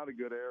 It's not a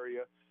good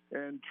area.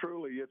 And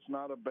truly, it's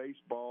not a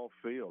baseball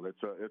field.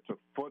 It's a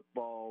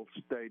football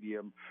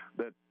stadium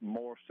that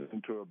morphs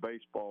into a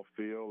baseball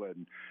field.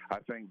 And I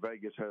think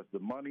Vegas has the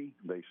money.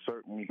 They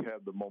certainly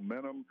have the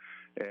momentum,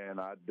 and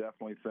I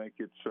definitely think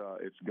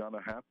it's going to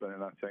happen.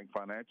 And I think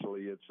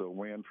financially, it's a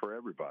win for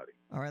everybody.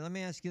 All right, let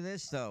me ask you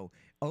this though: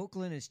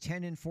 Oakland is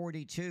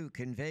 10-42.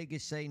 Can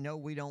Vegas say no?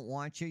 We don't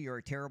want you. You're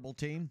a terrible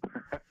team.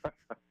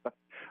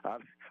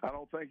 I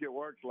don't think it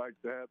works like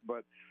that,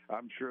 but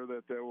I'm sure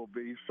that there will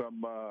be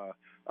some.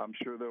 I'm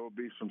sure there will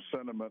be some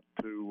sentiment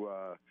to,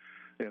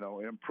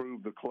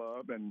 improve the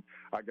club. And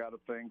I got to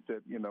think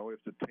that if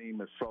the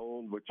team is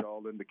sold, which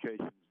all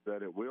indications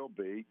that it will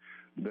be,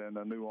 then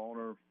a new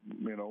owner,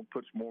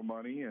 puts more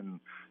money, and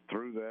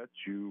through that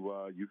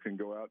you can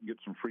go out and get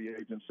some free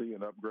agency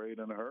and upgrade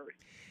in a hurry.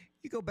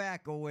 You go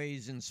back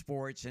always in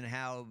sports and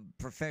how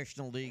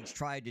professional leagues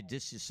tried to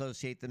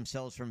disassociate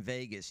themselves from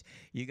Vegas.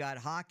 You got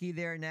hockey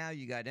there now.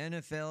 You got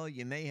NFL.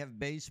 You may have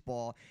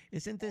baseball.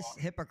 Isn't this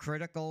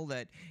hypocritical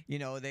that,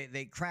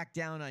 they crack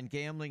down on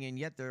gambling and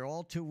yet they're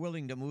all too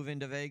willing to move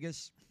into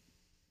Vegas?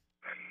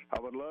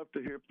 I would love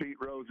to hear Pete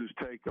Rose's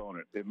take on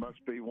it. It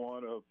must be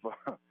one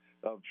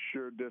of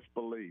sheer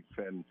disbelief.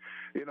 And,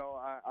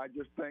 I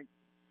just think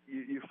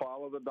you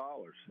follow the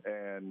dollars,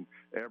 and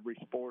every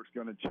sport's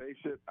going to chase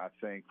it. I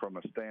think from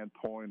a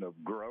standpoint of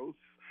growth,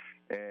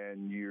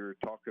 and you're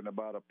talking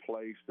about a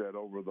place that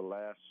over the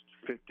last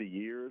 50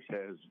 years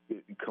has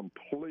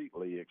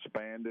completely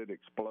expanded,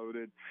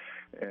 exploded,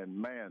 and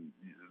man,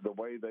 the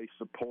way they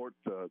support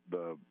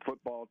the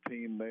football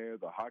team there,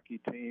 the hockey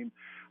team,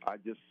 I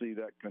just see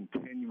that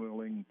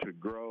continuing to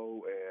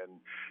grow, and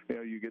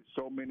you get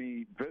so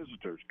many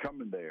visitors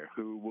coming there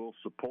who will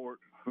support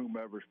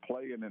whomever's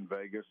playing in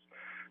Vegas.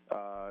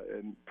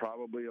 And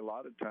probably a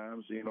lot of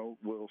times,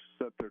 will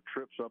set their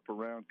trips up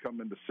around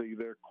coming to see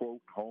their,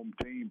 quote, home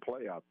team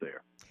play out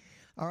there.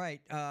 All right.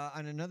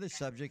 On another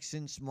subject,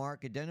 since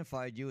Mark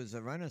identified you as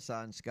a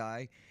Renaissance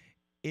guy,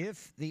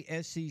 if the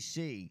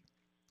SEC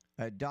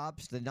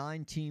adopts the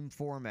 9-team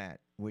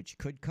format, which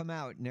could come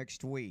out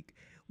next week,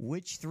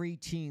 which 3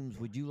 teams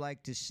would you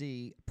like to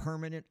see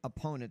permanent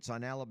opponents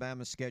on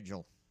Alabama's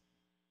schedule?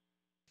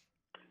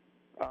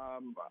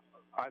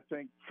 I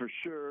think for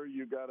sure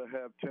you got to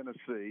have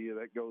Tennessee.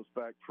 That goes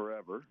back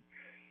forever,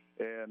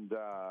 and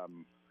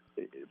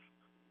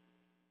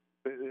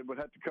it would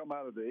have to come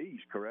out of the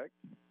East, correct?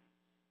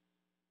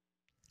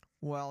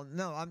 Well,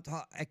 no,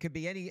 it could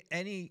be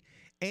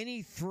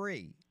any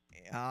 3.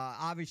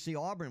 Obviously,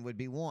 Auburn would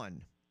be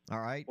one. All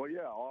right. Well,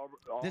 yeah,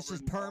 Auburn, this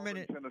is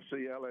permanent. Auburn,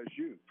 Tennessee,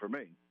 LSU for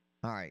me.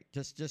 All right,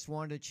 just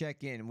wanted to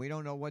check in. We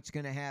don't know what's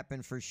going to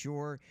happen for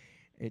sure.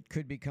 It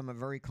could become a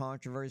very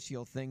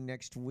controversial thing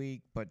next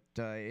week, but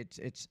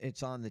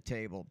it's on the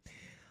table.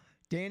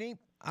 Danny,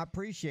 I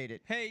appreciate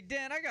it. Hey,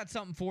 Dan, I got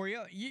something for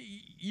you.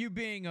 You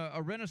being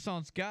a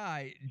Renaissance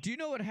guy, do you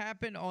know what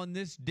happened on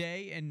this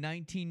day in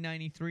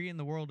 1993 in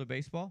the world of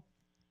baseball?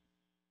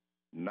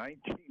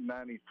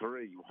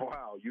 1993.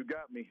 Wow, you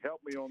got me.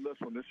 Help me on this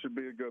one. This should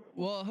be a good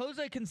one. Well,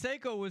 Jose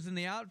Canseco was in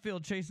the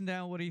outfield chasing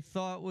down what he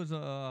thought was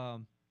a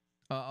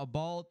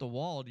ball at the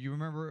wall. Do you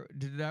remember?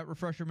 Did that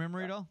refresh your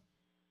memory at all?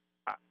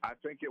 I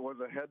think it was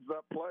a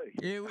heads-up play.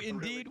 It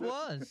indeed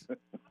was.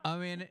 I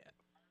mean,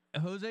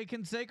 Jose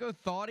Canseco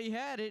thought he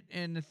had it,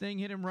 and the thing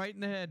hit him right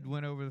in the head,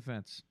 went over the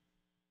fence.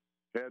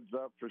 Heads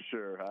up for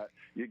sure.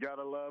 You got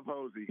to love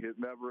Jose. It's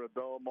never a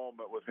dull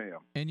moment with him.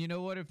 And you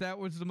know what? If that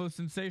was the most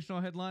sensational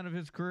headline of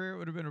his career, it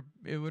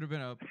would have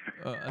been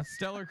a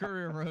stellar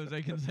career for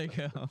Jose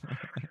Canseco.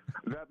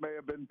 That may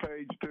have been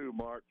page 2,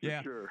 Mark,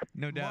 for sure.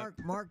 No doubt.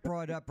 Mark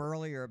brought up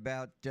earlier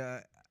about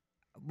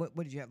what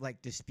did you have,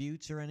 like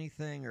disputes or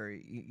anything? Or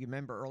you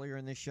remember earlier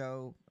in the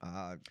show?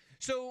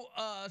 So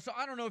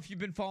I don't know if you've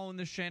been following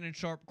this Shannon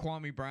Sharp,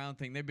 Kwame Brown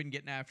thing. They've been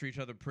getting after each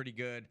other pretty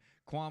good.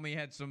 Kwame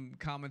had some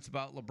comments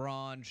about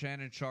LeBron.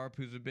 Shannon Sharp,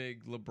 who's a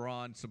big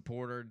LeBron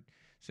supporter,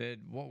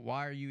 said,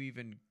 "Why are you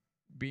even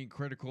being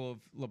critical of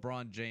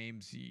LeBron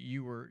James?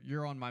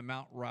 You're on my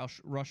Mount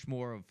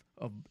Rushmore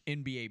of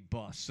NBA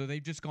busts." So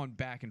they've just gone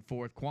back and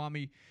forth.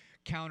 Kwame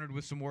countered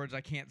with some words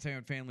I can't say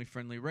on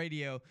family-friendly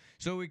radio.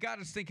 So it got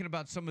us thinking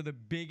about some of the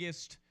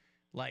biggest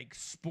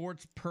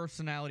sports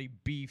personality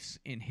beefs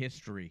in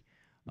history.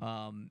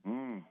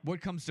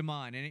 What comes to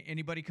mind?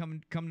 Anybody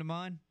come to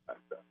mind?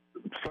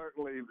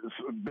 Certainly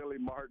Billy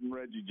Martin,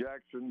 Reggie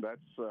Jackson.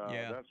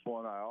 That's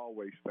one I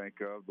always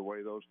think of. The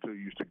way those two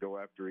used to go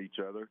after each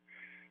other.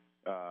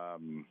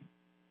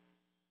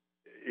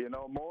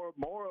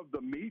 More of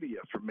the media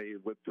for me,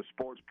 with the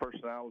sports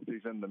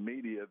personalities in the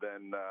media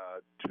than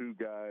two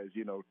guys.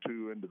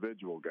 Two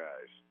individual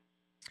guys.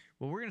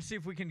 Well, we're going to see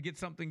if we can get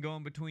something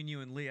going between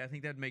you and Lee. I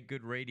think that'd make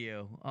good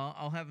radio.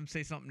 I'll have him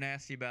say something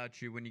nasty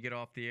about you when you get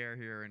off the air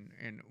here,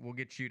 and we'll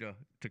get you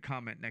to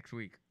comment next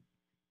week.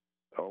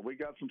 Oh, we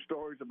got some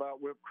stories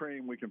about whipped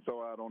cream we can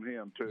throw out on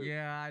him, too.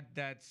 Yeah,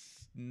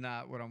 that's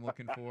not what I'm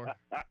looking for.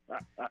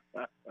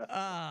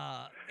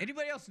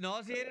 Anybody else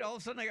nauseated? All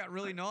of a sudden, I got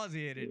really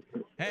nauseated.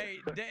 Hey,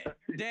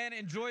 Dan,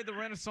 enjoy the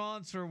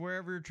Renaissance or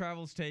wherever your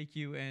travels take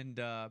you, and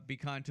be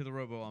kind to the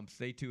Robo-Umps.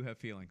 They, too, have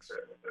feelings.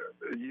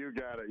 You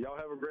got it. Y'all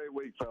have a great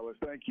week, fellas.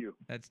 Thank you.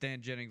 That's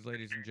Dan Jennings,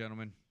 ladies and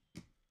gentlemen.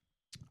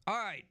 All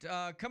right,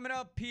 coming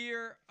up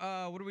here,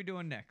 what are we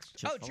doing next?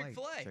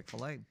 Chick-fil-A.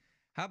 Chick-fil-A.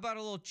 How about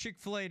a little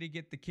Chick-fil-A to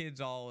get the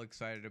kids all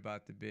excited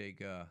about the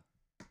big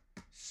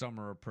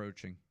summer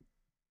approaching?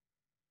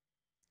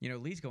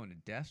 Lee's going to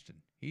Destin.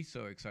 He's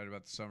so excited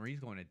about the summer.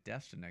 He's going to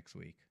Destin next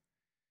week.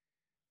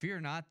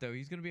 Fear not, though.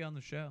 He's going to be on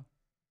the show.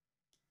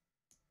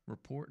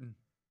 Reporting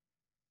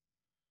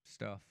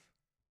stuff.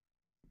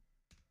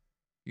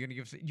 You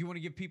want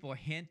to give people a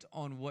hint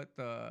on what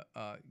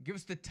give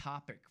us the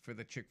topic for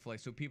the Chick-fil-A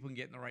so people can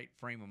get in the right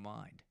frame of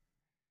mind.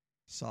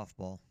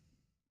 Softball.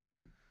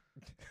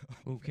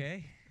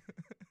 Okay.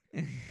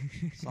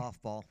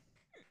 Softball.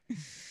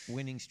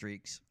 Winning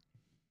streaks.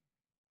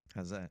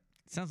 How's that?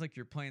 Sounds like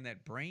you're playing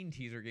that brain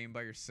teaser game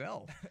by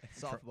yourself.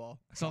 Softball.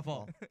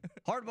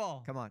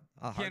 Hardball. Come on.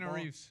 Keanu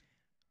Reeves.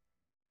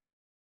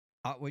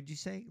 What'd you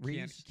say?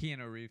 Reeves?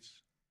 Keanu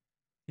Reeves.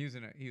 He was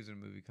in a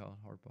movie called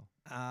Hardball.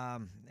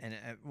 And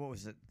what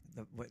was it?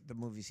 The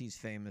movies he's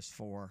famous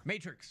for?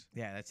 Matrix.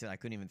 Yeah, that's it. I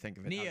couldn't even think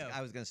of it. Neo.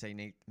 I was going to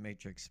say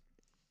Matrix.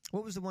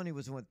 What was the one he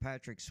was in with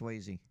Patrick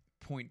Swayze?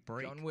 Point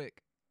Break. John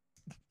Wick.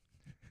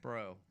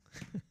 Bro.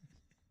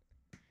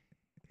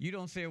 You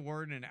don't say a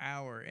word in an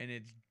hour, and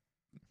it's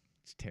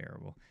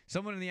terrible.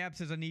 Someone in the app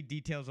says, I need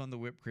details on the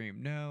whipped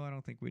cream. No, I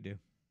don't think we do.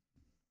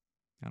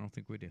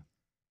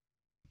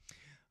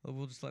 Well,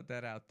 we'll just let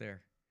that out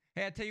there.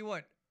 Hey, I tell you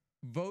what.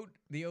 Vote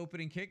the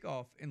opening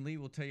kickoff, and Lee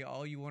will tell you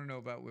all you want to know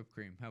about whipped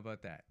cream. How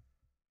about that?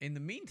 In the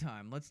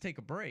meantime, let's take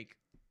a break.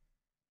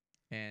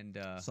 And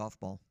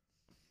Softball.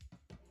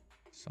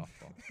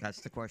 That's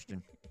the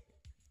question.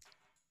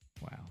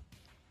 Wow.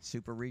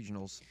 Super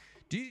regionals.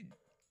 Do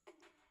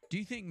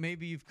you think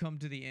maybe you've come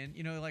to the end?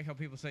 Like how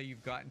people say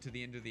you've gotten to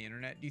the end of the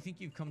internet. Do you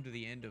think you've come to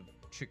the end of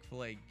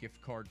Chick-fil-A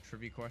gift card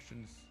trivia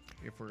questions?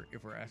 If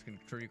we're asking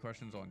trivia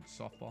questions on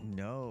softball?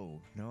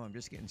 No, I'm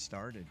just getting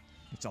started.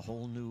 It's a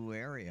whole new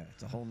area.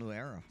 It's a whole new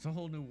era. It's a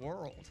whole new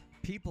world.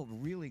 People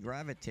really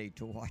gravitate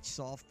to watch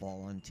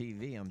softball on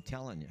TV, I'm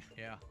telling you.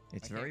 Yeah.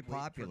 It's very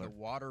popular. For the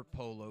water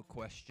polo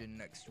question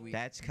next week.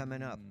 That's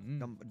coming up.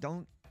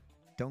 Mm-hmm.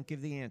 Don't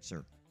give the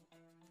answer.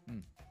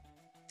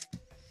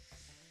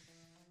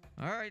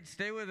 All right,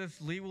 stay with us.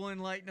 Lee will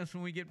enlighten us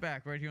when we get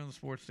back right here on the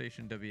sports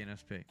station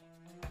WNSP.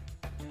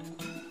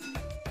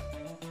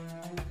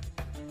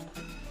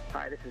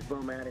 Hi, this is Bo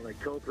Mattingly,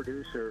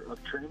 co-producer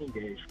of Training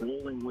Days,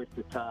 Rolling with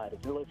the Tide.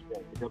 If you're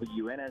listening to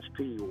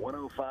WNSP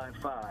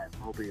 105.5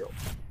 Mobile.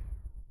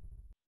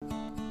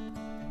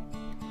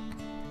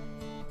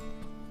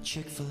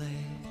 Chick-fil-A.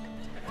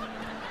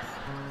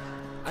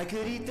 I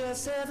could eat there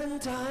 7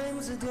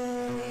 times a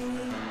day,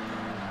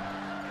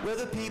 where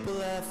the people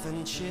laugh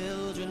and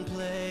children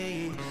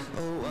play.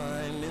 Oh,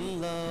 I'm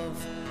in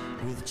love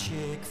with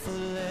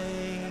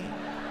Chick-fil-A.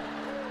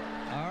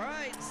 All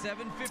right,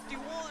 7:51.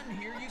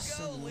 Here you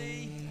go,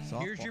 Lee.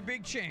 Softball. Here's your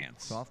big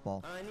chance.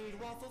 Softball.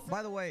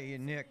 By the way,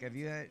 Nick, have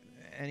you had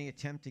any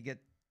attempt to get,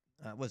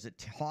 was it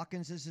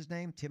Hawkins is his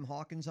name? Tim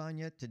Hawkins on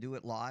yet to do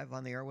it live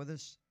on the air with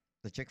us?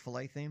 The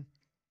Chick-fil-A theme?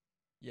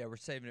 Yeah, we're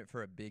saving it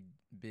for a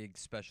big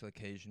special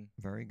occasion.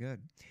 Very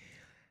good.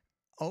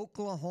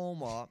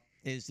 Oklahoma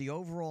is the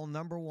overall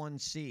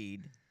 #1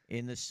 seed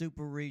in the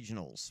Super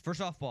Regionals. For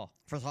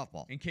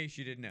softball. In case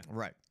you didn't know.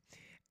 Right.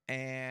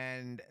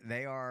 And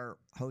they are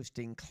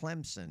hosting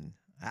Clemson.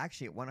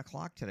 Actually, at 1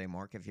 o'clock today,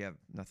 Mark, if you have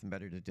nothing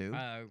better to do.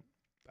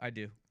 I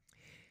do.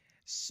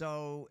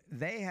 So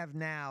they have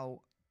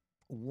now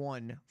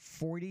won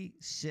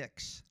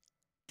 46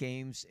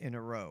 games in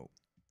a row.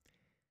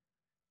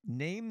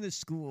 Name the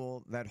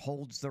school that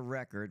holds the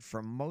record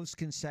for most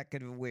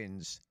consecutive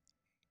wins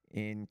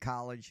in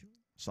college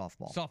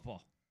softball.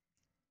 Softball.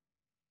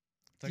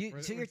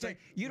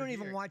 You don't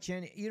even watch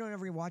any. You don't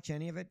ever watch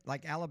any of it.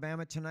 Like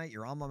Alabama tonight,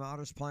 your alma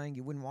mater's playing.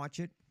 You wouldn't watch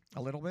it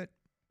a little bit.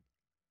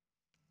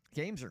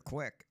 Games are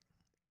quick.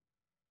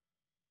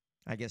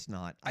 I guess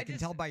not. I can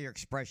tell by your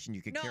expression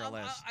you could care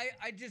less.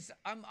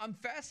 I'm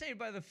fascinated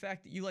by the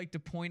fact that you like to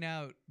point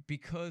out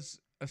because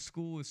a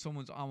school is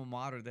someone's alma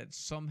mater that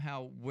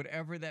somehow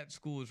whatever that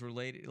school is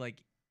related,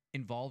 like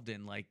involved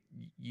in, like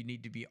you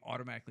need to be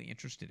automatically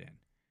interested in.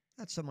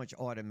 Not so much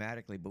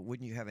automatically, but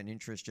wouldn't you have an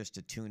interest just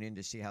to tune in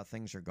to see how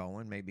things are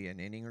going, maybe an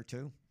inning or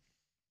two?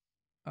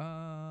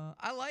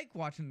 I like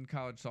watching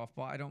college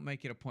softball. I don't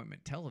make it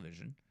appointment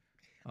television.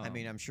 I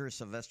mean, I'm sure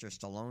Sylvester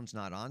Stallone's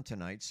not on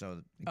tonight,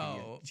 so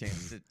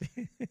chance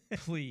to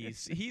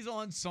please, he's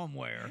on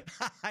somewhere.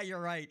 You're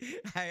right.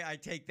 I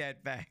take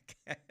that back.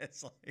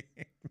 It's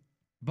like.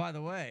 By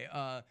the way,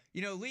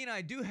 Lee and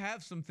I do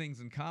have some things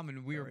in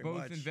common. We are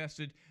both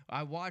invested.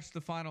 I watched the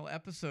final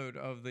episode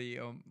of the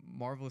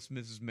Marvelous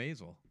Mrs.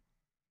 Maisel.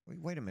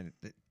 Wait a minute.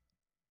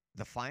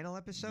 The final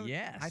episode?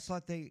 Yes. I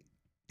thought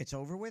it's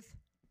over with?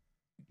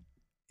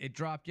 It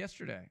dropped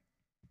yesterday.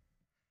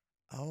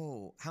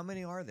 Oh, how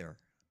many are there?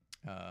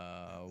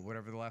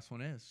 Whatever the last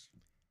one is.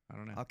 I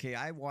don't know. Okay,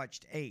 I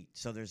watched 8,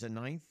 so there's a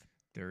 9th?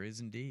 There is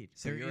indeed.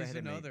 So there you're is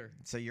ahead another. Of me.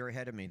 So you're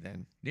ahead of me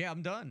then. Yeah,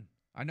 I'm done.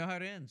 I know how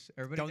it ends.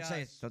 Everybody Don't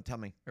say it. Don't tell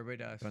me.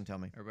 Everybody does. Don't tell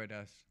me. Everybody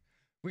does.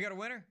 We got a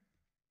winner?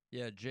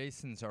 Yeah,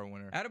 Jason's our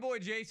winner.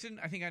 Attaboy, Jason.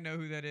 I think I know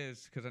who that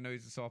is because I know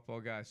he's a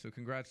softball guy. So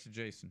congrats to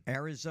Jason.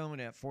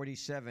 Arizona at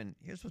 47.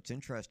 Here's what's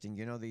interesting.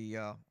 You know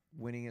the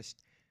winningest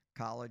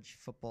college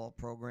football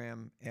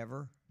program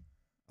ever?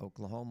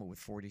 Oklahoma with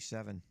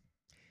 47.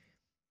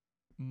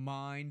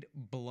 Mind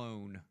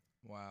blown.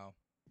 Wow.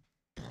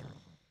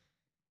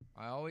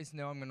 I always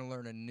know I'm going to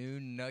learn a new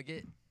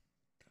nugget.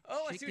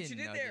 Oh, I see what you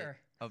did there.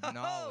 Of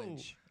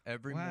knowledge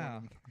every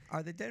morning.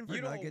 Are the Denver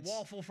you Nuggets... don't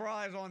waffle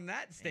fries on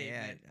that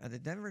statement. Yeah. Are the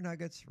Denver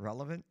Nuggets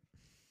relevant?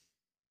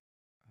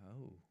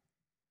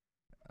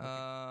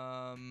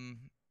 Oh.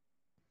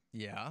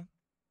 Yeah.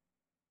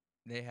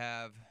 They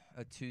have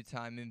a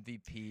 2-time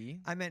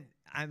MVP. I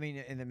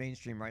mean, in the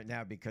mainstream right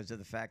now because of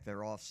the fact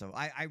they're off. So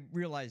I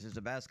realize it's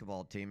a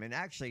basketball team. And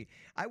actually,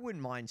 I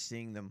wouldn't mind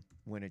seeing them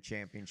win a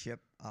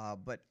championship.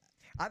 But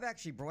I've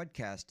actually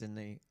broadcast in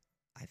the...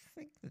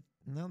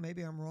 No,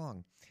 maybe I'm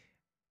wrong.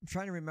 I'm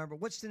trying to remember.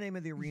 What's the name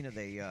of the arena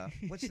they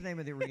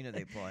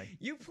play?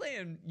 You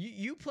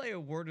play a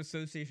word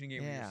association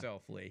game with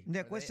yourself, Lee.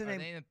 Nick, what's the name?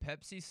 Are they in the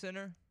Pepsi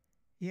Center?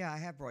 Yeah, I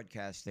have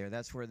broadcast there.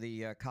 That's where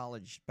the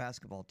college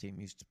basketball team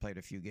used to play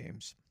a few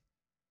games.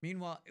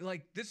 Meanwhile,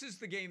 this is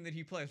the game that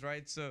he plays,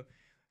 right? So,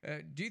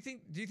 do you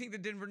think the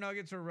Denver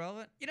Nuggets are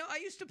relevant? I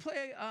used to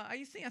play.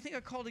 I think I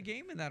called a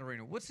game in that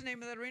arena. What's the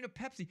name of that arena?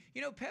 Pepsi.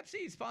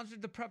 Pepsi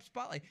sponsored the Prep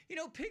Spotlight.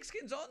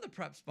 Pigskin's on the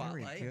Prep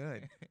Spotlight. Very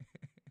good.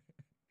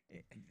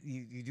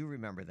 You do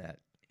remember that.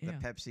 Yeah.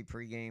 The Pepsi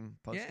pregame,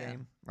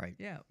 postgame? Right.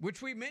 Yeah,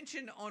 which we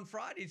mentioned on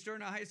Fridays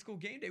during our high school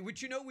game day,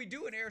 which we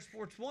do in Air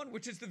Sports 1,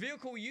 which is the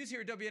vehicle we use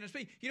here at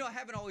WNSP. I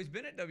haven't always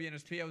been at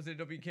WNSP. I was at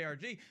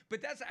WKRG,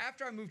 but that's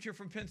after I moved here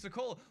from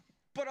Pensacola.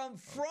 But I'm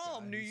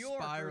from New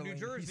York or New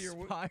Jersey.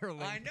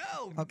 Spiraling. I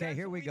know. Okay,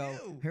 here we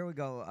go. Here we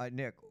go,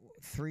 Nick.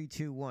 3,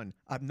 2, 1.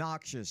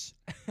 Obnoxious.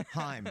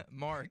 Heim.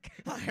 Mark.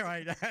 All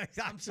right.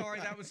 I'm sorry,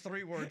 that was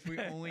 3 words. We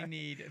only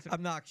need...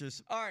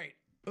 Obnoxious. All right.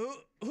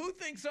 Who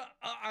thinks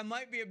I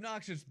might be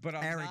obnoxious, but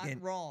I'm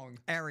Arrogant. not wrong?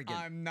 Arrogant.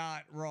 I'm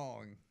not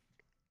wrong.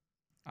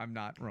 I'm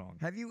not wrong.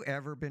 Have you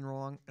ever been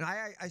wrong? And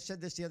I said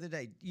this the other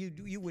day.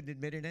 You wouldn't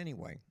admit it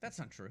anyway. That's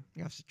not true.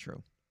 Yes, it's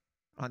true.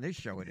 On this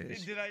show, it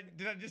is. Did I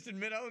just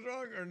admit I was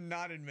wrong or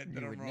not admit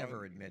that I'm wrong? You would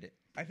never admit it.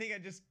 I think I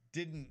just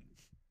didn't.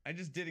 I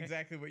just did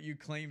exactly what you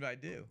claimed I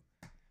do.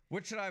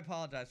 What should I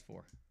apologize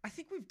for? I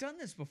think we've done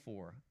this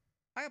before.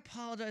 I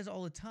apologize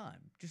all the time,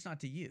 just not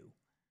to you.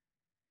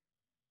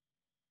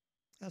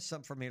 That's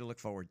something for me to look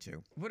forward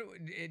to.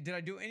 Did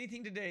I do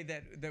anything today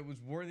that was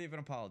worthy of an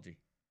apology?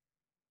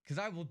 Because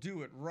I will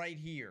do it right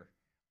here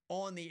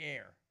on the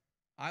air.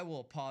 I will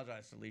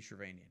apologize to Lee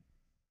Shervanian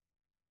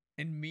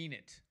and mean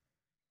it.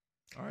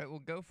 All right, we'll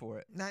go for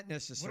it. Not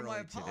necessarily what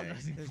am I today.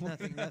 apologizing There's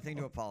for? nothing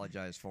to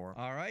apologize for.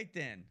 All right,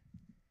 then.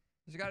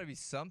 There's got to be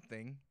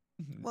something.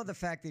 Well, the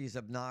fact that he's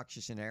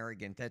obnoxious and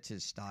arrogant, that's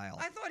his style.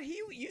 I thought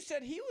you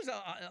said he was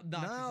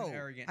obnoxious and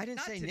arrogant. I didn't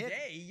not say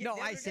today. Nick. No,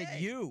 I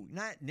said you,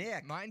 not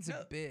Nick. Mine's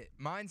a bit.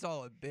 Mine's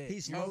all a bit.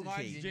 He's low-key.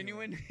 Mine's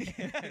genuine.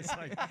 It's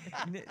like,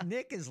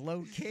 Nick is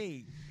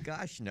low-key.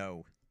 Gosh,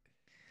 no.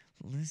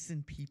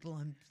 Listen, people,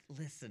 I'm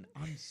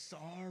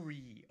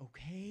sorry,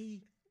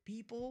 okay?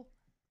 People?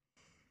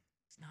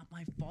 It's not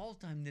my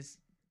fault I'm this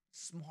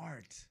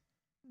smart.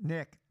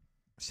 Nick,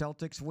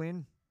 Celtics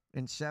win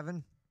in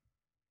 7?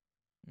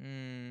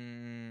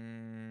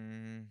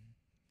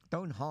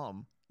 Don't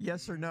hum.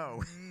 Yes or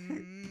no?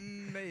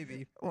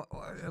 Maybe. Well,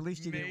 at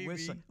least you didn't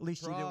whistle. At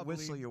least you didn't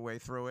whistle your way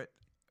through it.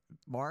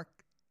 Mark,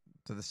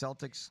 to the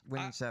Celtics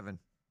winning 7.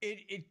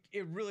 It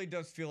really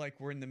does feel like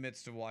we're in the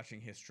midst of watching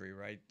history,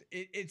 right?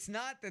 It's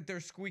not that they're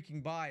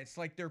squeaking by. It's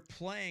like they're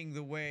playing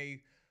the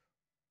way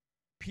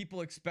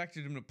people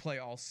expected them to play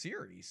all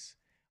series.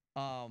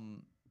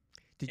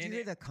 Did you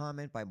hear that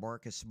comment by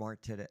Marcus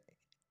Smart today?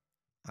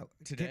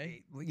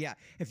 Today? Yeah.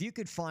 If you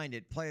could find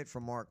it, play it for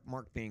Mark.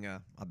 Mark being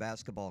a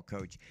basketball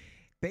coach.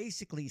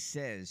 Basically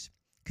says,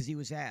 because he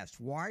was asked,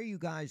 why are you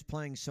guys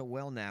playing so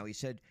well now? He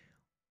said,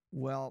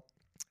 well,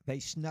 they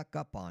snuck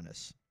up on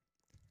us.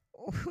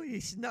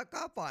 He snuck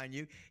up on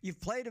you.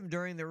 You've played them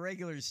during the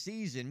regular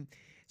season.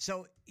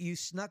 So you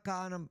snuck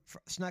up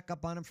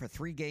on them for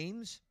 3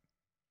 games?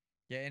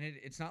 Yeah, and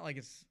it's not like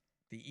it's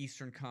the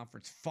Eastern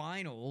Conference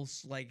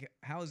Finals. Like,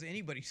 how is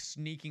anybody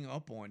sneaking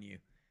up on you?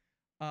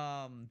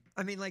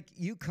 I mean, like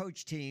you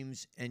coach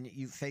teams and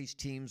you face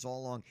teams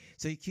all along.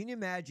 So can you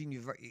imagine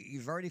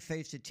you've already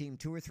faced a team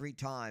 2 or 3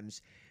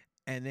 times,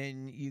 and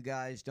then you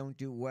guys don't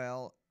do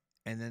well,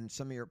 and then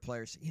some of your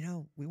players,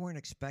 we weren't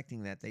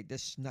expecting that. They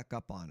just snuck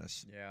up on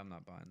us. Yeah, I'm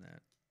not buying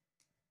that.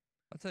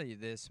 I'll tell you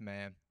this,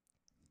 man.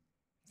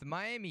 If the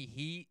Miami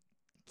Heat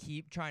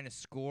keep trying to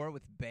score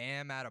with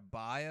Bam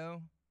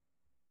Adebayo,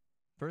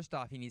 first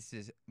off, we need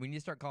to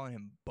start calling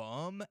him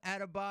Bum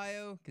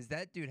Adebayo because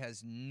that dude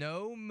has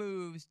no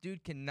moves.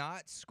 Dude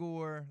cannot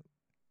score.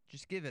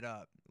 Just give it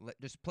up.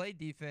 Just play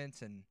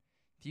defense, and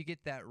if you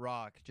get that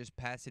rock, just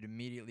pass it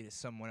immediately to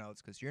someone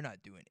else because you're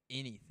not doing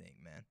anything,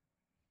 man.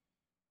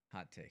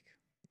 Hot take.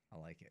 I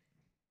like it.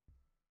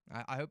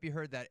 I hope you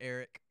heard that,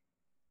 Eric.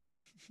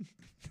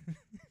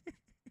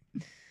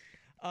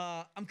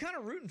 I'm kind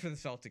of rooting for the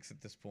Celtics at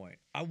this point.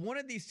 I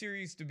wanted these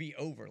series to be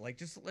over. Let's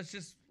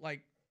just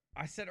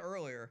I said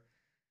earlier,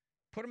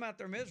 put them out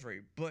their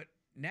misery. But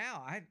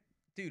now,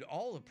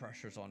 all the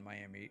pressure's on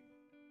Miami.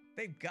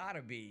 They've got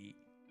to be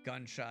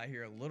gun shy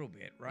here a little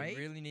bit, right?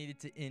 They really needed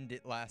to end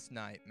it last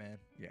night, man.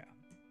 Yeah.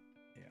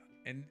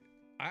 And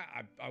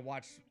I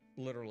watched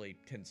literally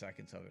 10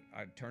 seconds of it.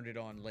 I turned it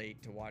on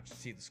late to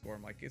see the score.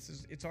 I'm like,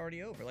 it's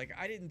already over. Like,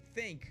 I didn't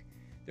think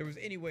there was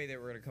any way they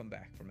were going to come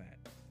back from that.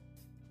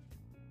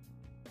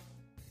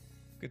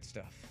 Good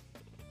stuff.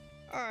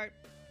 All right.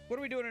 What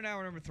are we doing in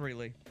hour number 3,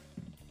 Lee?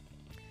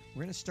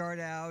 We're going to start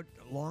out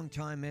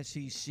longtime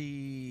SEC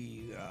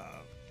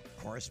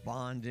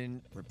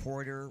correspondent,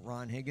 reporter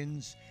Ron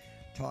Higgins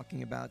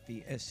talking about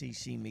the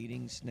SEC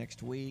meetings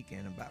next week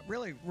and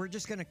we're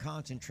just going to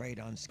concentrate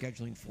on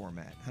scheduling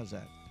format. How's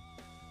that?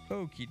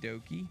 Okie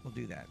dokie. We'll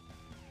do that.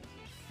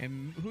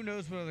 And who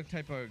knows what other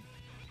type of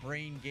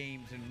brain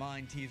games and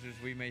mind teasers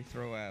we may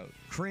throw out.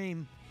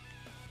 Cream.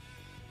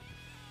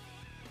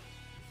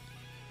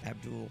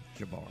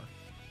 Abdul-Jabbar.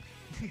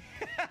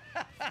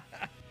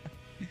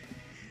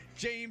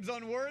 James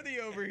Unworthy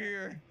over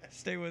here.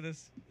 Stay with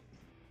us.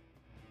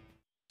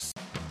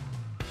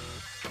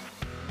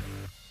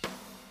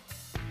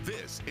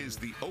 This is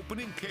the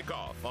opening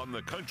kickoff on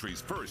the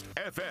country's first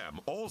FM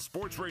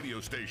all-sports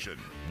radio station,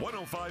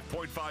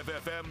 105.5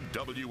 FM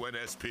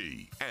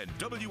WNSP and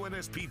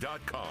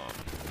WNSP.com.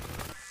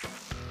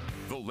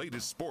 The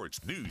latest sports,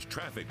 news,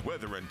 traffic,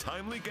 weather, and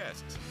timely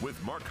guests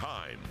with Mark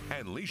Heim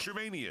and Lee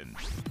Shervanian.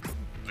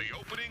 The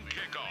opening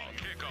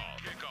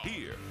kickoff.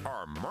 Here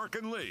are Mark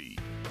and Lee.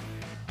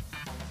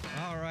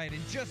 All right,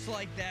 and just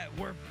like that,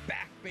 we're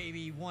back,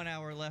 baby. 1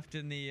 hour left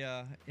in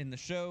the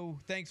show.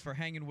 Thanks for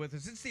hanging with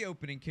us. It's the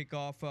opening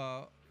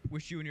kickoff.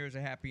 Wish you and yours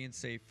a happy and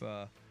safe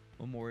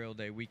Memorial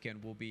Day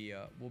weekend. We'll be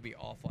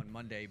off on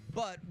Monday,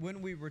 but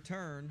when we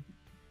return,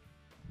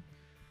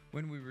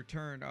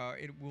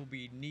 it will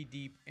be knee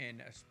deep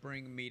in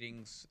spring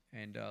meetings,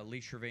 and Lee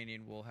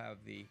Shervanian will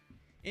have the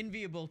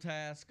enviable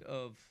task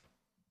of.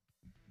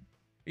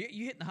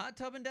 You hitting the hot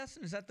tub in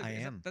Destin? I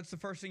am. That's the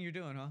first thing you're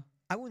doing, huh?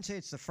 I wouldn't say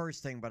it's the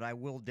first thing, but I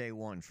will day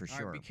one for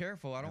sure. All right, be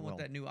careful. I don't want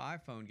that new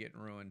iPhone getting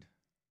ruined.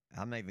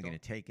 I'm not even going to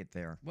take it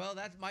there. Well,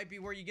 that might be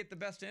where you get the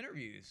best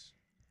interviews.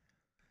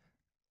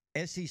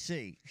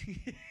 SEC,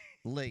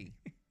 Lee,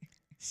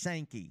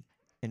 Sankey,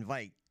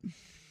 invite.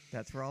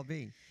 That's where I'll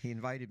be. He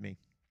invited me.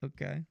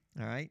 Okay.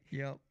 All right?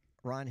 Yep.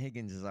 Ron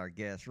Higgins is our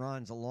guest.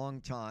 Ron's a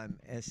longtime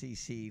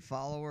SEC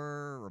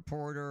follower,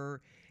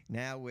 reporter.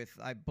 Now with,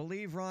 I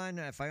believe, Ron,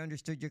 if I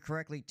understood you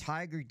correctly,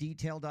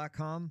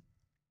 TigerDetail.com.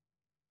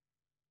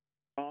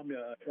 On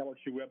the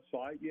LSU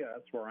website, yeah,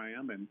 that's where I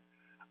am. And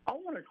I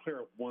want to clear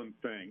up one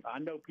thing. I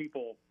know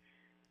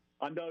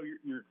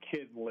you're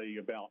kidding, Lee,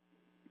 about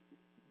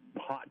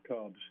hot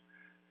tubs.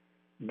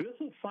 This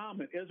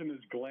assignment isn't as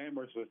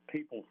glamorous as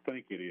people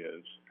think it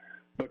is,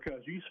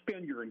 because you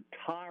spend your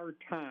entire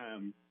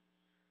time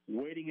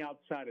waiting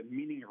outside of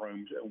meeting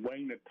rooms and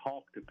waiting to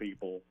talk to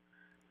people.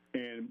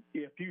 And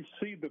if you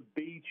see the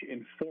beach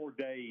in 4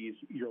 days,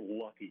 you're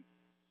lucky.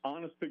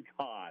 Honest to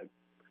God,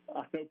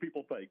 I know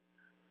people think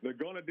they're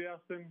going to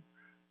Destin.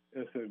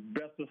 It's the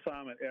best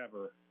assignment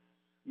ever.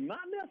 Not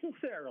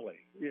necessarily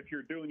if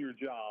you're doing your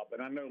job,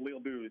 and I know Lee will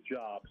do his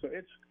job. So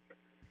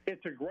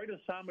it's a great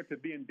assignment to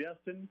be in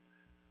Destin,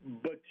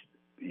 but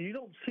you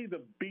don't see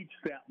the beach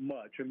that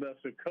much unless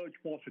the coach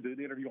wants to do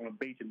the interview on the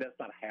beach, and that's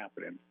not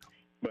happening.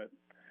 But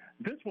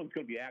this one's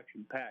going to be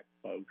action-packed,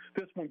 folks.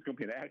 This one's going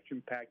to be an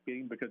action-packed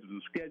meeting because of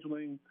the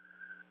scheduling,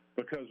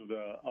 because of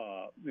the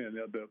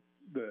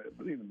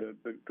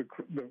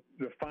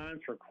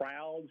fines for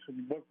crowds.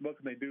 What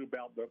can they do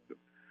about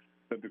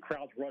the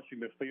crowds rushing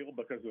the field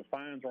because the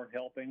fines aren't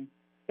helping?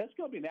 That's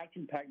going to be an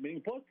action-packed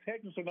meeting. Plus,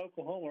 Texas and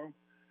Oklahoma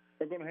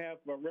are going to have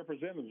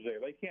representatives there.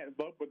 They can't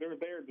vote, but they're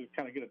there to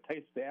kind of get a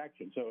taste of the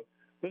action. So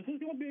this is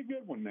going to be a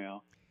good one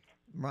now.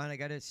 Ron, I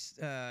got to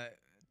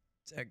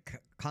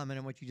comment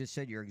on what you just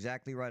said. You're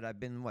exactly right. I've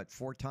been,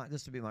 4 times?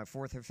 This will be my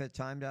 4th or 5th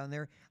time down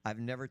there. I've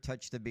never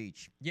touched the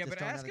beach. Yeah, Just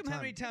but ask him how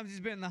many times he's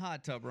been in the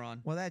hot tub,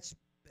 Ron. Well, that's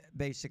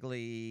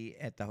basically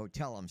at the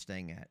hotel I'm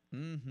staying at,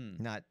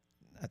 not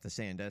at the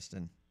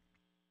Sandestin.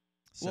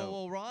 So,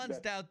 well, Ron's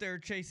out there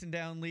chasing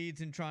down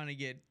leads and trying to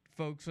get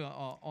folks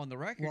on the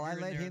record. Well, I You're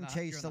in let there him you're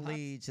chase in the hot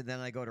seat. leads, and then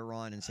I go to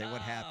Ron and say,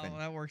 what happened? Oh,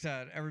 that works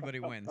out. Everybody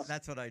wins.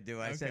 That's what I do.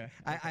 I said,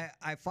 Okay.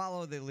 I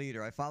follow the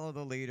leader. I follow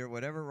the leader.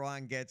 Whatever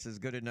Ron gets is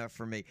good enough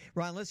for me.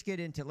 Ron, let's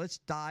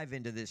dive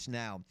into this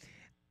now.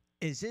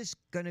 Is this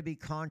going to be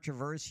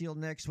controversial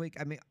next week?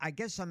 I mean, I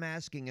guess I'm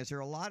asking, is there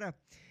a lot of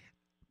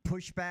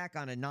pushback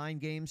on a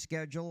 9-game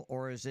schedule,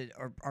 or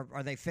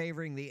are they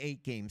favoring the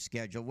 8-game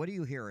schedule? What are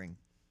you hearing?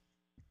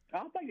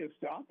 I think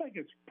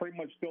it's pretty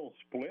much still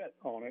split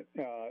on it.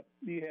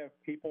 You have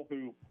people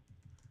who,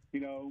 I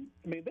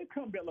mean, they've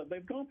gone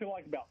through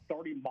like about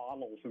 30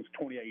 models since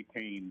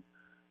 2018,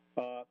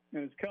 and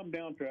it's come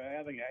down to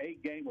having an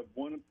 8-game with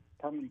one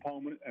permanent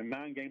opponent and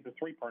 9 games with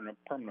 3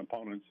 permanent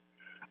opponents.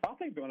 I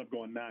think they'll end up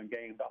going 9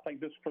 games. I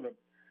think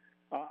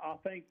I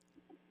think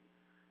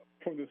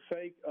for the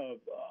sake of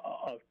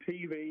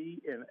TV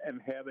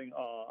and having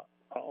a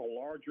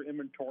larger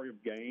inventory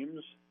of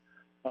games,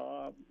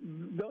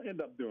 they'll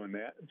end up doing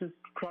that. Just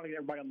trying to get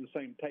everybody on the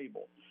same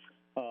table.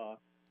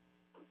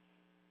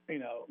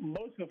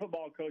 Most of the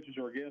football coaches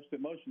are against it.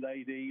 Most of the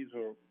ADs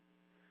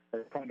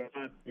are trying to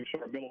find some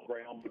sort of middle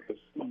ground because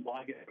some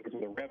like it because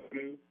of the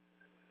revenue,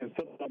 and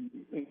some of them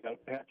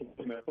have to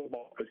listen to their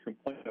football coach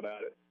complain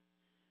about it.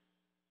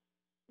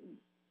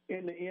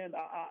 In the end,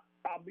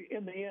 I'll be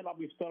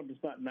stunned if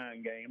it's not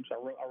 9 games. I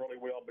really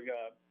will. But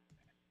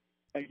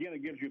again,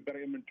 it gives you a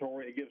better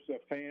inventory. It gives the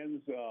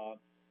fans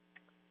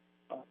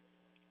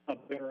a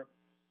better,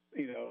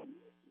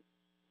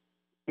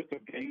 list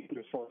of games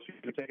as far as you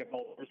can take it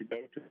all to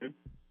go to.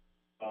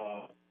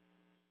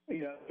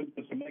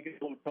 Does it make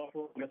it a little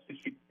tougher on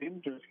SEC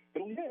teams?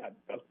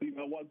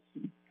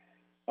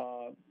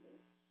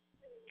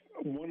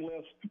 One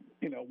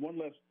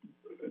less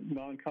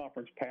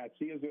non-conference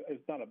patsy is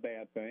not a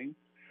bad thing.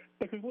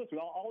 Because listen,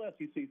 all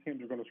SEC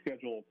teams are going to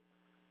schedule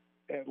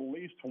at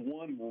least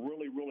one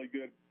really, really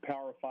good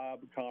Power 5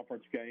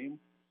 conference game.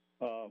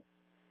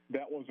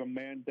 That was a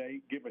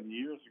mandate given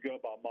years ago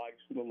by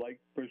the late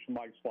Christian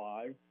Mike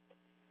Slive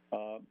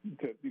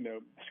to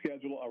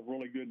schedule a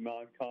really good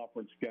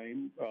non-conference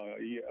game,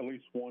 at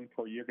least one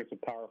per year against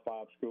a Power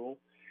 5 school.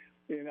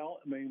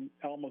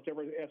 Almost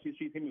every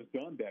SEC team has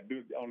done that, do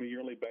it on a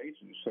yearly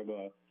basis.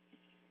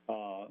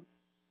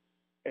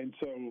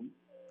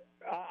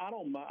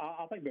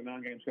 I think the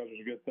 9-game schedule is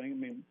a good thing. I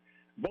mean,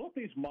 both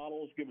these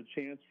models give a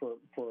chance for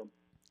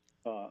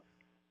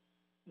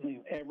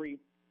every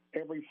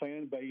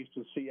fan base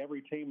to see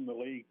every team in the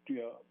league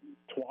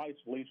twice,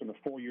 at least in a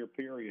 4-year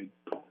period,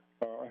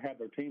 or have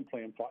their team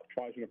playing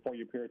twice in a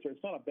 4-year period. So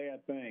it's not a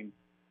bad thing.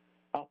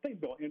 I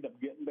think they'll end up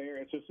getting there.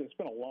 It's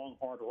been a long,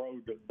 hard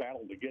road to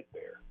battle to get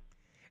there.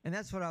 And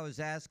that's what I was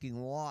asking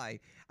why.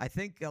 I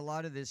think a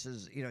lot of this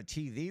is,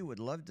 TV would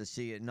love to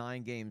see a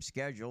 9-game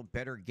schedule,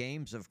 better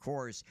games, of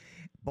course.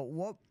 But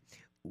what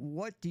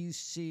do you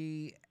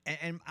see?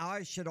 And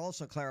I should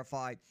also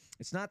clarify,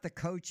 it's not the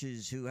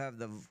coaches who have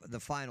the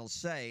final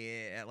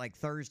say. Like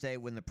Thursday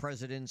when the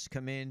presidents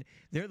come in,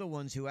 they're the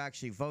ones who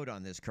actually vote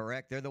on this,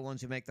 correct? They're the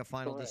ones who make the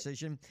final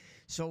decision.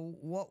 So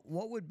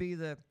what would be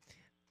the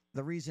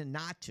reason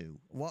not to?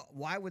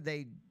 Why would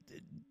they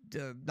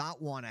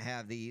not want to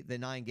have the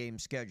 9-game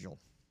schedule?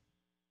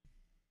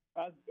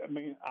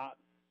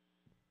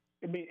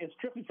 It's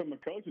strictly from a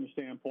coaching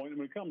standpoint.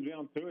 When it comes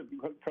down to it,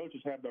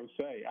 coaches have no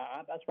say.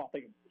 That's why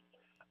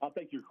I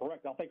think you're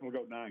correct. I think we'll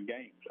go 9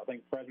 games. I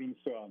think presidents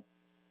are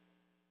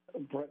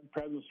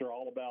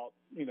all about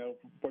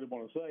what they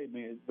want to say. I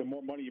mean, the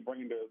more money you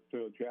bring into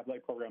the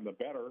athletic program, the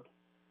better.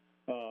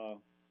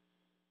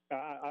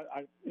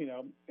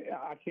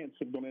 I can't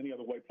see it going any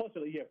other way. Plus,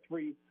 you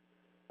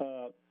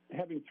have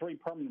having 3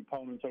 permanent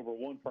opponents over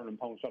 1 permanent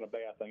opponent is not a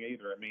bad thing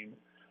either. I mean,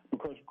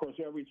 because of course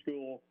every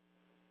school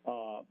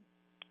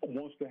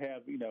wants to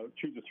have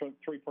choose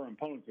 3 permanent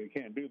opponents. They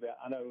can't do that.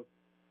 I know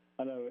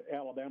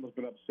Alabama's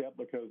been upset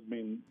because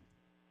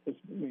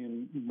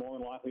more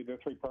than likely their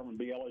 3 permanent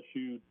be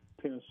LSU,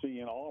 Tennessee,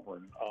 and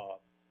Auburn,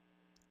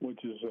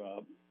 which is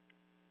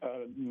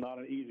not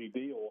an easy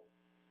deal.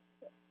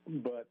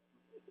 But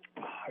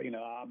I don't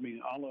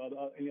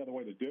know any other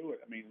way to do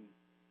it. I mean,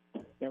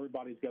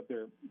 everybody's got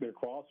their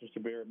crosses to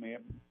bear,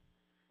 man.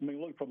 I mean,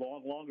 look, for the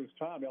longest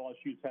time,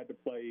 LSU's had to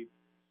play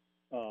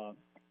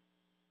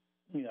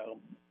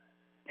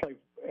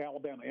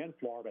Alabama and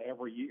Florida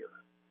every year.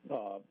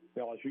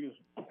 LSU's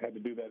had to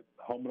do that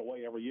home and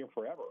away every year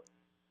forever.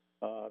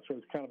 So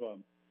it's kind of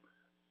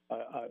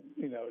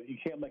you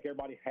can't make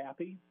everybody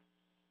happy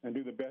and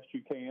do the best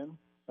you can.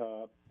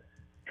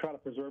 Try to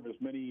preserve as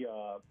many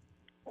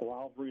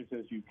rivalries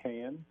as you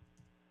can.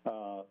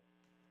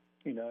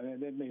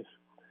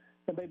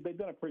 And they've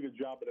done a pretty good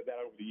job of that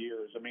over the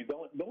years. I mean, the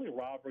only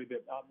rivalry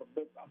that I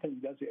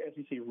think the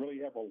SEC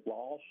really ever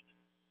lost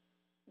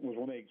was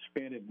when they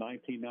expanded in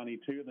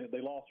 1992.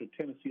 They lost their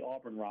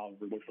Tennessee-Auburn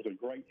rivalry, which was a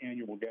great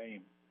annual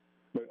game.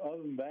 But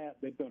other than that,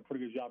 they've done a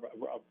pretty good job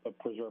of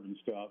preserving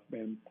stuff,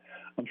 and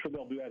I'm sure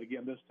they'll do that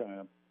again this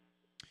time.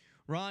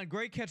 Ron,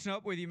 great catching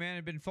up with you, man.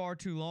 It's been far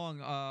too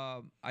long.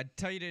 I'd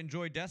tell you to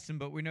enjoy Destin,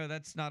 but we know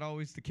that's not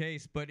always the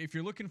case. But if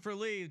you're looking for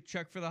Lee,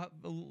 check for the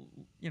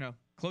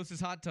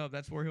closest hot tub.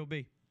 That's where he'll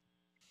be.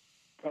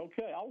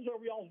 Okay, I was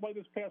over y'all's way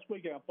this past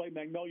weekend. I played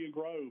Magnolia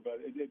Grove.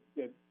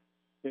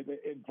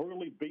 It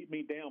brutally beat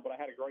me down, but I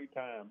had a great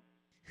time.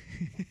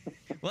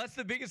 Well, that's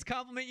the biggest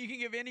compliment you can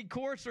give any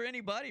course or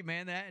anybody,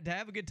 man, to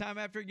have a good time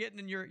after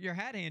getting your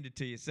hat handed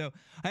to you. So,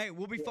 hey,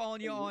 we'll be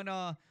following you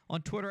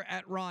on Twitter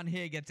at Ron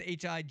Higg. That's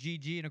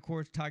HIGG, and, of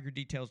course,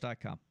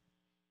 TigerDetails.com.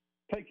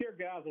 Take care,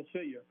 guys. I'll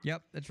see you.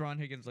 Yep, that's Ron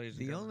Higgins, ladies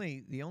and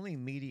gentlemen. The only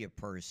media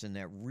person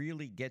that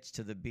really gets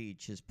to the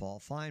beach is Paul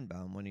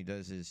Feinbaum when he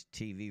does his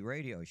TV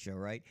radio show,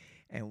 right?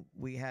 And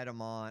we had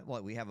him on.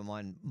 Well, we have him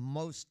on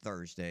most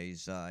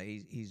Thursdays.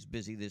 He's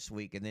busy this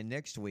week, and then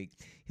next week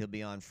he'll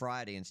be on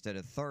Friday instead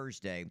of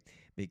Thursday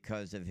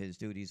because of his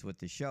duties with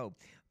the show.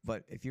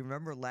 But if you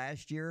remember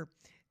last year,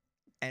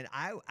 and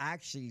I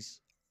actually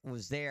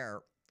was there.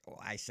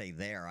 I say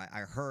there. I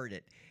heard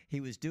it. He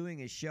was doing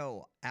his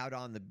show out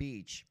on the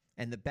beach.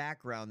 In the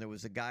background, there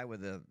was a guy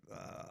with a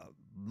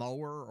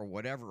mower or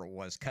whatever it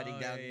was cutting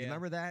down. Yeah. You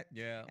remember that?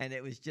 Yeah. And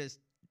it was just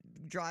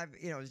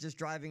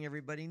driving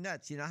everybody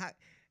nuts.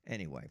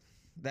 Anyway,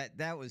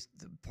 that was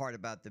the part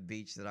about the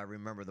beach that I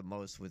remember the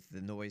most, with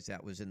the noise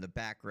that was in the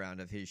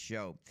background of his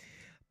show.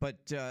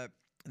 But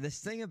this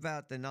thing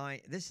about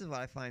this is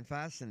what I find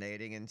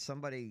fascinating, and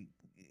somebody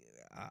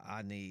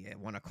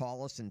want to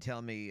call us and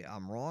tell me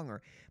I'm wrong,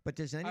 but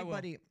does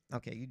anybody?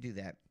 Okay, you do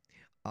that.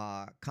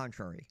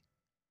 Contrary.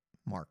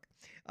 Mark,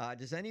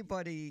 does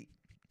anybody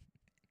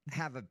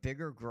have a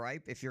bigger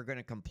gripe if you're going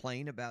to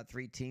complain about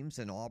three teams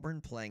in Auburn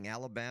playing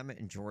Alabama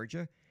and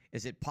Georgia?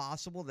 Is it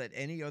possible that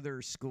any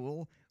other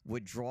school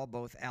would draw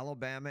both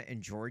Alabama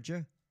and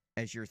Georgia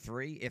as your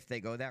three if they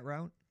go that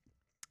route?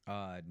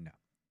 No.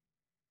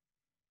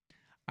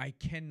 I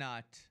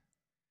cannot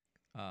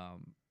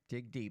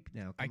dig deep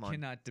now. I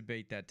cannot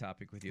debate that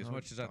topic with you as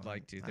much as I'd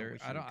like to.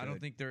 I don't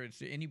think there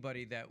is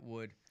anybody that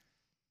would.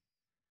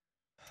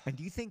 And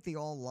do you think they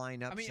all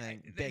line up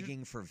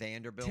begging for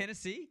Vanderbilt?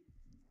 Tennessee?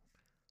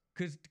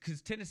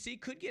 Because Tennessee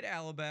could get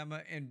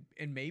Alabama and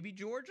maybe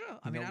Georgia.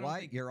 I don't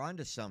think you're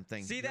onto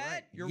something. See You're that?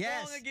 right. You're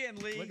Yes. wrong again,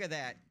 Lee. Look at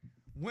that.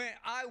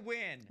 I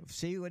win.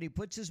 See, when he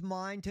puts his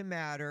mind to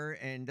matter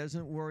and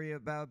doesn't worry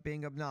about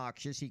being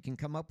obnoxious, he can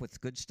come up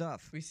with good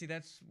stuff. We see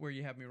that's where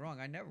you have me wrong.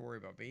 I never worry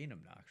about being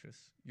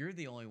obnoxious. You're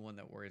the only one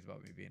that worries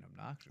about me being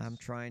obnoxious. I'm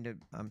trying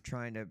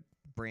to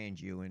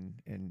brand you and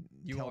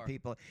You tell are.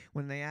 people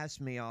when they ask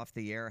me off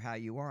the air how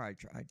you are. I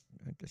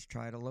just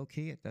try to low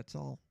key it. That's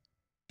all.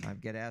 I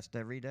get asked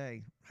every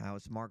day,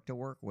 how's Mark to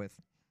work with?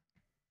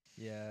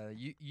 Yeah,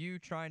 you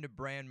trying to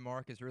brand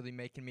Mark is really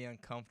making me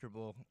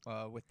uncomfortable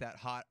with that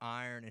hot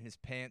iron and his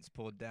pants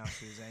pulled down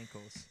to his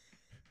ankles.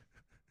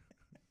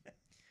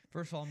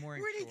 First of all, I'm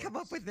wearing Where did he come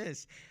shorts. up with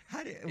this?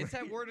 It's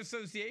that word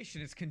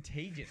association. It's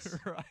contagious.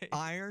 Right.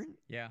 Iron?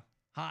 Yeah.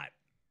 Hot.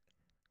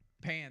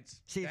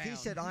 Pants. See, if he down,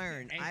 said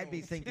iron, I'd be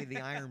ankles. thinking the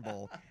Iron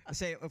Bowl.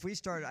 Say if we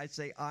started, I'd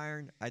say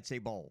iron, I'd say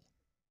bowl.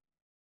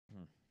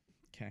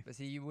 Okay. But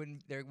see,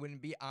 there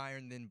wouldn't be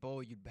iron then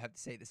bowl. You'd have to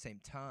say it at the same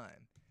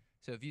time.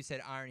 So if you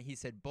said iron, he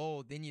said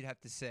bowl, then you'd have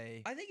to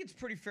say. I think it's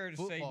pretty fair to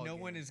say Football no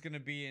one game. is going to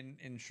be in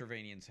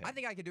Shervanian's head. I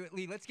think I could do it,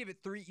 Lee. Let's give it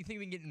 3. You think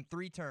we can get it in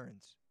 3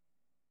 turns?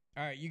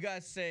 All right, you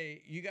guys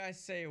say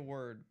a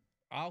word.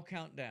 I'll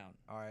count down.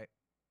 All right.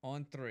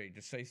 On 3,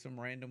 just say some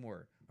random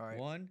word. All right.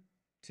 1,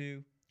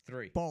 2,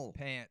 3. Bowl.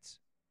 Pants.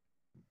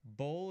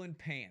 Bowl and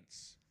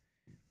pants.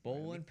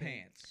 Bowl and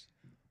pants.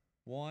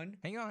 1.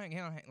 Hang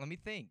on. Let me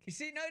think. You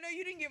see, no,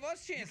 you didn't give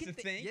us a chance to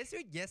think.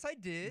 Yes, I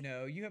did.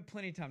 No, you have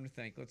plenty of time to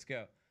think. Let's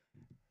go.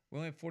 We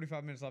only have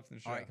 45 minutes left in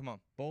the show. All right, come on.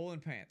 Bowl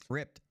and pants.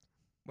 Ripped.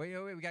 Wait,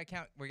 we gotta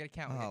count. We gotta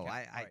count. Oh, All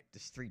right.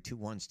 this 3, 2,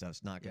 1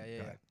 stuff's not Yeah, good. yeah,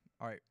 Go yeah. ahead.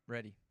 All right,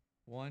 ready.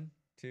 1,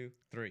 2,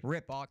 3.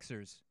 Ripped.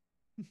 Boxers.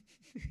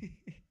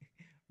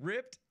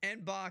 Ripped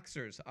and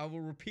boxers. I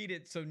will repeat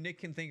it so Nick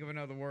can think of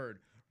another word.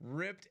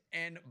 Ripped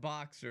and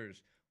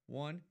boxers.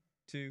 1,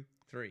 2,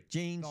 3.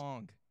 Jeans.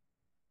 Thong.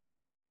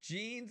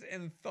 Jeans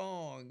and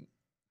thong.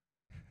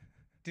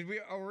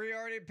 Are we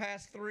already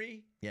past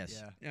 3?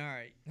 Yes. Yeah. All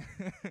right.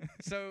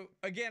 So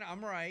again,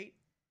 I'm right.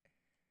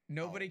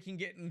 Nobody can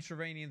get in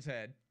Shervanian's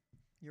head.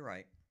 You're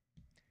right.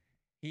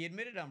 He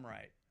admitted I'm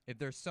right. If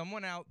there's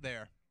someone out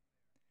there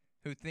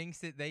who thinks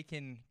that they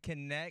can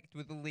connect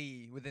with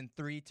Lee within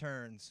 3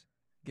 turns,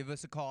 give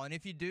us a call. And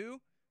if you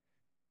do,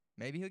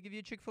 maybe he'll give you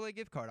a Chick-fil-A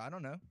gift card. I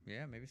don't know.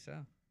 Yeah, maybe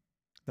so.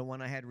 The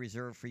one I had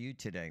reserved for you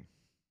today.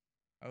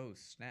 Oh,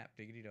 snap,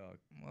 diggity dog.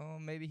 Well,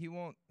 maybe he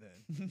won't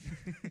then.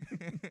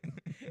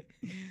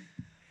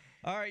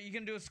 All right, you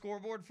gonna do a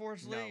scoreboard for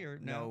us, Lee? Or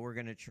no? we're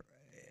gonna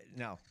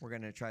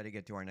try to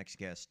get to our next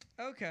guest.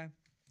 Okay.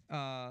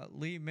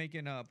 Lee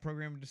making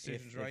program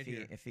decisions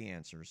here. If he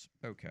answers.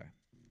 Okay.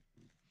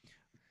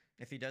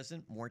 If he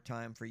doesn't, more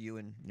time for you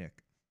and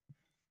Nick.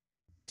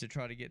 To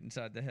try to get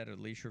inside the head of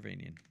Lee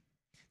Shervanian.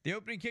 The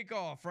opening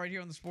kickoff right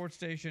here on the sports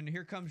station.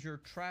 Here comes your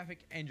traffic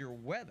and your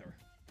weather.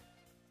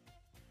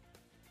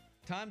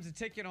 Time's a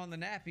ticket on the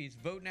nappies.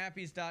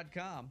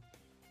 VoteNappies.com.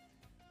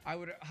 I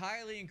would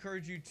highly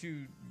encourage you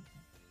to,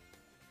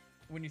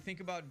 when you think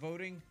about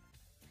voting,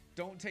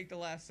 don't take the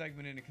last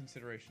segment into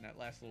consideration. That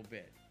last little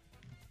bit.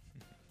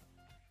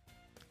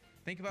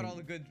 Think about all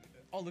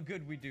the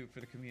good we do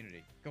for the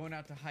community. Going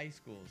out to high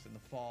schools in the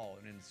fall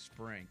and in the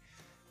spring.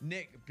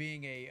 Nick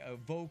being a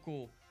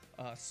vocal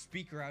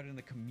speaker out in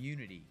the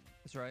community.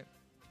 That's right.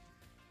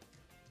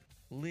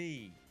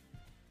 Lee.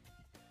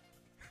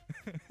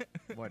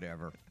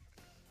 Whatever.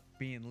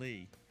 Being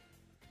Lee.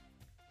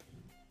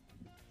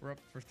 We're up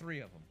for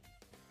 3 of them.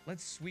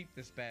 Let's sweep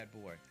this bad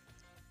boy.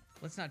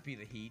 Let's not be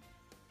the Heat.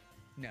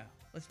 No,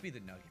 let's be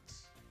the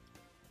Nuggets.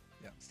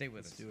 Yeah. Stay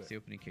with us. Do it. It's the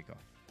opening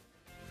kickoff.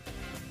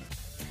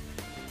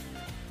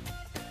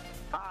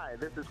 Hi,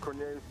 this is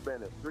Cornelius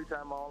Bennett,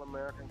 3-time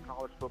All-American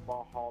College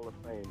Football Hall of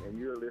Fame, and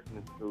you're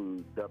listening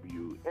to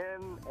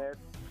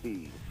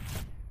WNSP.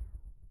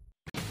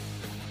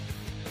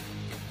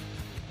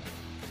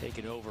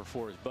 Taking over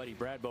for his buddy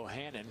Brad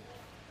Bohannon.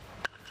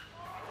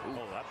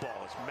 Oh, that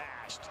ball is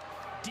mashed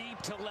deep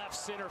to left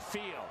center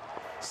field.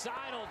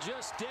 Seidel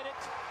just did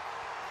it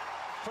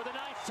for the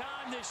 9th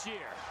time this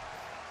year.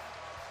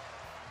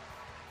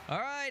 All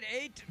right,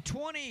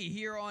 8:20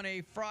 here on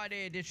a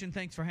Friday edition.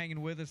 Thanks for hanging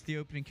with us. The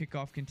opening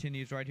kickoff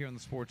continues right here on the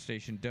sports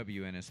station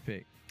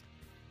WNSP.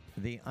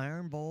 The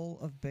Iron Bowl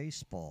of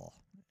baseball.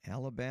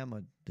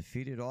 Alabama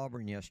defeated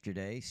Auburn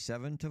yesterday,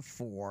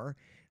 7-4.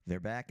 They're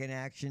back in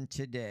action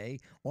today.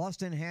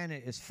 Austin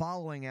Hannett is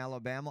following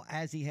Alabama,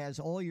 as he has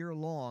all year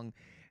long.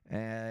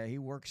 He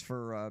works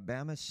for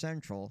Bama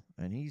Central,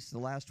 and he's the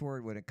last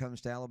word when it comes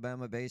to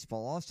Alabama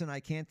baseball. Austin, I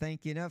can't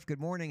thank you enough.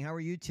 Good morning. How are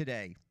you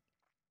today?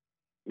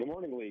 Good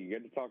morning, Lee.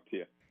 Good to talk to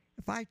you.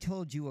 If I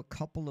told you a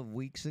couple of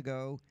weeks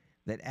ago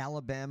that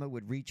Alabama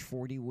would reach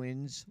 40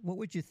 wins, what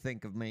would you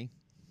think of me?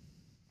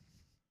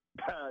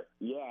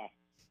 Yeah,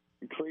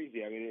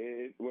 crazy. I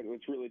mean,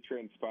 what's really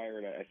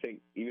transpired, I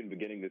think even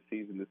beginning this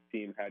season, this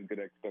team had good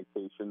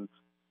expectations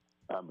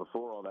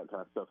before all that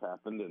kind of stuff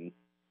happened, and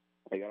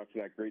they got off to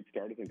that great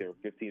start. I think they were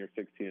 15 or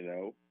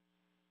 16-0.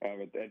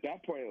 At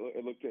that point,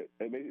 it looked at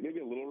maybe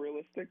a little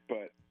realistic,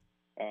 but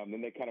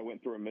then they kind of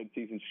went through a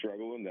midseason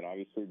struggle, and then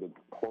obviously the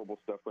horrible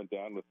stuff went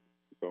down with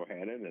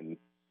Bohannon, and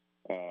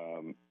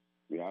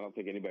I don't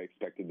think anybody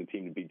expected the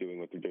team to be doing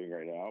what they're doing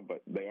right now,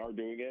 but they are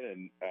doing it,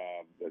 and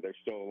they're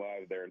still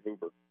alive there in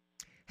Hoover.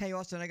 Hey,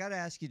 Austin, I got to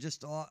ask you,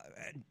 just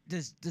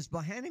does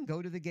Bohannon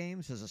go to the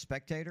games as a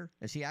spectator?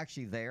 Is he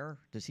actually there?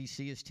 Does he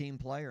see his team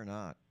play or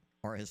not,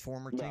 or his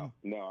former team?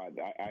 No,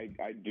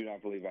 I do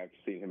not believe I've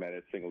seen him at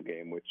a single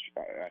game, which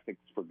I think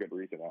is for good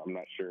reason. I'm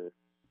not sure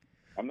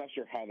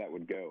how that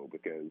would go,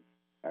 because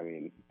I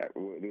mean,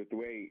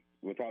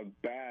 with how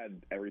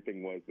bad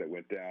everything was that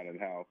went down and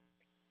how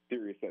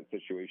serious that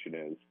situation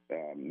is,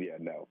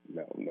 no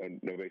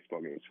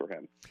baseball games for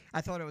him.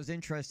 I thought it was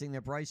interesting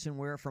that Bryson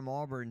Ware from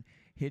Auburn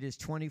hit his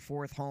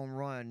 24th home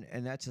run,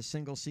 and that's a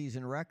single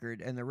season record,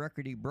 and the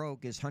record he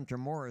broke is Hunter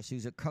Morris,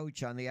 who's a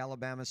coach on the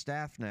Alabama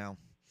staff now.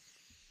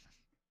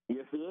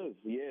 Yes, he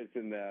is,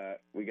 and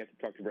we got to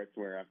talk to Bryson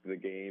Ware after the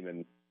game,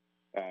 and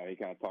he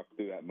kind of talked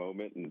through that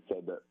moment and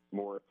said that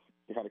Morris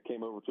kind of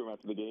came over to him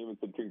after the game and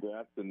said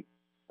congrats, and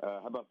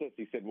how about this?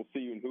 He said, we'll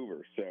see you in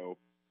Hoover. So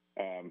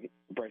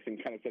Bryson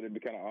kind of said it'd be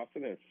kind of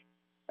awesome if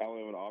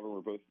Alabama and Auburn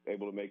were both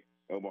able to make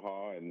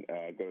Omaha and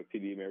go to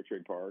TD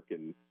Ameritrade Park,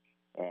 and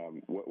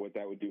what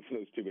that would do for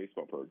those two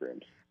baseball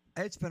programs.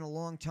 It's been a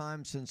long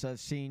time since I've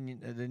seen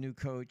the new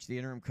coach, the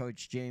interim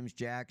coach, James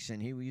Jackson.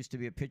 He used to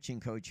be a pitching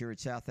coach here at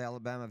South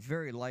Alabama.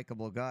 Very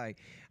likable guy.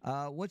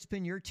 What's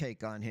been your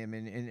take on him?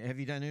 And have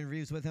you done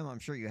interviews with him? I'm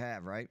sure you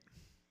have, right?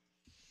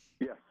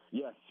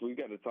 Yes. We've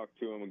got to talk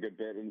to him a good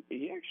bit. And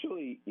he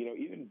actually,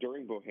 even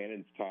during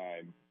Bohannon's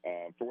time,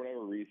 for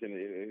whatever reason,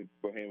 if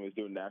Bohannon was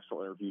doing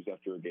national interviews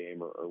after a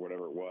game or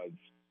whatever it was,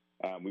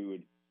 we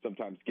would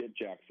sometimes get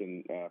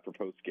Jackson for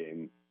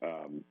post-game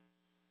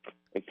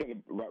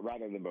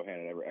rather than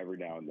Bohannon every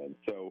now and then.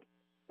 So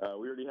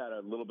we already had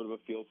a little bit of a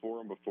feel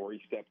for him before he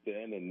stepped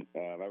in,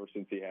 and ever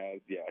since he has,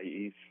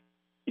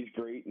 he's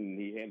great, and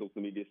he handles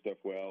the media stuff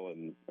well.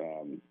 And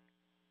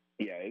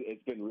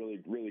it's been really,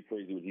 really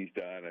crazy what he's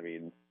done. I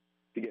mean,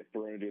 to get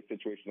thrown into a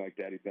situation like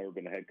that, he's never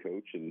been a head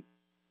coach, and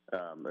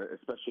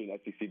especially in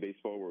SEC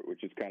baseball,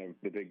 which is kind of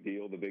the big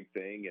deal, the big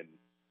thing, and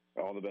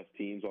all the best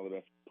teams, all the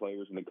best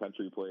players in the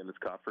country play in this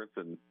conference,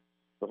 and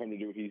for him to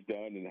do what he's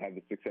done and have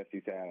the success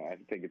he's had, I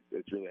think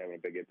it's really having a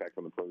big impact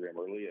on the program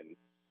early.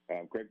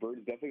 And Greg Bird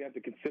has definitely got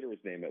to consider his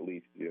name at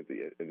least at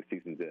the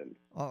season's end.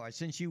 Oh,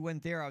 since you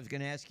went there, I was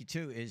going to ask you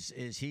too.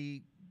 Is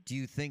he? Do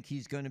you think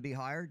he's going to be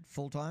hired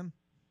full time?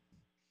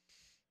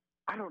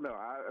 I don't know.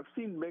 I've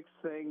seen mixed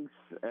things.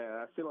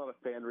 I've seen a lot of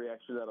fan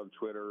reactions out on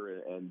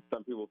Twitter, and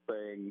some people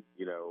saying,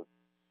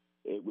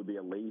 it would be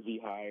a lazy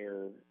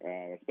hire,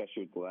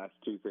 especially with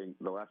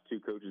the last two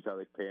coaches, how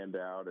they panned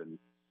out. And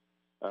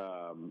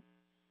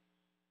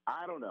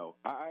I don't know.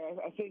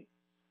 I think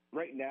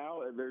right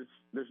now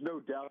there's no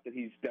doubt that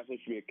he's definitely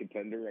should be a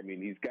contender. I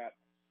mean, he's got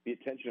the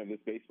attention of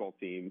this baseball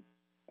team.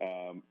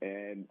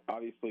 And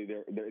obviously,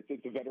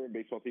 it's a veteran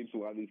baseball team, so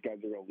a lot of these guys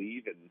are going to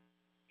leave. And,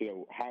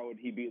 how would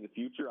he be in the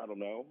future? I don't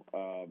know.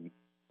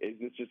 Is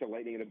this just a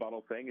lightning in a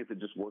bottle thing? Is it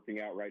just working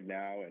out right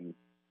now? And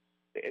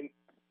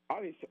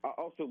obviously,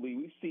 also, Lee,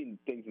 we've seen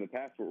things in the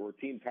past where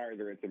teams hire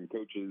their interim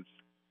coaches,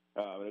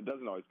 and it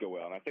doesn't always go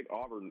well. And I think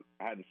Auburn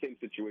had the same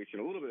situation,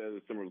 a little bit of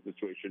a similar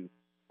situation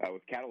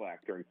with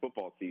Cadillac during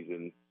football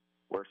season,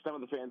 where some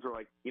of the fans were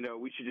like,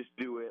 we should just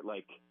do it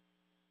like,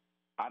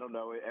 I don't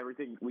know,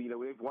 everything. We've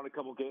won a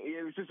couple games.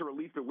 It was just a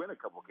relief to win a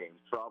couple games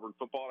for Auburn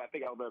football. And I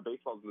think Alabama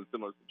baseball is in a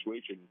similar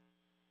situation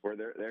where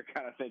they're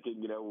kind of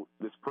thinking,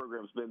 this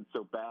program's been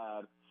so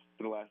bad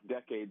for the last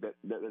decade that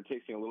they're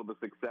tasting a little bit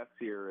of success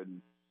here,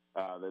 and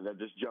they're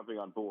just jumping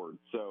on board.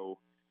 So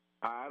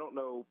I don't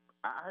know.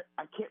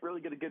 I can't really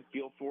get a good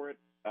feel for it.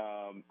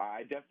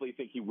 I definitely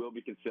think he will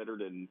be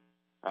considered, and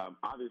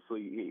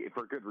obviously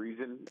for a good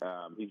reason.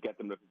 He's got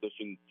them in a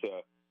position to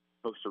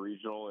host a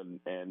regional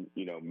and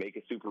make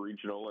a super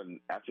regional, and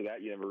after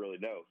that you never really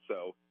know.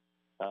 So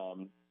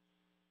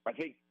I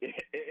think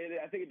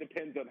it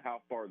depends on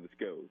how far this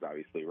goes.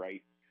 Obviously,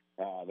 right?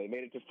 They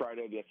made it to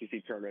Friday, the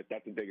SEC tournament.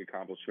 That's a big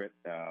accomplishment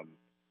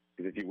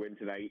because if you win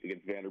tonight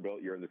against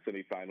Vanderbilt, you're in the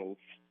semifinals.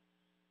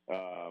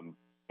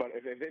 But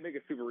if they make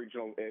a super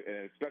regional,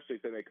 and especially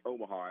if they make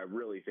Omaha, I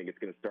really think it's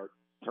going to start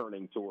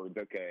turning towards,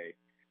 okay,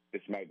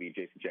 this might be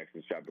Jason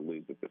Jackson's job to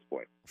lose at this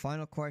point.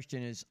 Final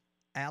question is,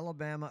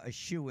 Alabama a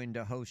shoo-in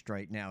to host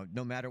right now,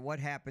 no matter what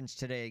happens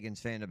today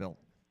against Vanderbilt?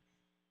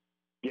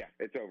 Yeah,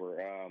 it's over.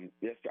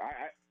 Yes,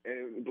 I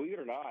believe it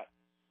or not,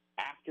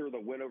 after the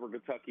win over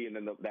Kentucky and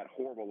then that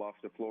horrible loss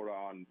to Florida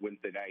on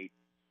Wednesday night,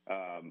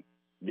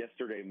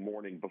 yesterday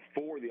morning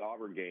before the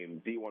Auburn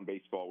game, D1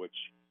 baseball, which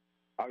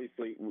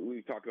obviously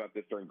we talk about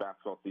this during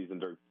basketball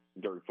season,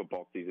 during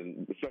football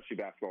season, especially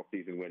basketball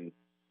season when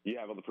you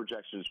have all the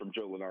projections from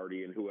Joe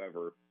Lunardi and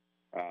whoever.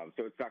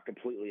 So it's not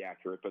completely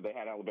accurate, but they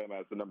had Alabama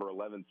as the number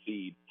 11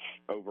 seed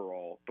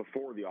overall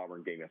before the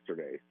Auburn game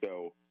yesterday.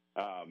 So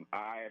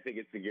I think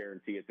it's a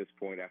guarantee at this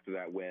point after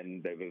that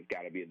win. They've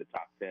got to be in the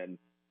top 10,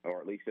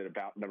 or at least at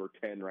about number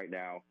 10 right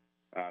now.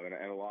 And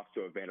a loss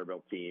to a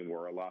Vanderbilt team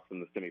or a loss in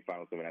the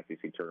semifinals of an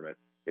SEC tournament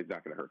is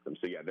not going to hurt them.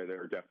 So, yeah,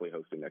 they're definitely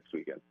hosting next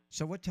weekend.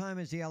 So what time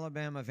is the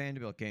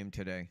Alabama-Vanderbilt game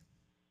today?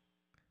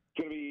 It's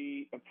going to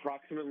be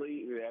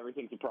approximately,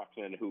 everything's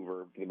approximate in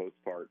Hoover for the most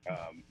part.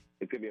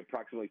 It's going to be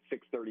approximately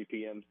 6:30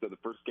 p.m. So the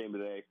first game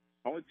today,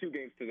 only two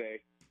games today.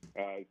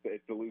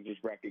 It's the losers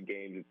bracket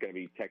games. It's going to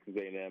be Texas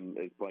A&M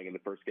is playing in the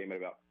first game at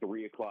about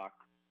 3 o'clock.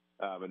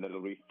 And then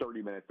it'll be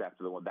 30 minutes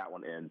after that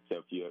one ends. So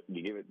if you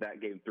give it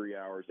that game 3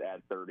 hours,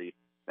 add 30,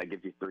 that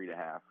gives you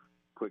 3.5.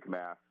 Quick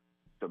math.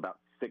 So about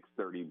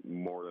 6:30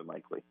 more than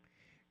likely.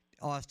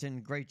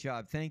 Austin, great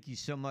job. Thank you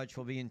so much.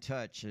 We'll be in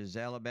touch as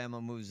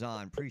Alabama moves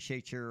on.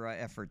 Appreciate your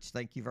efforts.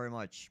 Thank you very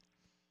much.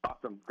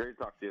 Awesome. Great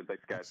to talk to you.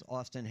 Thanks, guys. That's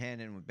Austin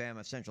Hannon with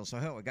Bama Central. So,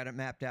 I got it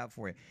mapped out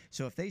for you.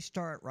 So if they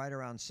start right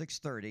around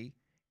 6:30,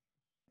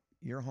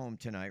 you're home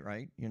tonight,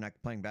 right? You're not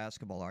playing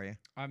basketball, are you?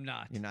 I'm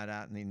not. You're not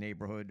out in the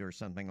neighborhood or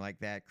something like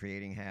that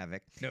creating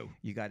havoc. No.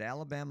 You got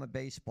Alabama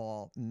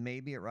baseball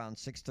maybe around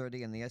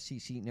 6:30 on the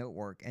SEC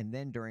network, and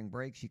then during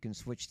breaks you can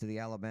switch to the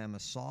Alabama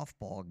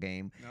softball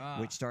game,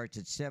 which starts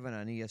at 7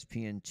 on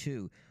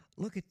ESPN2.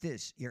 Look at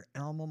this. Your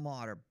alma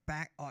mater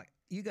back.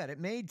 You got it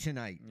made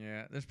tonight.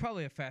 Yeah, there's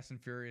probably a Fast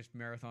and Furious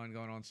marathon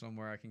going on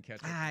somewhere I can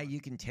catch it. You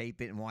can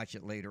tape it and watch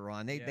it later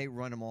on. They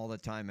run them all the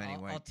time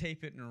anyway. I'll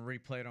tape it and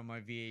replay it on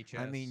my VHS.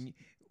 I mean,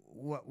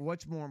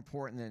 what's more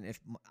important than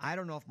I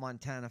don't know if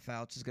Montana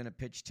Fouts is going to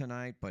pitch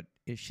tonight, but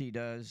if she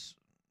does,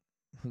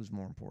 who's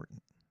more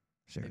important?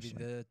 Seriously.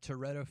 Maybe the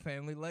Toretto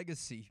family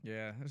legacy.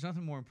 Yeah, there's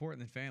nothing more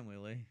important than family,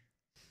 Lee.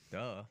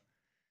 Duh.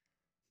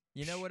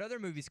 You know what other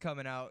movie's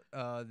coming out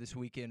this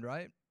weekend,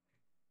 right?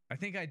 I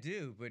think I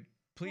do, but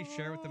please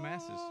share with the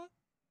masses.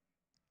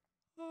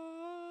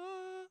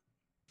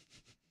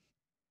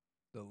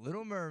 The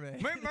Little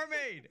Mermaid.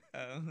 Mermaid!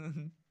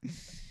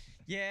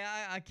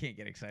 Yeah, I can't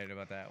get excited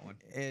about that one.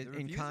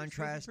 In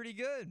contrast, pretty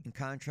good. In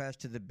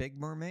contrast to the Big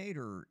Mermaid,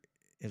 or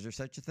is there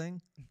such a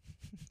thing?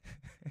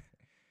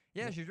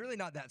 Yeah, she's really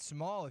not that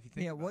small if you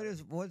think. Yeah,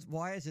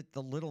 why is it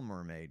the Little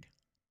Mermaid?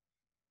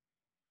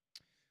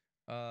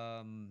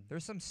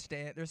 There's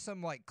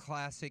some like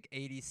classic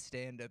 80s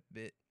stand-up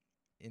bit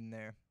in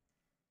there.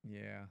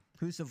 Yeah.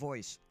 Who's the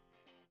voice?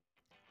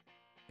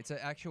 It's an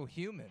actual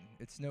human.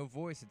 It's no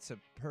voice. It's a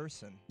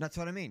person. That's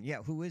what I mean.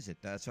 Yeah, who is it?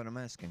 That's what I'm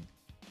asking.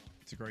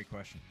 It's a great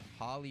question.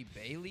 Holly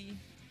Bailey?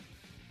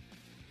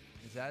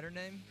 Is that her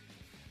name?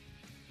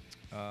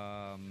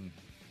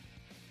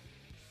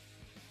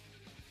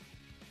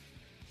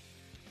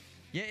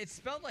 Yeah, it's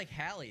spelled like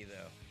Halle,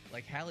 though.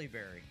 Like Halle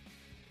Berry.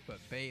 But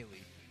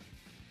Bailey.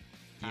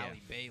 Yeah.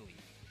 Halle Bailey.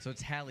 So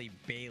it's Halle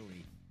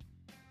Bailey.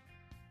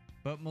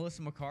 But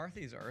Melissa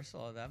McCarthy's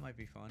Ursula. That might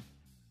be fun.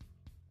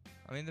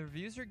 I mean, the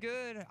reviews are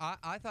good.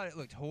 I thought it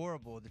looked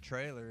horrible, the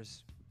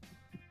trailers.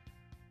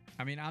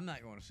 I mean, I'm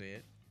not going to see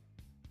it.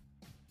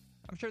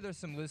 I'm sure there's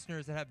some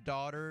listeners that have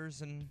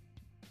daughters and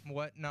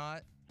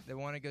whatnot. They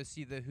want to go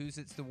see the who's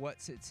it's, the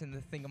what's it's, and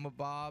the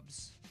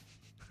thingamabobs.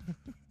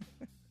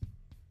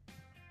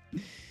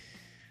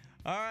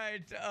 All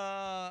right.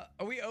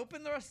 Are we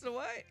open the rest of the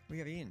way? We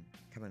have Ian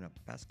coming up,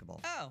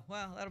 basketball. Oh,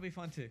 well, that'll be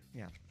fun too.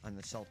 Yeah, on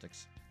the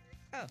Celtics.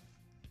 Oh.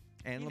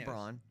 And He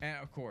LeBron. knows.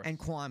 And of course. And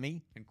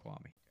Kwame.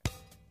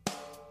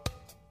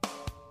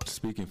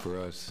 Speaking for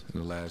us in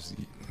the last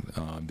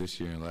this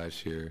year and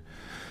last year,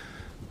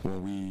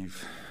 when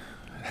we've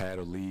had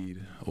a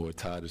lead or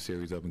tied the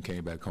series up and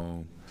came back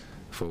home,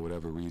 for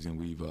whatever reason,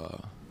 we've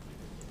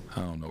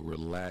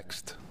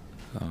relaxed,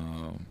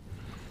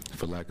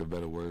 for lack of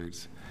better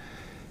words,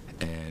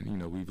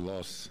 and we've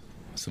lost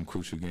some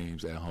crucial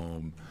games at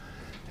home,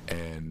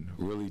 and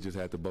really just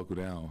had to buckle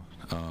down,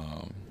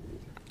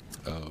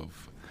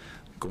 of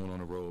going on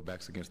the road,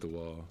 backs against the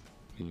wall,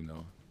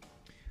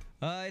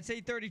 It's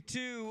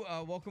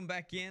 8:32. Welcome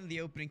back in the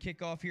opening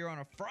kickoff here on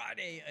a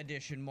Friday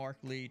edition. Mark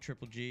Lee,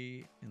 Triple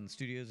G, in the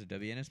studios at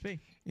WNSP.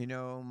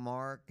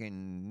 Mark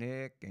and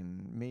Nick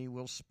and me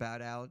will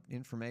spout out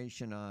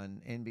information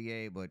on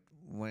NBA, but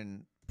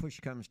when push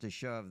comes to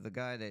shove, the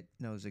guy that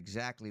knows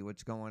exactly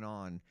what's going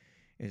on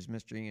is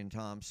Mr. Ian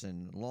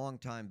Thompson,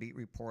 longtime beat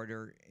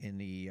reporter in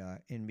the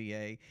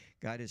NBA.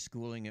 Got his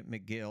schooling at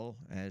McGill,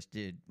 as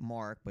did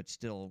Mark, but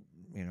still,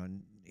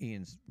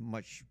 Ian's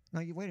much. No,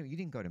 wait a minute. You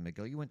didn't go to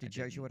McGill. You went to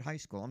Jesuit High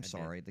School. I'm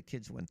sorry. The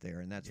kids went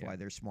there, and that's why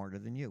they're smarter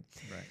than you.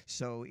 Right.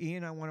 So,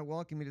 Ian, I want to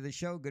welcome you to the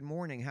show. Good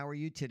morning. How are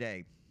you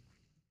today?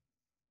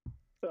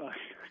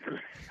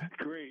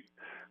 Great.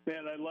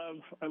 Man, I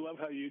love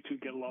how you two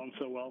get along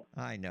so well.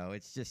 I know.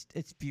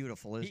 It's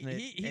beautiful, isn't it?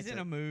 He's in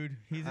a mood.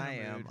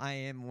 I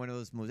am one of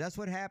those moods. That's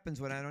what happens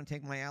when I don't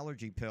take my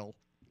allergy pill.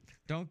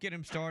 Don't get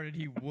him started.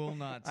 He will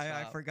not stop.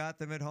 I forgot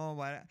them at home.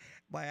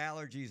 My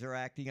allergies are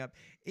acting up.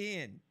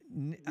 Ian.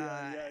 Lee,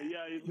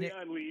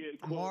 it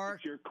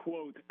quotes your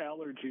quote,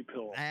 allergy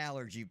pill.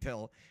 Allergy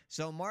pill.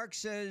 So Mark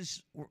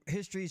says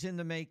history's in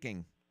the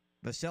making.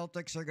 The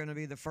Celtics are going to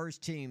be the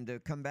first team to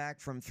come back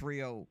from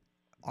 3-0.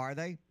 Are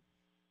they?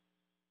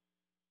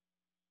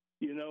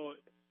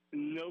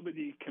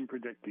 Nobody can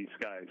predict these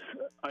guys.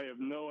 I have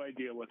no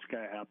idea what's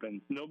going to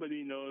happen.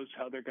 Nobody knows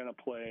how they're going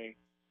to play,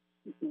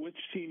 which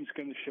team's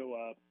going to show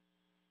up.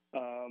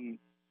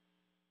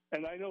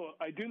 And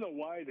I do know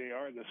why they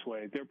are this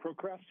way. They're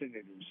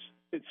procrastinators.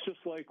 It's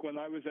just like when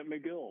I was at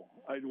McGill.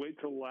 I'd wait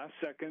till the last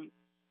second.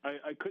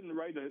 I couldn't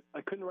write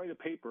a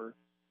paper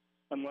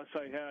unless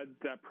I had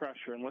that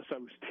pressure, unless I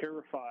was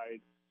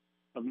terrified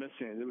of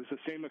missing it. It was the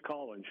same at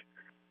college.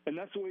 And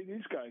that's the way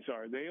these guys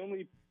are. They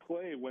only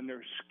play when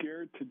they're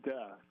scared to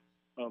death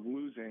of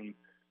losing.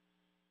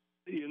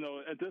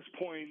 At this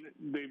point,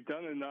 they've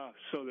done enough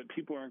so that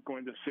people aren't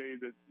going to say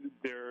that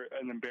they're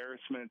an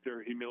embarrassment,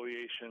 they're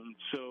humiliation.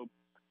 So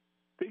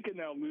they can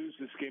now lose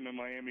this game in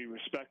Miami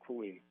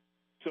respectfully.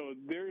 So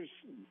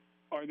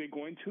are they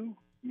going to?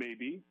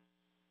 Maybe.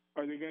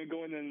 Are they going to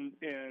go in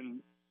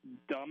and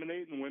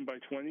dominate and win by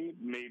 20?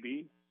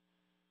 Maybe.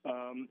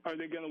 Are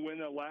they going to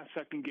win a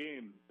last-second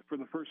game for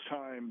the first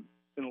time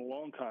in a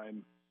long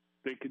time?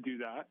 They could do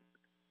that.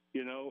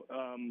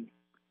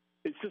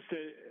 It's just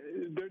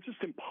they're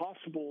just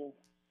impossible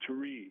to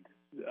read,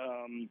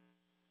 and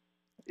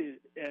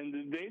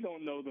they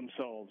don't know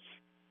themselves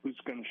who's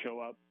going to show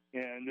up,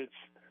 and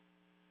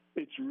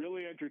it's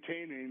really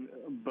entertaining.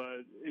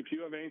 But if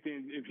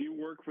you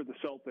work for the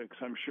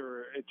Celtics, I'm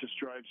sure it just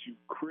drives you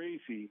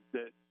crazy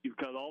that you've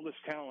got all this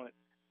talent,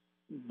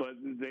 but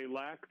they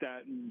lack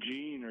that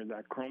gene or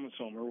that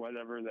chromosome or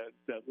whatever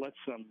that lets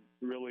them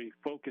really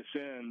focus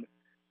in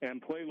and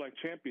play like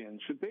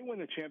champions. If they win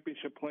a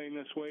championship playing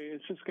this way,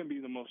 it's just going to be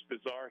the most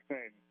bizarre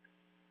thing.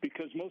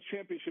 Because most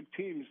championship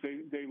teams,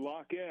 they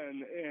lock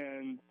in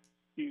and,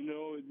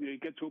 they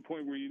get to a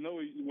point where you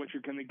know what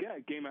you're going to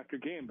get game after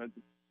game. But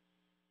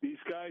these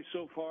guys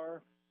so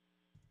far,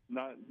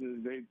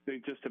 they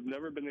just have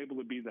never been able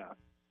to be that.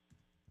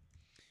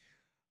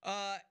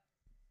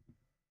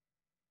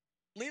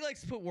 Lee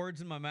likes to put words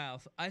in my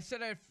mouth. I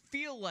said I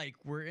feel like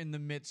we're in the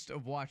midst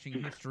of watching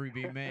history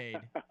be made,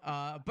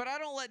 but I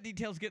don't let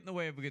details get in the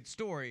way of a good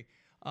story.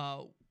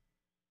 Why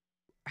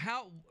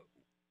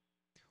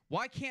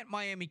can't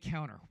Miami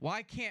counter?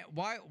 Why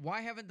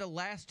haven't the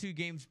last two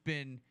games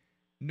been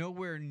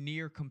nowhere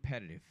near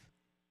competitive?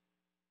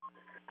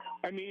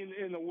 I mean,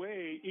 in a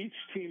way, each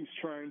team's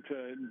trying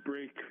to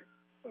break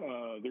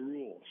the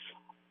rules,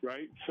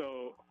 right?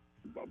 So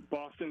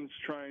Boston's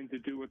trying to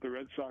do what the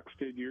Red Sox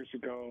did years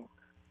ago.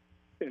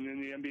 And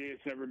in the NBA,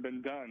 it's never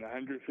been done.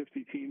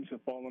 150 teams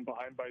have fallen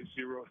behind by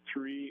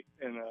 0-3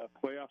 in a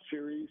playoff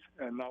series,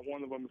 and not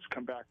one of them has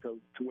come back to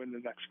win the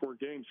next 4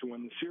 games to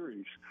win the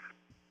series.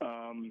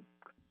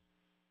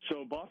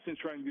 So Boston's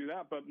trying to do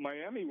that, but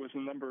Miami was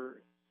the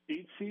number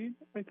 8 seed,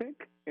 I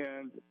think,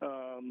 and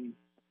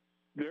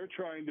they're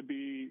trying to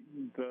be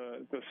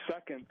the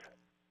second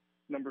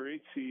number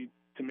 8 seed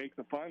to make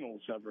the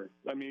finals ever.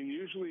 I mean,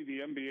 usually the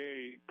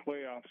NBA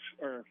playoffs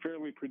are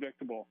fairly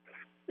predictable.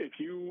 If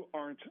you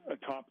aren't a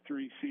top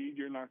 3 seed,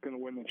 you're not going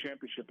to win the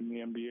championship in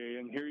the NBA.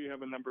 And here you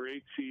have a number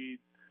 8 seed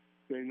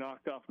They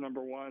knocked off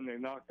number one. They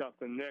knocked off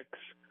the Knicks,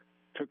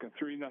 took a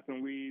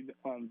 3-0 lead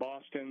on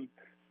Boston.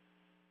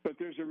 But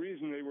there's a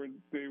reason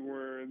they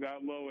were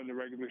that low in the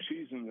regular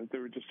season, that they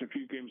were just a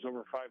few games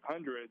over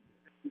 500.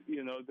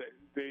 You know,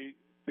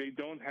 they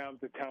don't have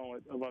the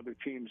talent of other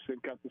teams.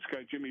 They've got this guy,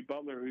 Jimmy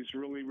Butler, who's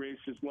really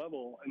raised his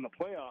level in the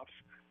playoffs.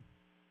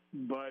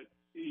 But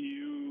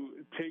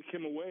you take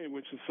him away,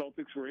 which the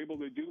Celtics were able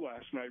to do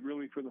last night,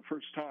 really for the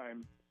first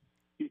time.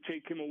 You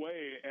take him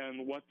away,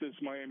 and what does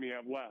Miami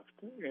have left?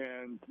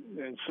 And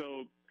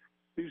so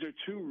these are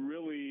two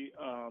really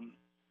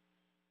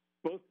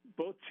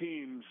both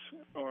teams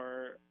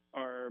are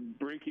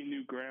breaking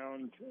new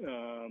ground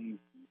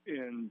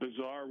in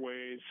bizarre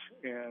ways,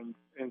 and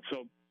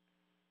so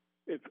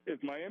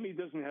if Miami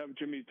doesn't have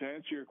Jimmy, to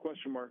answer your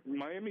question, Mark,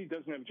 Miami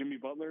doesn't have Jimmy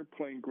Butler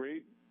playing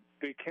great,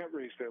 they can't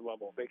raise their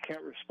level. They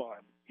can't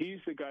respond. He's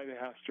the guy that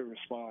has to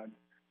respond.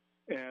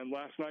 And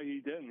last night he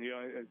didn't.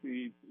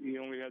 He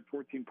only had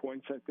 14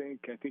 points, I think.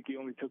 I think he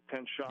only took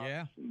 10 shots.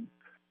 Yeah. And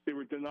they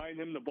were denying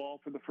him the ball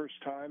for the first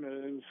time. And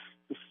it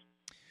was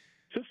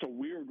just a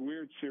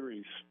weird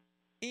series.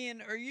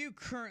 Ian, are you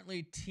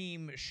currently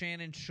team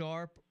Shannon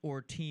Sharp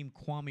or team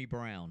Kwame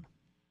Brown?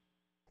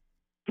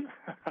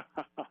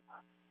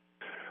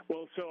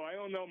 Well, so I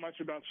don't know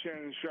much about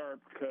Shannon Sharp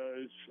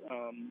because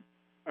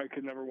I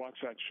could never watch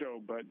that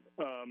show, but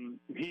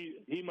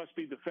he must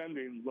be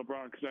defending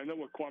LeBron, because I know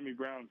what Kwame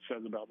Brown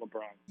says about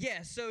LeBron.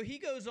 Yeah, so he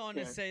goes on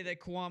to say that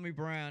Kwame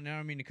Brown, and I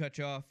don't mean to cut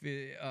you off,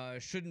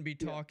 shouldn't be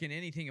talking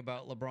anything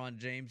about LeBron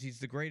James. He's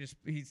the greatest.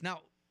 He's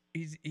not.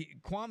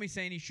 Kwame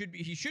saying he should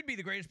be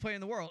the greatest player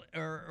in the world,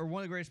 or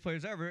one of the greatest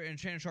players ever. And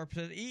Shannon Sharp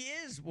says he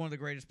is one of the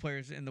greatest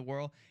players in the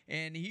world,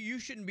 and you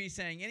shouldn't be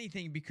saying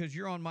anything because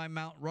you're on my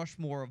Mount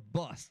Rushmore of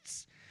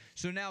busts.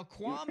 So now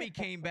Kwame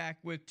came back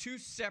with two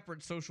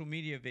separate social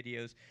media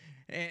videos,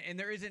 and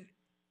there isn't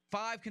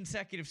 5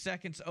 consecutive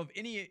seconds of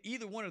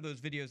either one of those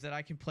videos that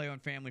I can play on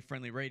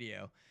family-friendly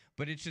radio,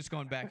 but it's just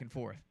going back and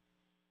forth.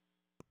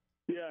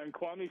 Yeah, and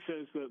Kwame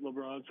says that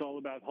LeBron's all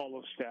about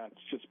hollow stats,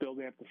 just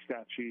building up the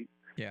stat sheet.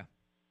 Yeah.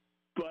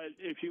 But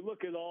if you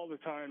look at all the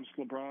times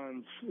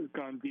LeBron's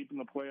gone deep in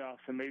the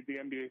playoffs and made the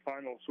NBA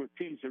Finals with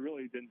teams that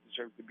really didn't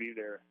deserve to be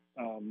there,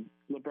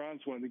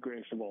 LeBron's one of the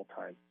greatest of all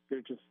time.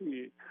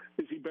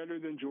 Is he better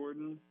than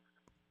Jordan?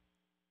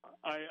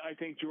 I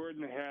think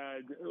Jordan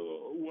had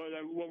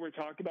what we're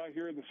talking about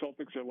here. The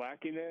Celtics are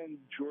lacking in.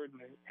 Jordan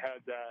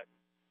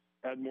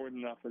had more than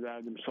enough of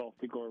that himself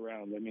to go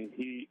around. I mean,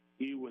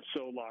 he was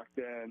so locked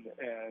in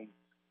and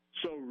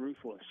so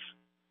ruthless.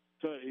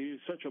 So he's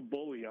such a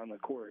bully on the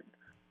court.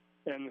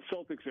 And the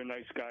Celtics are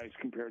nice guys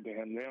compared to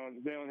him.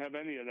 They don't have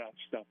any of that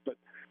stuff. But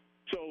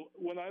so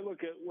when I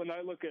look at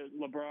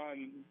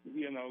LeBron,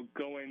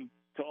 going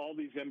to all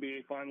these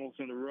NBA Finals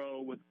in a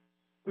row with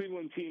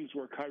Cleveland teams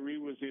where Kyrie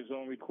was his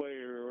only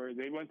player, or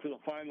they went to the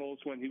finals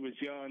when he was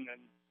young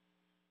and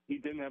he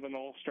didn't have an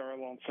all-star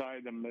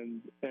alongside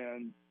him,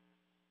 and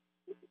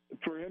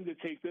for him to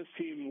take this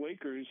team,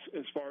 Lakers,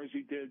 as far as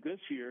he did this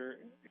year,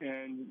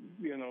 and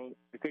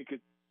I think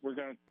we're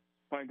going to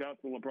find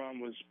out that LeBron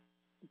was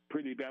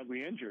pretty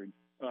badly injured.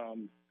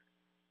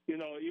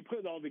 You put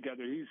it all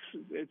together.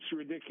 It's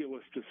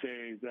ridiculous to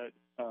say that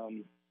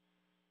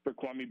for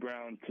Kwame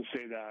Brown to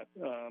say that.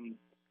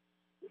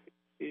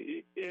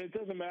 It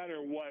doesn't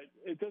matter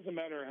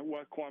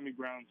what Kwame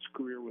Brown's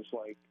career was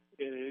like.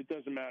 It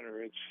doesn't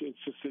matter.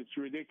 It's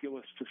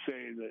ridiculous to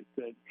say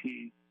that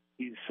he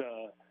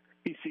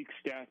seeks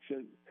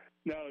stats.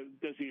 Now,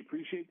 does he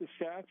appreciate the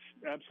stats?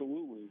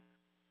 Absolutely.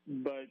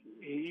 But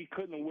he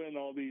couldn't win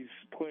all these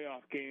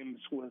playoff games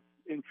with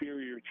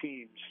inferior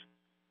teams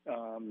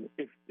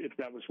if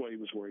that was what he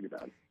was worried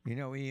about.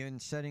 Ian,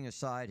 setting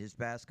aside his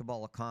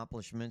basketball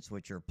accomplishments,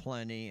 which are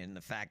plenty, and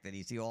the fact that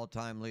he's the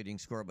all-time leading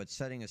scorer, but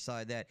setting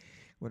aside that,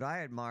 what I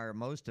admire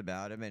most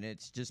about him, and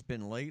it's just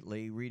been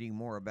lately reading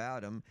more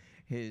about him,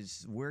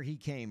 where he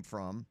came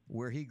from,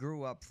 where he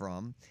grew up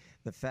from,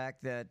 the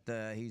fact that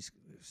he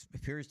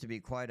appears to be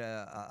quite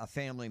a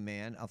family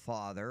man, a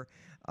father,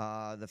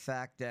 the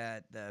fact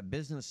that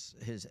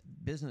his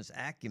business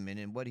acumen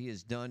and what he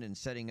has done in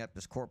setting up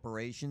his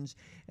corporations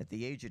at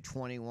the age of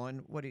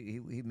 21,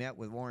 he met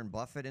with Warren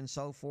Buffett and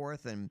so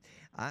forth, and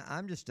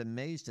I'm just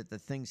amazed at the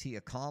things he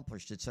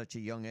accomplished at such a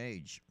young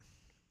age.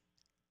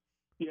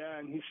 Yeah,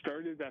 and he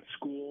started that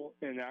school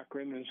in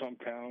Akron, his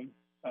hometown.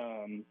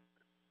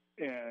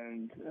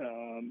 And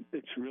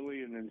it's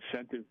really an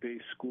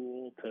incentive-based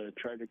school to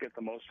try to get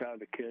the most out of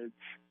the kids.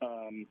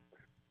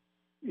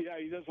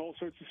 He does all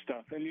sorts of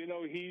stuff, and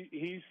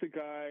he's the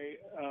guy.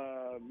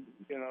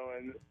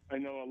 And I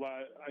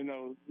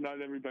know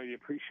not everybody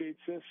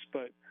appreciates this,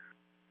 but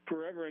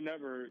forever and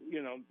ever,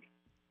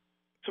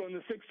 So in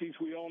the '60s,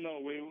 we all know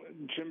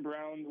Jim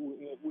Brown.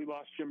 We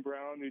lost Jim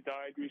Brown, who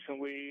died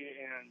recently,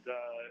 and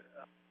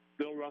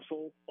Bill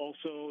Russell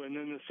also, and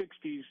in the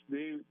 60s,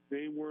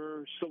 they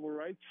were civil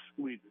rights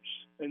leaders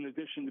in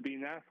addition to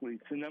being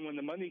athletes. And then when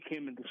the money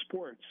came into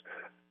sports,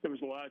 there was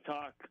a lot of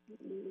talk.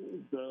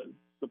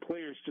 The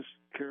players just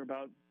care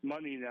about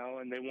money now,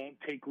 and they won't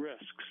take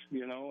risks,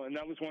 And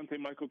that was one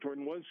thing Michael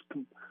Jordan was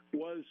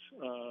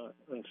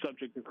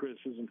subject to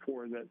criticism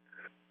for. That,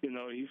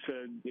 he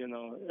said,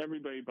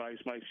 everybody buys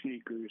my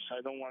sneakers.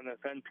 I don't want to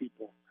offend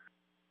people.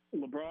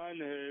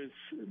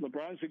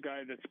 LeBron's a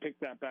guy that's picked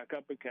that back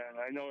up again.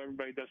 I know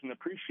everybody doesn't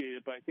appreciate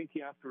it, but I think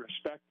you have to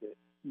respect it,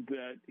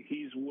 that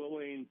he's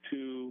willing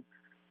to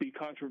be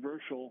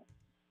controversial,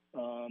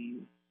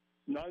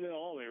 not in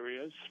all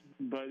areas,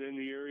 but in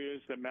the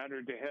areas that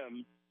matter to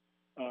him,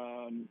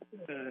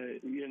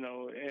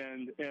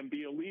 and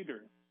be a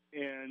leader.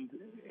 And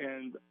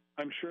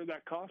I'm sure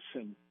that costs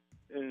him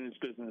in his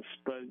business,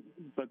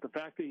 but the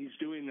fact that he's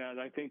doing that,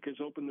 I think, has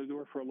opened the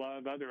door for a lot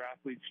of other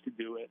athletes to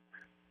do it.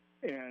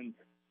 And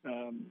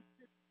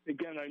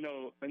again, I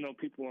know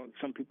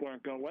some people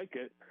aren't going to like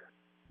it,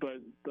 but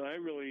I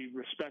really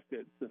respect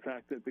it, the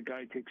fact that the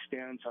guy takes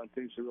stands on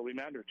things that really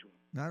matter to him.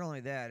 Not only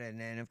that,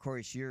 and of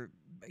course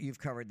you've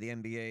covered the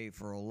NBA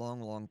for a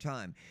long, long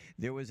time.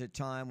 There was a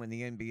time when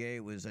the NBA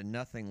was a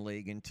nothing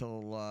league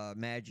until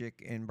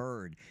Magic and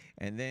Bird,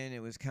 and then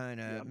it was kind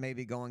of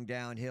maybe going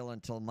downhill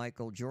until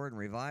Michael Jordan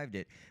revived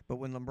it. But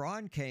when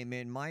LeBron came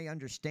in, my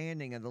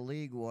understanding of the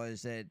league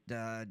was that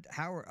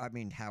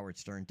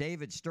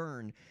David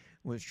Stern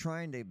was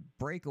trying to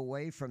break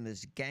away from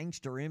this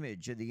gangster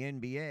image of the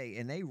NBA,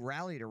 and they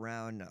rallied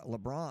around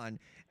LeBron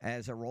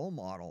as a role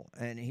model.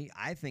 And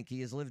I think he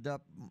has lived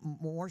up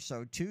more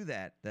so to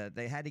that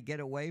they had to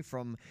get away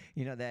from,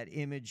 that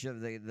image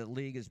of the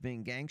league as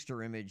being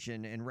gangster image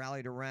and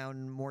rallied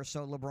around more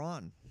so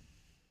LeBron.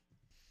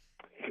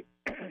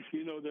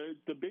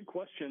 The big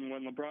question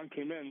when LeBron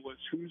came in was,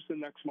 who's the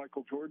next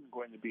Michael Jordan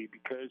going to be?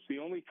 Because the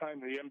only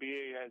time the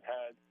NBA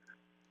had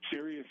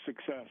serious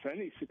success,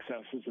 any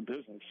success as a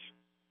business,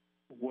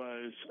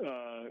 was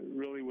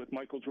really with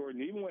Michael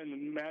Jordan. Even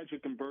when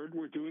Magic and Bird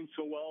were doing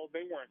so well,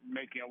 they weren't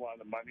making a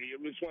lot of money.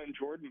 It was when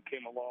Jordan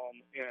came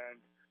along and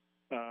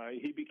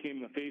he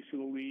became the face of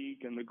the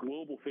league and the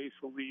global face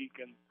of the league,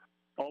 and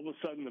all of a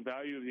sudden the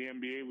value of the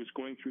NBA was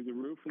going through the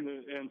roof.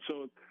 And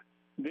so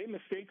they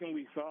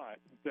mistakenly thought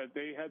that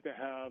they had to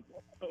have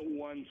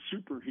one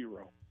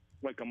superhero,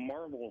 like a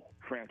Marvel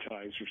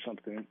franchise or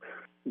something,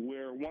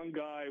 where one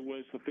guy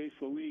was the face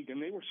of the league,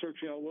 and they were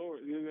searching all over.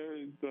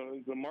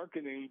 The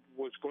marketing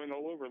was going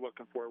all over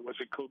looking for it. Was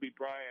it Kobe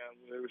Bryant?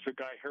 There was a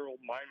guy, Harold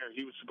Miner.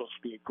 He was supposed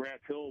to be.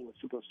 Grant Hill was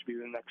supposed to be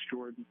the next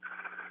Jordan.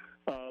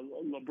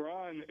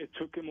 LeBron, it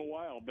took him a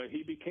while, but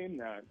he became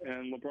that,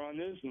 and LeBron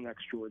is the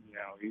next Jordan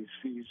now.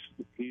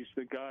 He's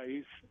the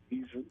guy.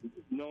 He's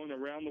known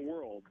around the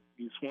world.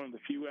 He's one of the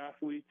few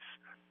athletes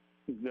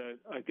that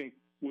I think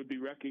would be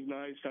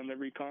recognized on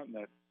every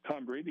continent.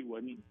 Tom Brady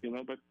wouldn't,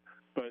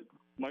 but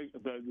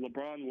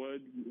LeBron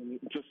would,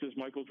 just as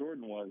Michael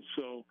Jordan was.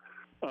 So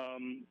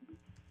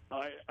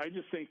I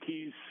just think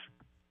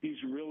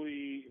he's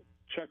really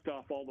checked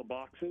off all the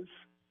boxes.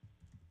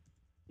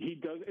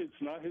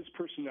 It's not his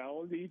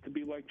personality to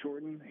be like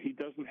Jordan. He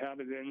doesn't have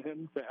it in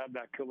him to have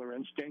that killer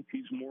instinct.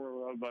 He's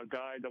more of a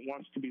guy that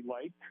wants to be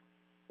liked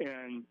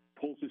and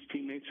pulls his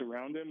teammates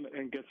around him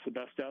and gets the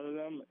best out of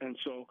them. And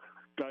so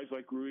guys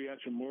like Rui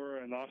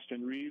Hachimura and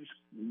Austin Reeves,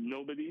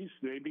 nobodies,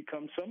 they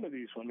become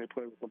somebodies when they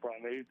play with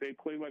LeBron. They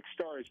play like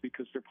stars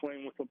because they're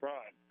playing with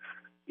LeBron.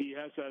 He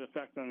has that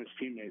effect on his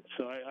teammates.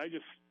 So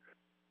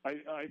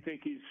I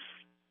think he's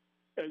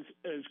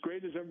as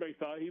great as everybody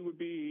thought he would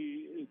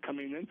be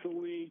coming into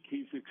the league.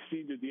 He's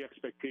exceeded the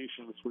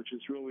expectations, which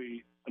is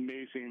really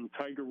amazing.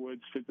 Tiger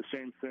Woods did the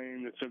same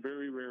thing. It's a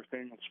very rare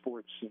thing in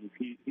sports, and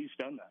he's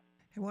done that.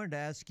 I wanted to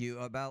ask you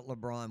about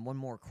LeBron. One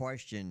more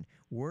question.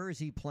 Where is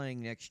he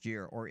playing next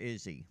year, or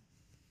is he?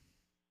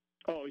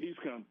 Oh, he's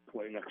going to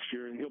play next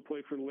year, and he'll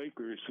play for the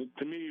Lakers. So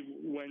to me,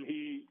 when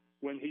he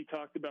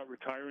talked about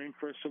retiring,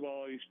 first of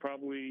all, he's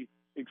probably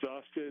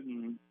exhausted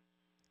and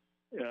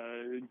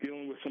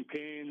dealing with some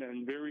pain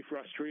and very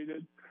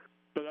frustrated.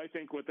 But I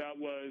think what that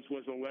was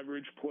a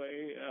leverage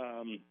play,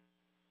 on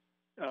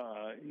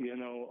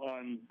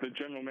the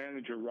general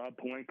manager, Rob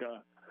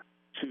Pelinka,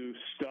 to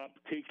stop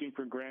taking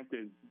for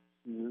granted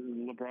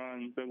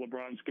LeBron's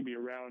going to be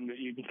around, that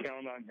you can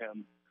count on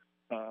him.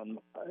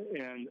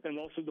 And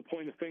also to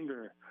point a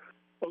finger.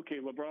 Okay,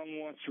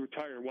 LeBron wants to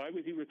retire. Why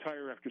would he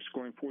retire after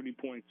scoring 40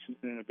 points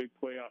in a big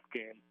playoff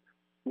game?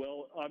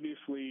 Well,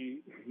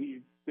 obviously, he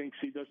thinks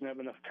he doesn't have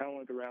enough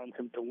talent around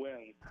him to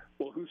win.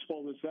 Well, whose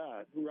fault is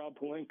that? Rob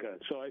Pelinka.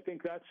 So I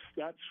think that's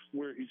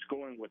where he's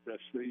going with this.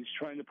 He's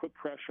trying to put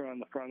pressure on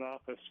the front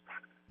office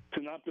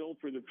to not build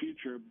for the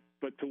future,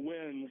 but to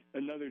win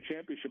another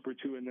championship or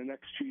two in the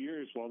next 2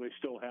 years while they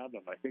still have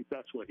them. I think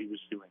that's what he was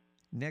doing.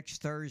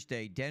 Next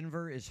Thursday,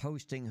 Denver is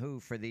hosting who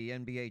for the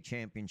NBA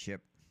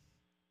championship?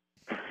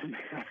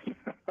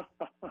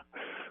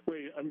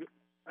 Wait,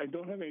 I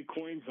don't have any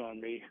coins on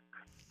me.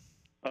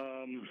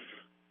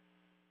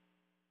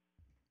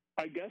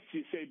 I guess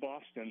you say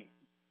Boston.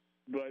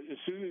 But as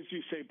soon as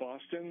you say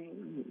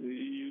Boston,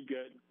 you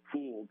get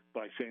fooled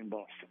by saying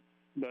Boston.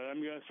 But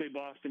I'm going to say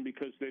Boston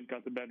because they've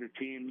got the better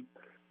team.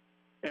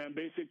 And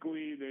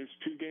basically, there's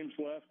 2 games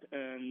left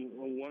and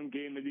 1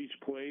 game at each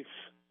place.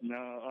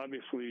 Now,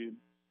 obviously,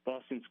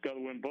 Boston's got to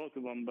win both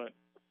of them, but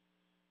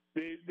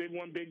they've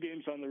won big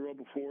games on the road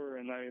before,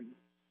 and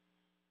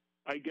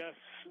I guess,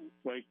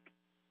 like,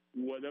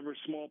 whatever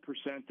small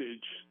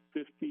percentage,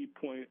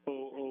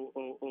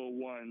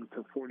 50.00001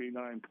 to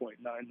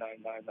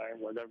 49.9999,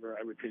 whatever,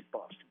 I would take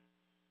Boston.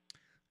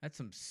 That's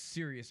some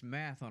serious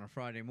math on a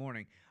Friday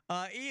morning.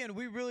 Ian,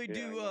 we really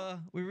do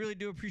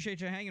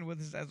appreciate you hanging with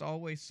us as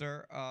always,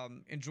 sir.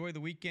 Enjoy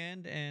the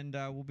weekend, and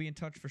we'll be in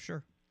touch for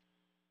sure.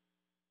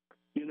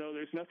 You know,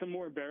 there's nothing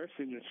more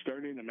embarrassing than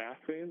starting a math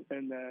thing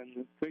and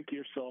then think to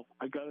yourself,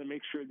 I got to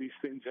make sure these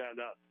things add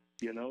up,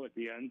 you know, at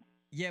the end.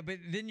 Yeah, but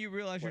then you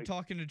realize you're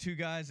talking to 2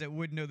 guys that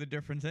would know the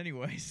difference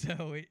anyway,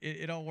 so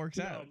it all works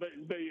out. But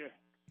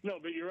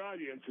your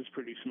audience is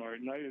pretty smart,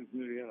 and I didn't,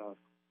 you know.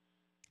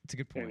 It's a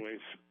good point.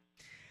 Anyways.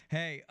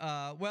 Hey,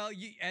 well,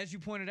 as you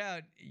pointed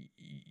out,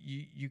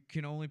 you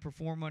can only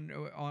perform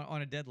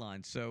on a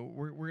deadline. So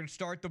we're going to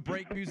start the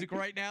break music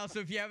right now. So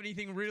if you have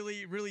anything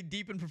really, really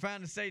deep and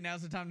profound to say,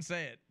 now's the time to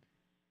say it.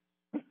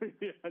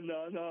 Yeah,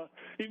 no.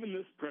 Even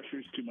this pressure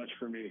is too much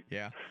for me.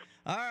 Yeah.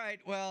 All right.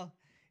 Well,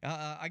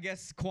 I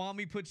guess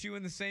Kwame puts you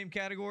in the same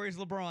category as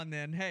LeBron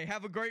then. Hey,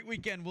 have a great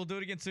weekend. We'll do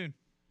it again soon.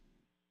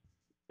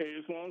 Hey,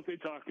 as long as they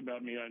talk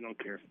about me, I don't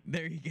care.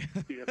 There you go.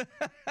 Yeah.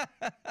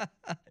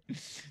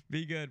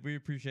 Be good. We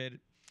appreciate it.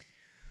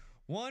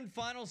 One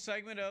final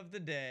segment of the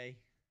day.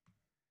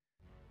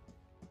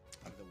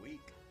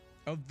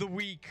 Of the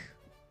week.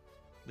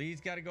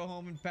 Lee's got to go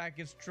home and pack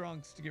his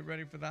trunks to get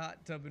ready for the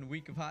hot tubbing,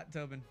 week of hot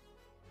tubbing.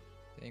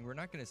 Dang, we're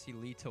not going to see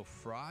Lee till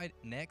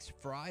next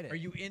Friday. Are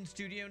you in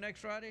studio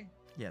next Friday?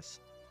 Yes.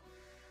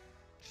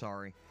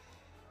 Sorry.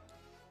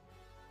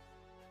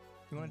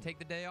 You want to take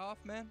the day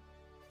off, man?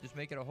 Just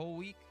make it a whole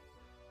week?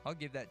 I'll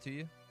give that to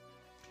you.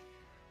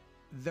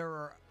 There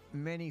are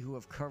many who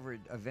have covered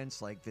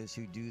events like this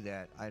who do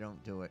that. I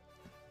don't do it.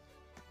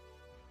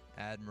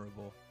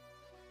 Admirable.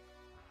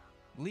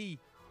 Lee.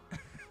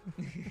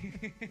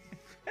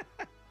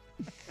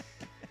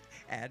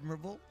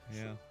 Admirable?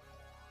 Yeah.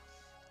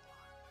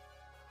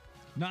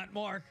 Not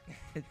Mark.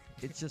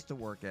 It's just a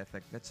work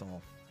ethic. That's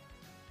all.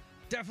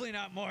 Definitely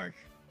not Mark.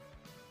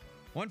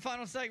 One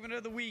final segment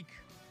of the week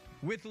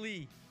with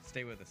Lee.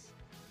 Stay with us.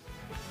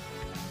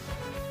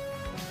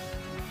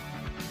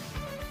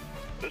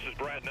 This is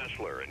Brad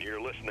Nessler, and you're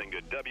listening to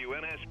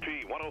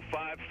WNSP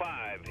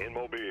 105.5 in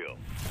Mobile.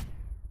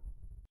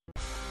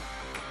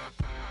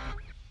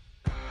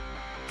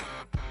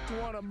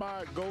 One of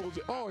my goals.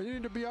 Oh, you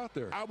need to be out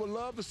there. I would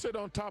love to sit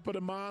on top of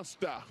the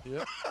monster.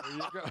 Yep. There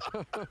you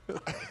go.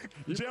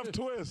 Jeff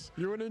Twist.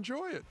 You would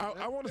enjoy it.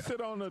 I want to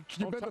sit on the.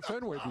 You've been to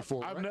Fenway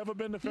before. I've right? never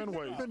been to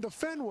Fenway. You've been to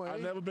Fenway.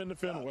 I've never been to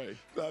Fenway.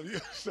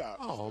 Stop.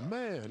 Oh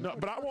man. No,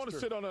 but I want to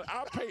sit on it.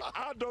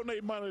 I'll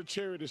donate money to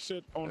charity to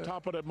sit on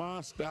top of that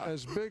monster.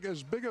 As big a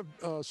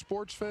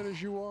sports fan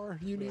as you are,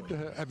 you need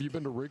to have you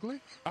been to Wrigley?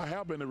 I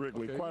have been to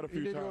Wrigley quite a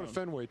few times. You need to go to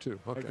Fenway too.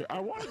 Okay.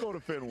 I want to go to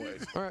Fenway.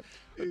 All right.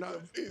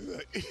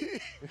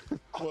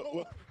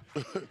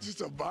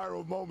 Just a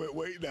viral moment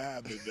waiting to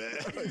happen, man.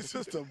 It's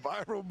just a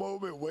viral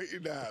moment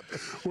waiting to happen.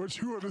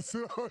 What you want to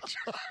say? All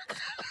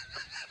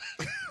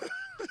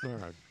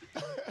right.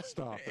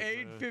 Stop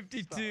it,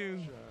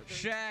 8:52.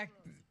 Shaq.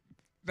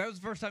 That was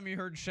the first time you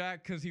heard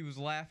Shaq because he was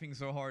laughing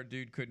so hard,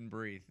 dude couldn't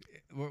breathe.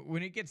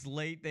 When it gets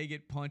late, they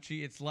get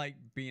punchy. It's like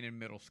being in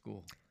middle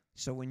school.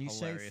 So when you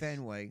say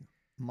Fenway,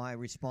 my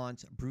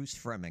response, Bruce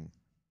Fremming.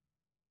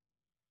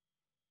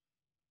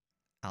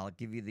 I'll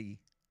give you the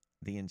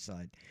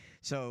inside.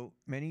 So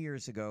many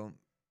years ago,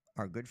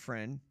 our good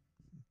friend,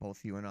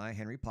 both you and I,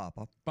 Henry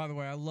Papa. By the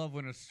way, I love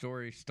when a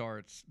story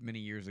starts many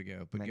years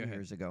ago. But many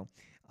years ago,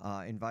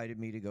 invited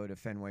me to go to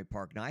Fenway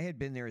Park. Now, I had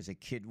been there as a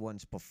kid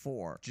once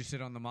before. Did you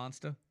sit on the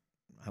monster?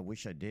 I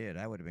wish I did.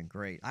 I would have been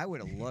great. I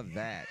would have loved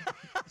that.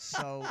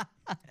 So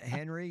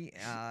Henry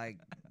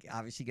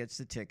obviously gets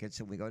the tickets,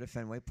 and we go to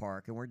Fenway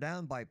Park, and we're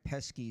down by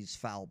Pesky's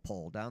foul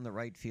pole, down the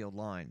right field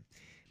line,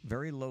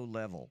 very low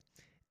level.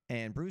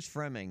 And Bruce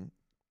Fremming,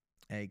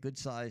 a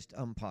good-sized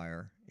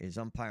umpire, is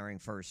umpiring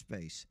first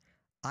base.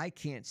 I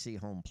can't see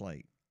home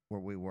plate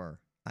where we were.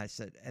 I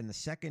said, in the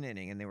second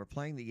inning, and they were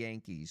playing the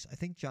Yankees. I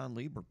think John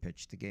Lieber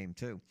pitched the game,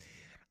 too.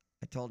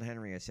 I told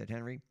Henry, I said,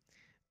 Henry,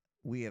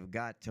 we have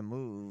got to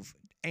move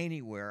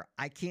anywhere.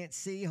 I can't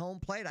see home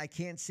plate. I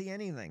can't see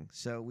anything.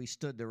 So we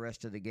stood the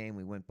rest of the game.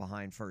 We went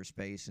behind first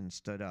base and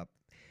stood up.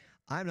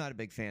 I'm not a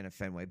big fan of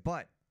Fenway,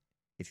 but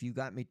if you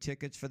got me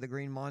tickets for the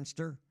Green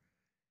Monster,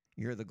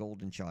 you're the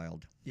golden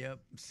child. Yep,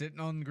 sitting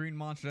on the Green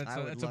Monster.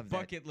 That's a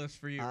bucket list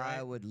for you, right?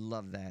 I would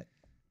love that.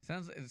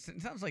 It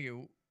sounds like it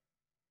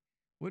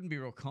wouldn't be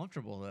real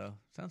comfortable though.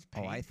 Sounds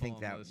painful. Oh, I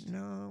think almost.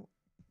 No,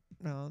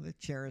 the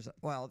chairs.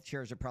 Well,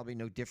 chairs are probably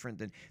no different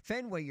than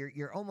Fenway.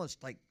 You're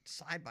almost like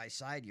side by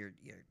side. You're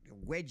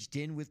wedged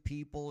in with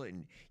people,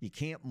 and you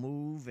can't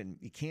move, and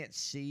you can't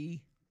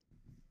see.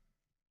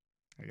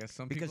 I guess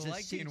some Because people the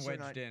like being seats are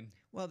wedged not- in.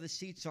 Well, the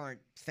seats aren't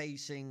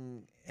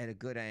facing at a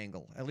good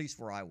angle, at least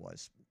where I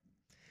was.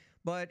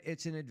 But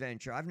it's an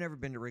adventure. I've never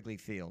been to Wrigley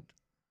Field.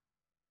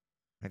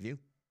 Have you?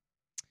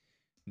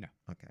 No.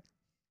 Okay.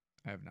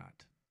 I have not.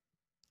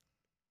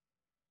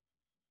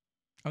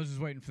 I was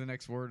just waiting for the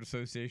next word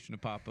association to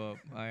pop up.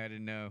 I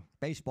didn't know.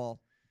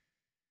 Baseball.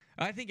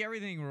 I think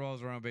everything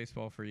revolves around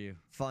baseball for you.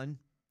 Fun.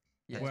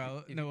 Yeah.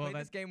 Well, if no, you well, play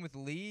this game with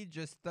Lee,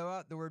 just throw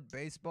out the word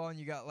baseball, and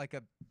you got like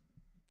a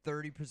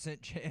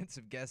 30% chance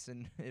of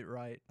guessing it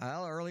right.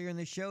 Well, earlier in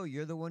the show,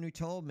 you're the one who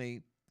told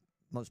me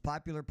most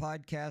popular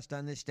podcast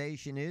on this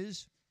station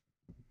is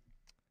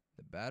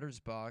The Batter's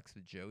Box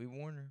with Joey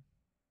Warner.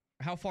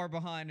 How far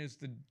behind is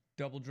the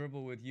double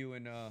dribble with you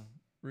and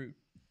Root?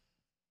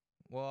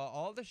 Well,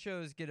 all the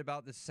shows get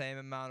about the same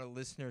amount of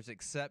listeners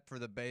except for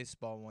the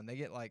baseball one. They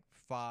get like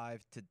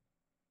 5 to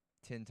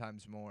 10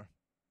 times more.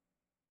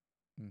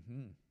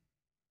 Mm-hmm.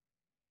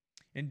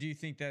 And do you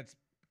think that's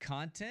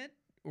content,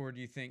 or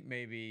do you think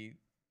maybe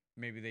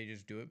they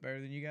just do it better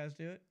than you guys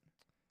do it?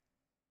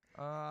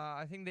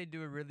 I think they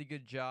do a really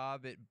good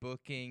job at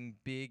booking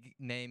big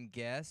name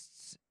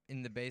guests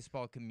in the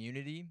baseball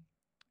community,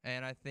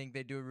 and I think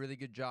they do a really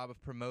good job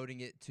of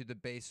promoting it to the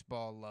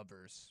baseball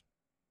lovers.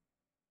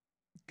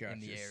 Gotcha. In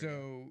the area.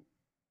 So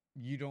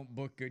you don't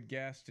book good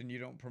guests and you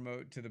don't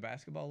promote to the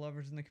basketball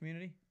lovers in the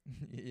community?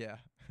 Yeah,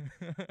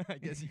 I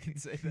guess you can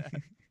say that.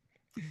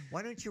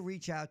 Why don't you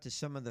reach out to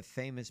some of the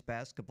famous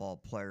basketball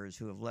players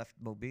who have left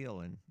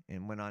Mobile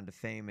and went on to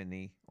fame in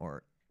the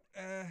or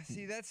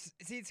See,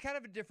 it's kind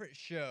of a different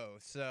show.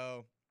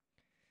 So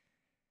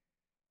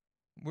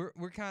we're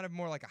kind of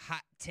more like a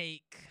hot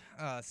take,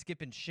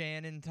 Skip and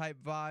Shannon type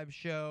vibe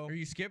show. Are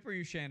you Skip or are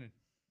you Shannon?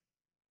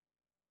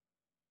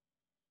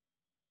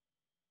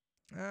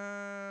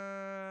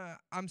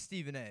 I'm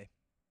Stephen A.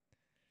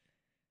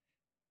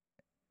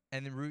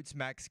 And then Roots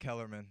Max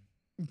Kellerman.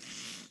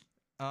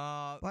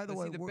 By the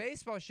way, the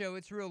baseball show,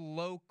 it's real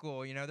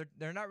local. You know,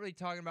 they're not really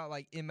talking about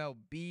like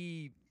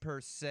MLB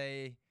per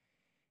se.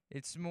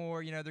 It's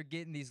more, you know, they're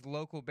getting these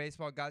local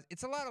baseball guys.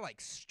 It's a lot of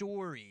like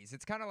stories.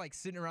 It's kind of like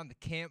sitting around the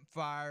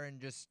campfire and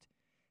just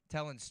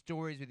telling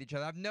stories with each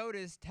other. I've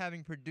noticed,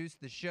 having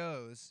produced the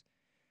shows,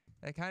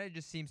 that kind of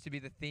just seems to be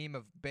the theme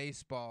of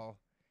baseball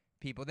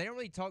people. They don't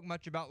really talk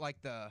much about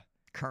like the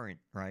current,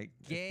 right?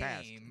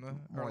 Game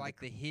or like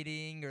the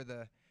hitting or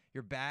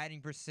your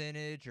batting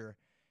percentage or,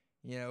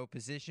 you know,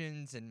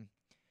 positions and,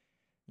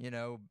 you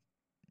know,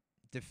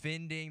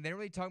 defending. They don't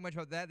really talk much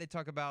about that. They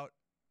talk about,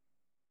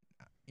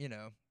 you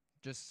know,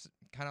 just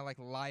kind of like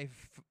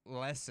life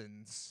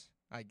lessons,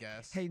 I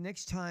guess. Hey,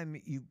 next time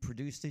you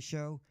produce the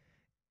show,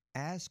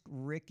 ask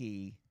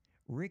Ricky.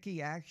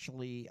 Ricky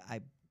actually,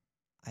 I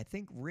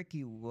think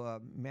Ricky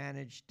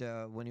managed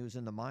when he was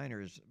in the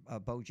minors.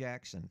 Bo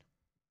Jackson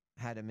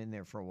had him in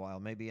there for a while.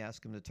 Maybe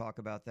ask him to talk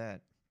about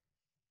that.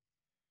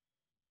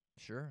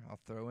 Sure, I'll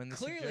throw in the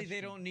Clearly, suggestion.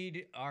 they don't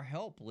need our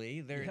help,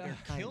 Lee. They're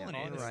I killing know,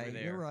 it over right,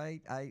 there. You're right.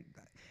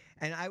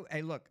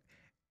 I look.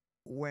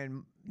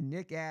 When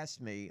Nick asked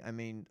me, I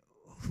mean,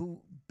 who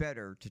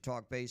better to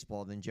talk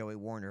baseball than Joey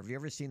Warner? Have you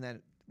ever seen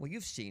that? Well,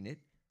 you've seen it.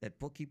 That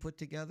book he put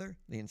together,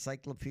 the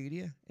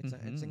encyclopedia.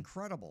 It's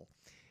incredible.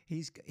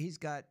 He's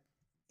got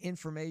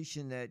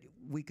information that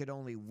we could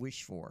only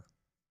wish for.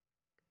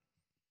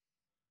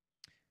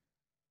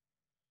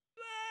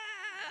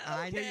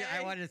 I knew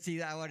I wanted to see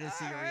that. I wanted to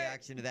see your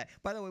reaction to that.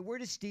 By the way, where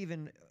does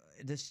Steven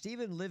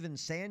live in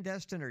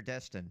Sandestin or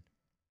Destin?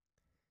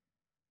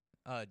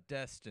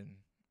 Destin.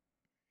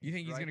 You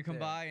think he's Right going to come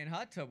there. by and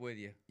hot tub with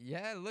you?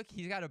 Yeah, look,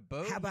 he's got a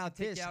boat. How He about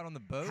can take this? you out on the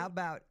boat? How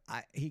about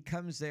he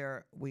comes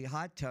there, we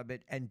hot tub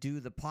it, and do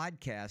the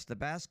podcast, the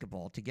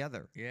basketball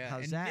together? Yeah.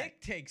 How's and that?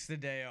 Nick takes the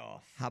day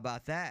off. How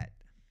about that?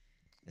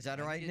 Is that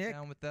all right, get Nick?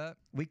 down with that.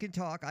 We can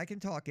talk. I can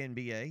talk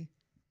NBA.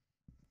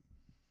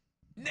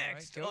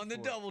 Next go on the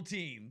for it. double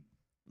team,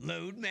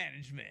 load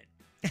management.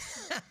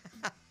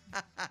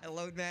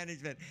 Load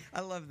management.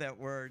 I love that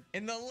word.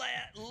 In the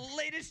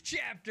latest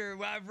chapter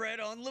I've read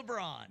on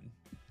LeBron.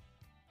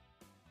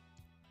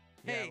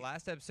 Yeah, Hey.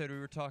 last episode we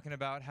were talking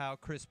about how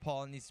Chris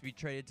Paul needs to be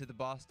traded to the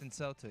Boston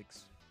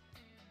Celtics.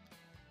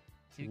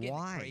 See, we're getting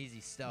Why?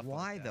 crazy stuff.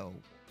 Why like that. though?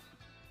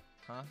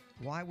 Huh?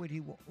 Why would he?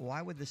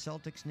 Why would the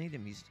Celtics need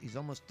him? He's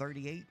almost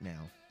 38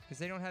 now. Because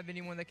they don't have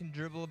anyone that can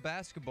dribble a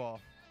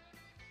basketball.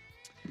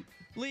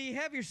 Lee,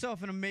 have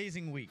yourself an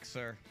amazing week,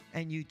 sir.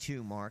 And you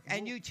too, Mark.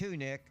 And you too,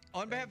 Nick.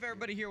 On behalf of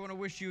everybody here, I want to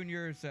wish you and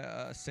yours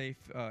a safe,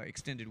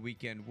 extended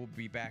weekend. We'll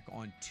be back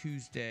on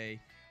Tuesday.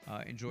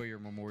 Enjoy your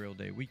Memorial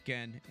Day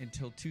weekend.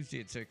 Until Tuesday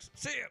at 6.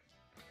 See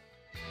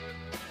ya!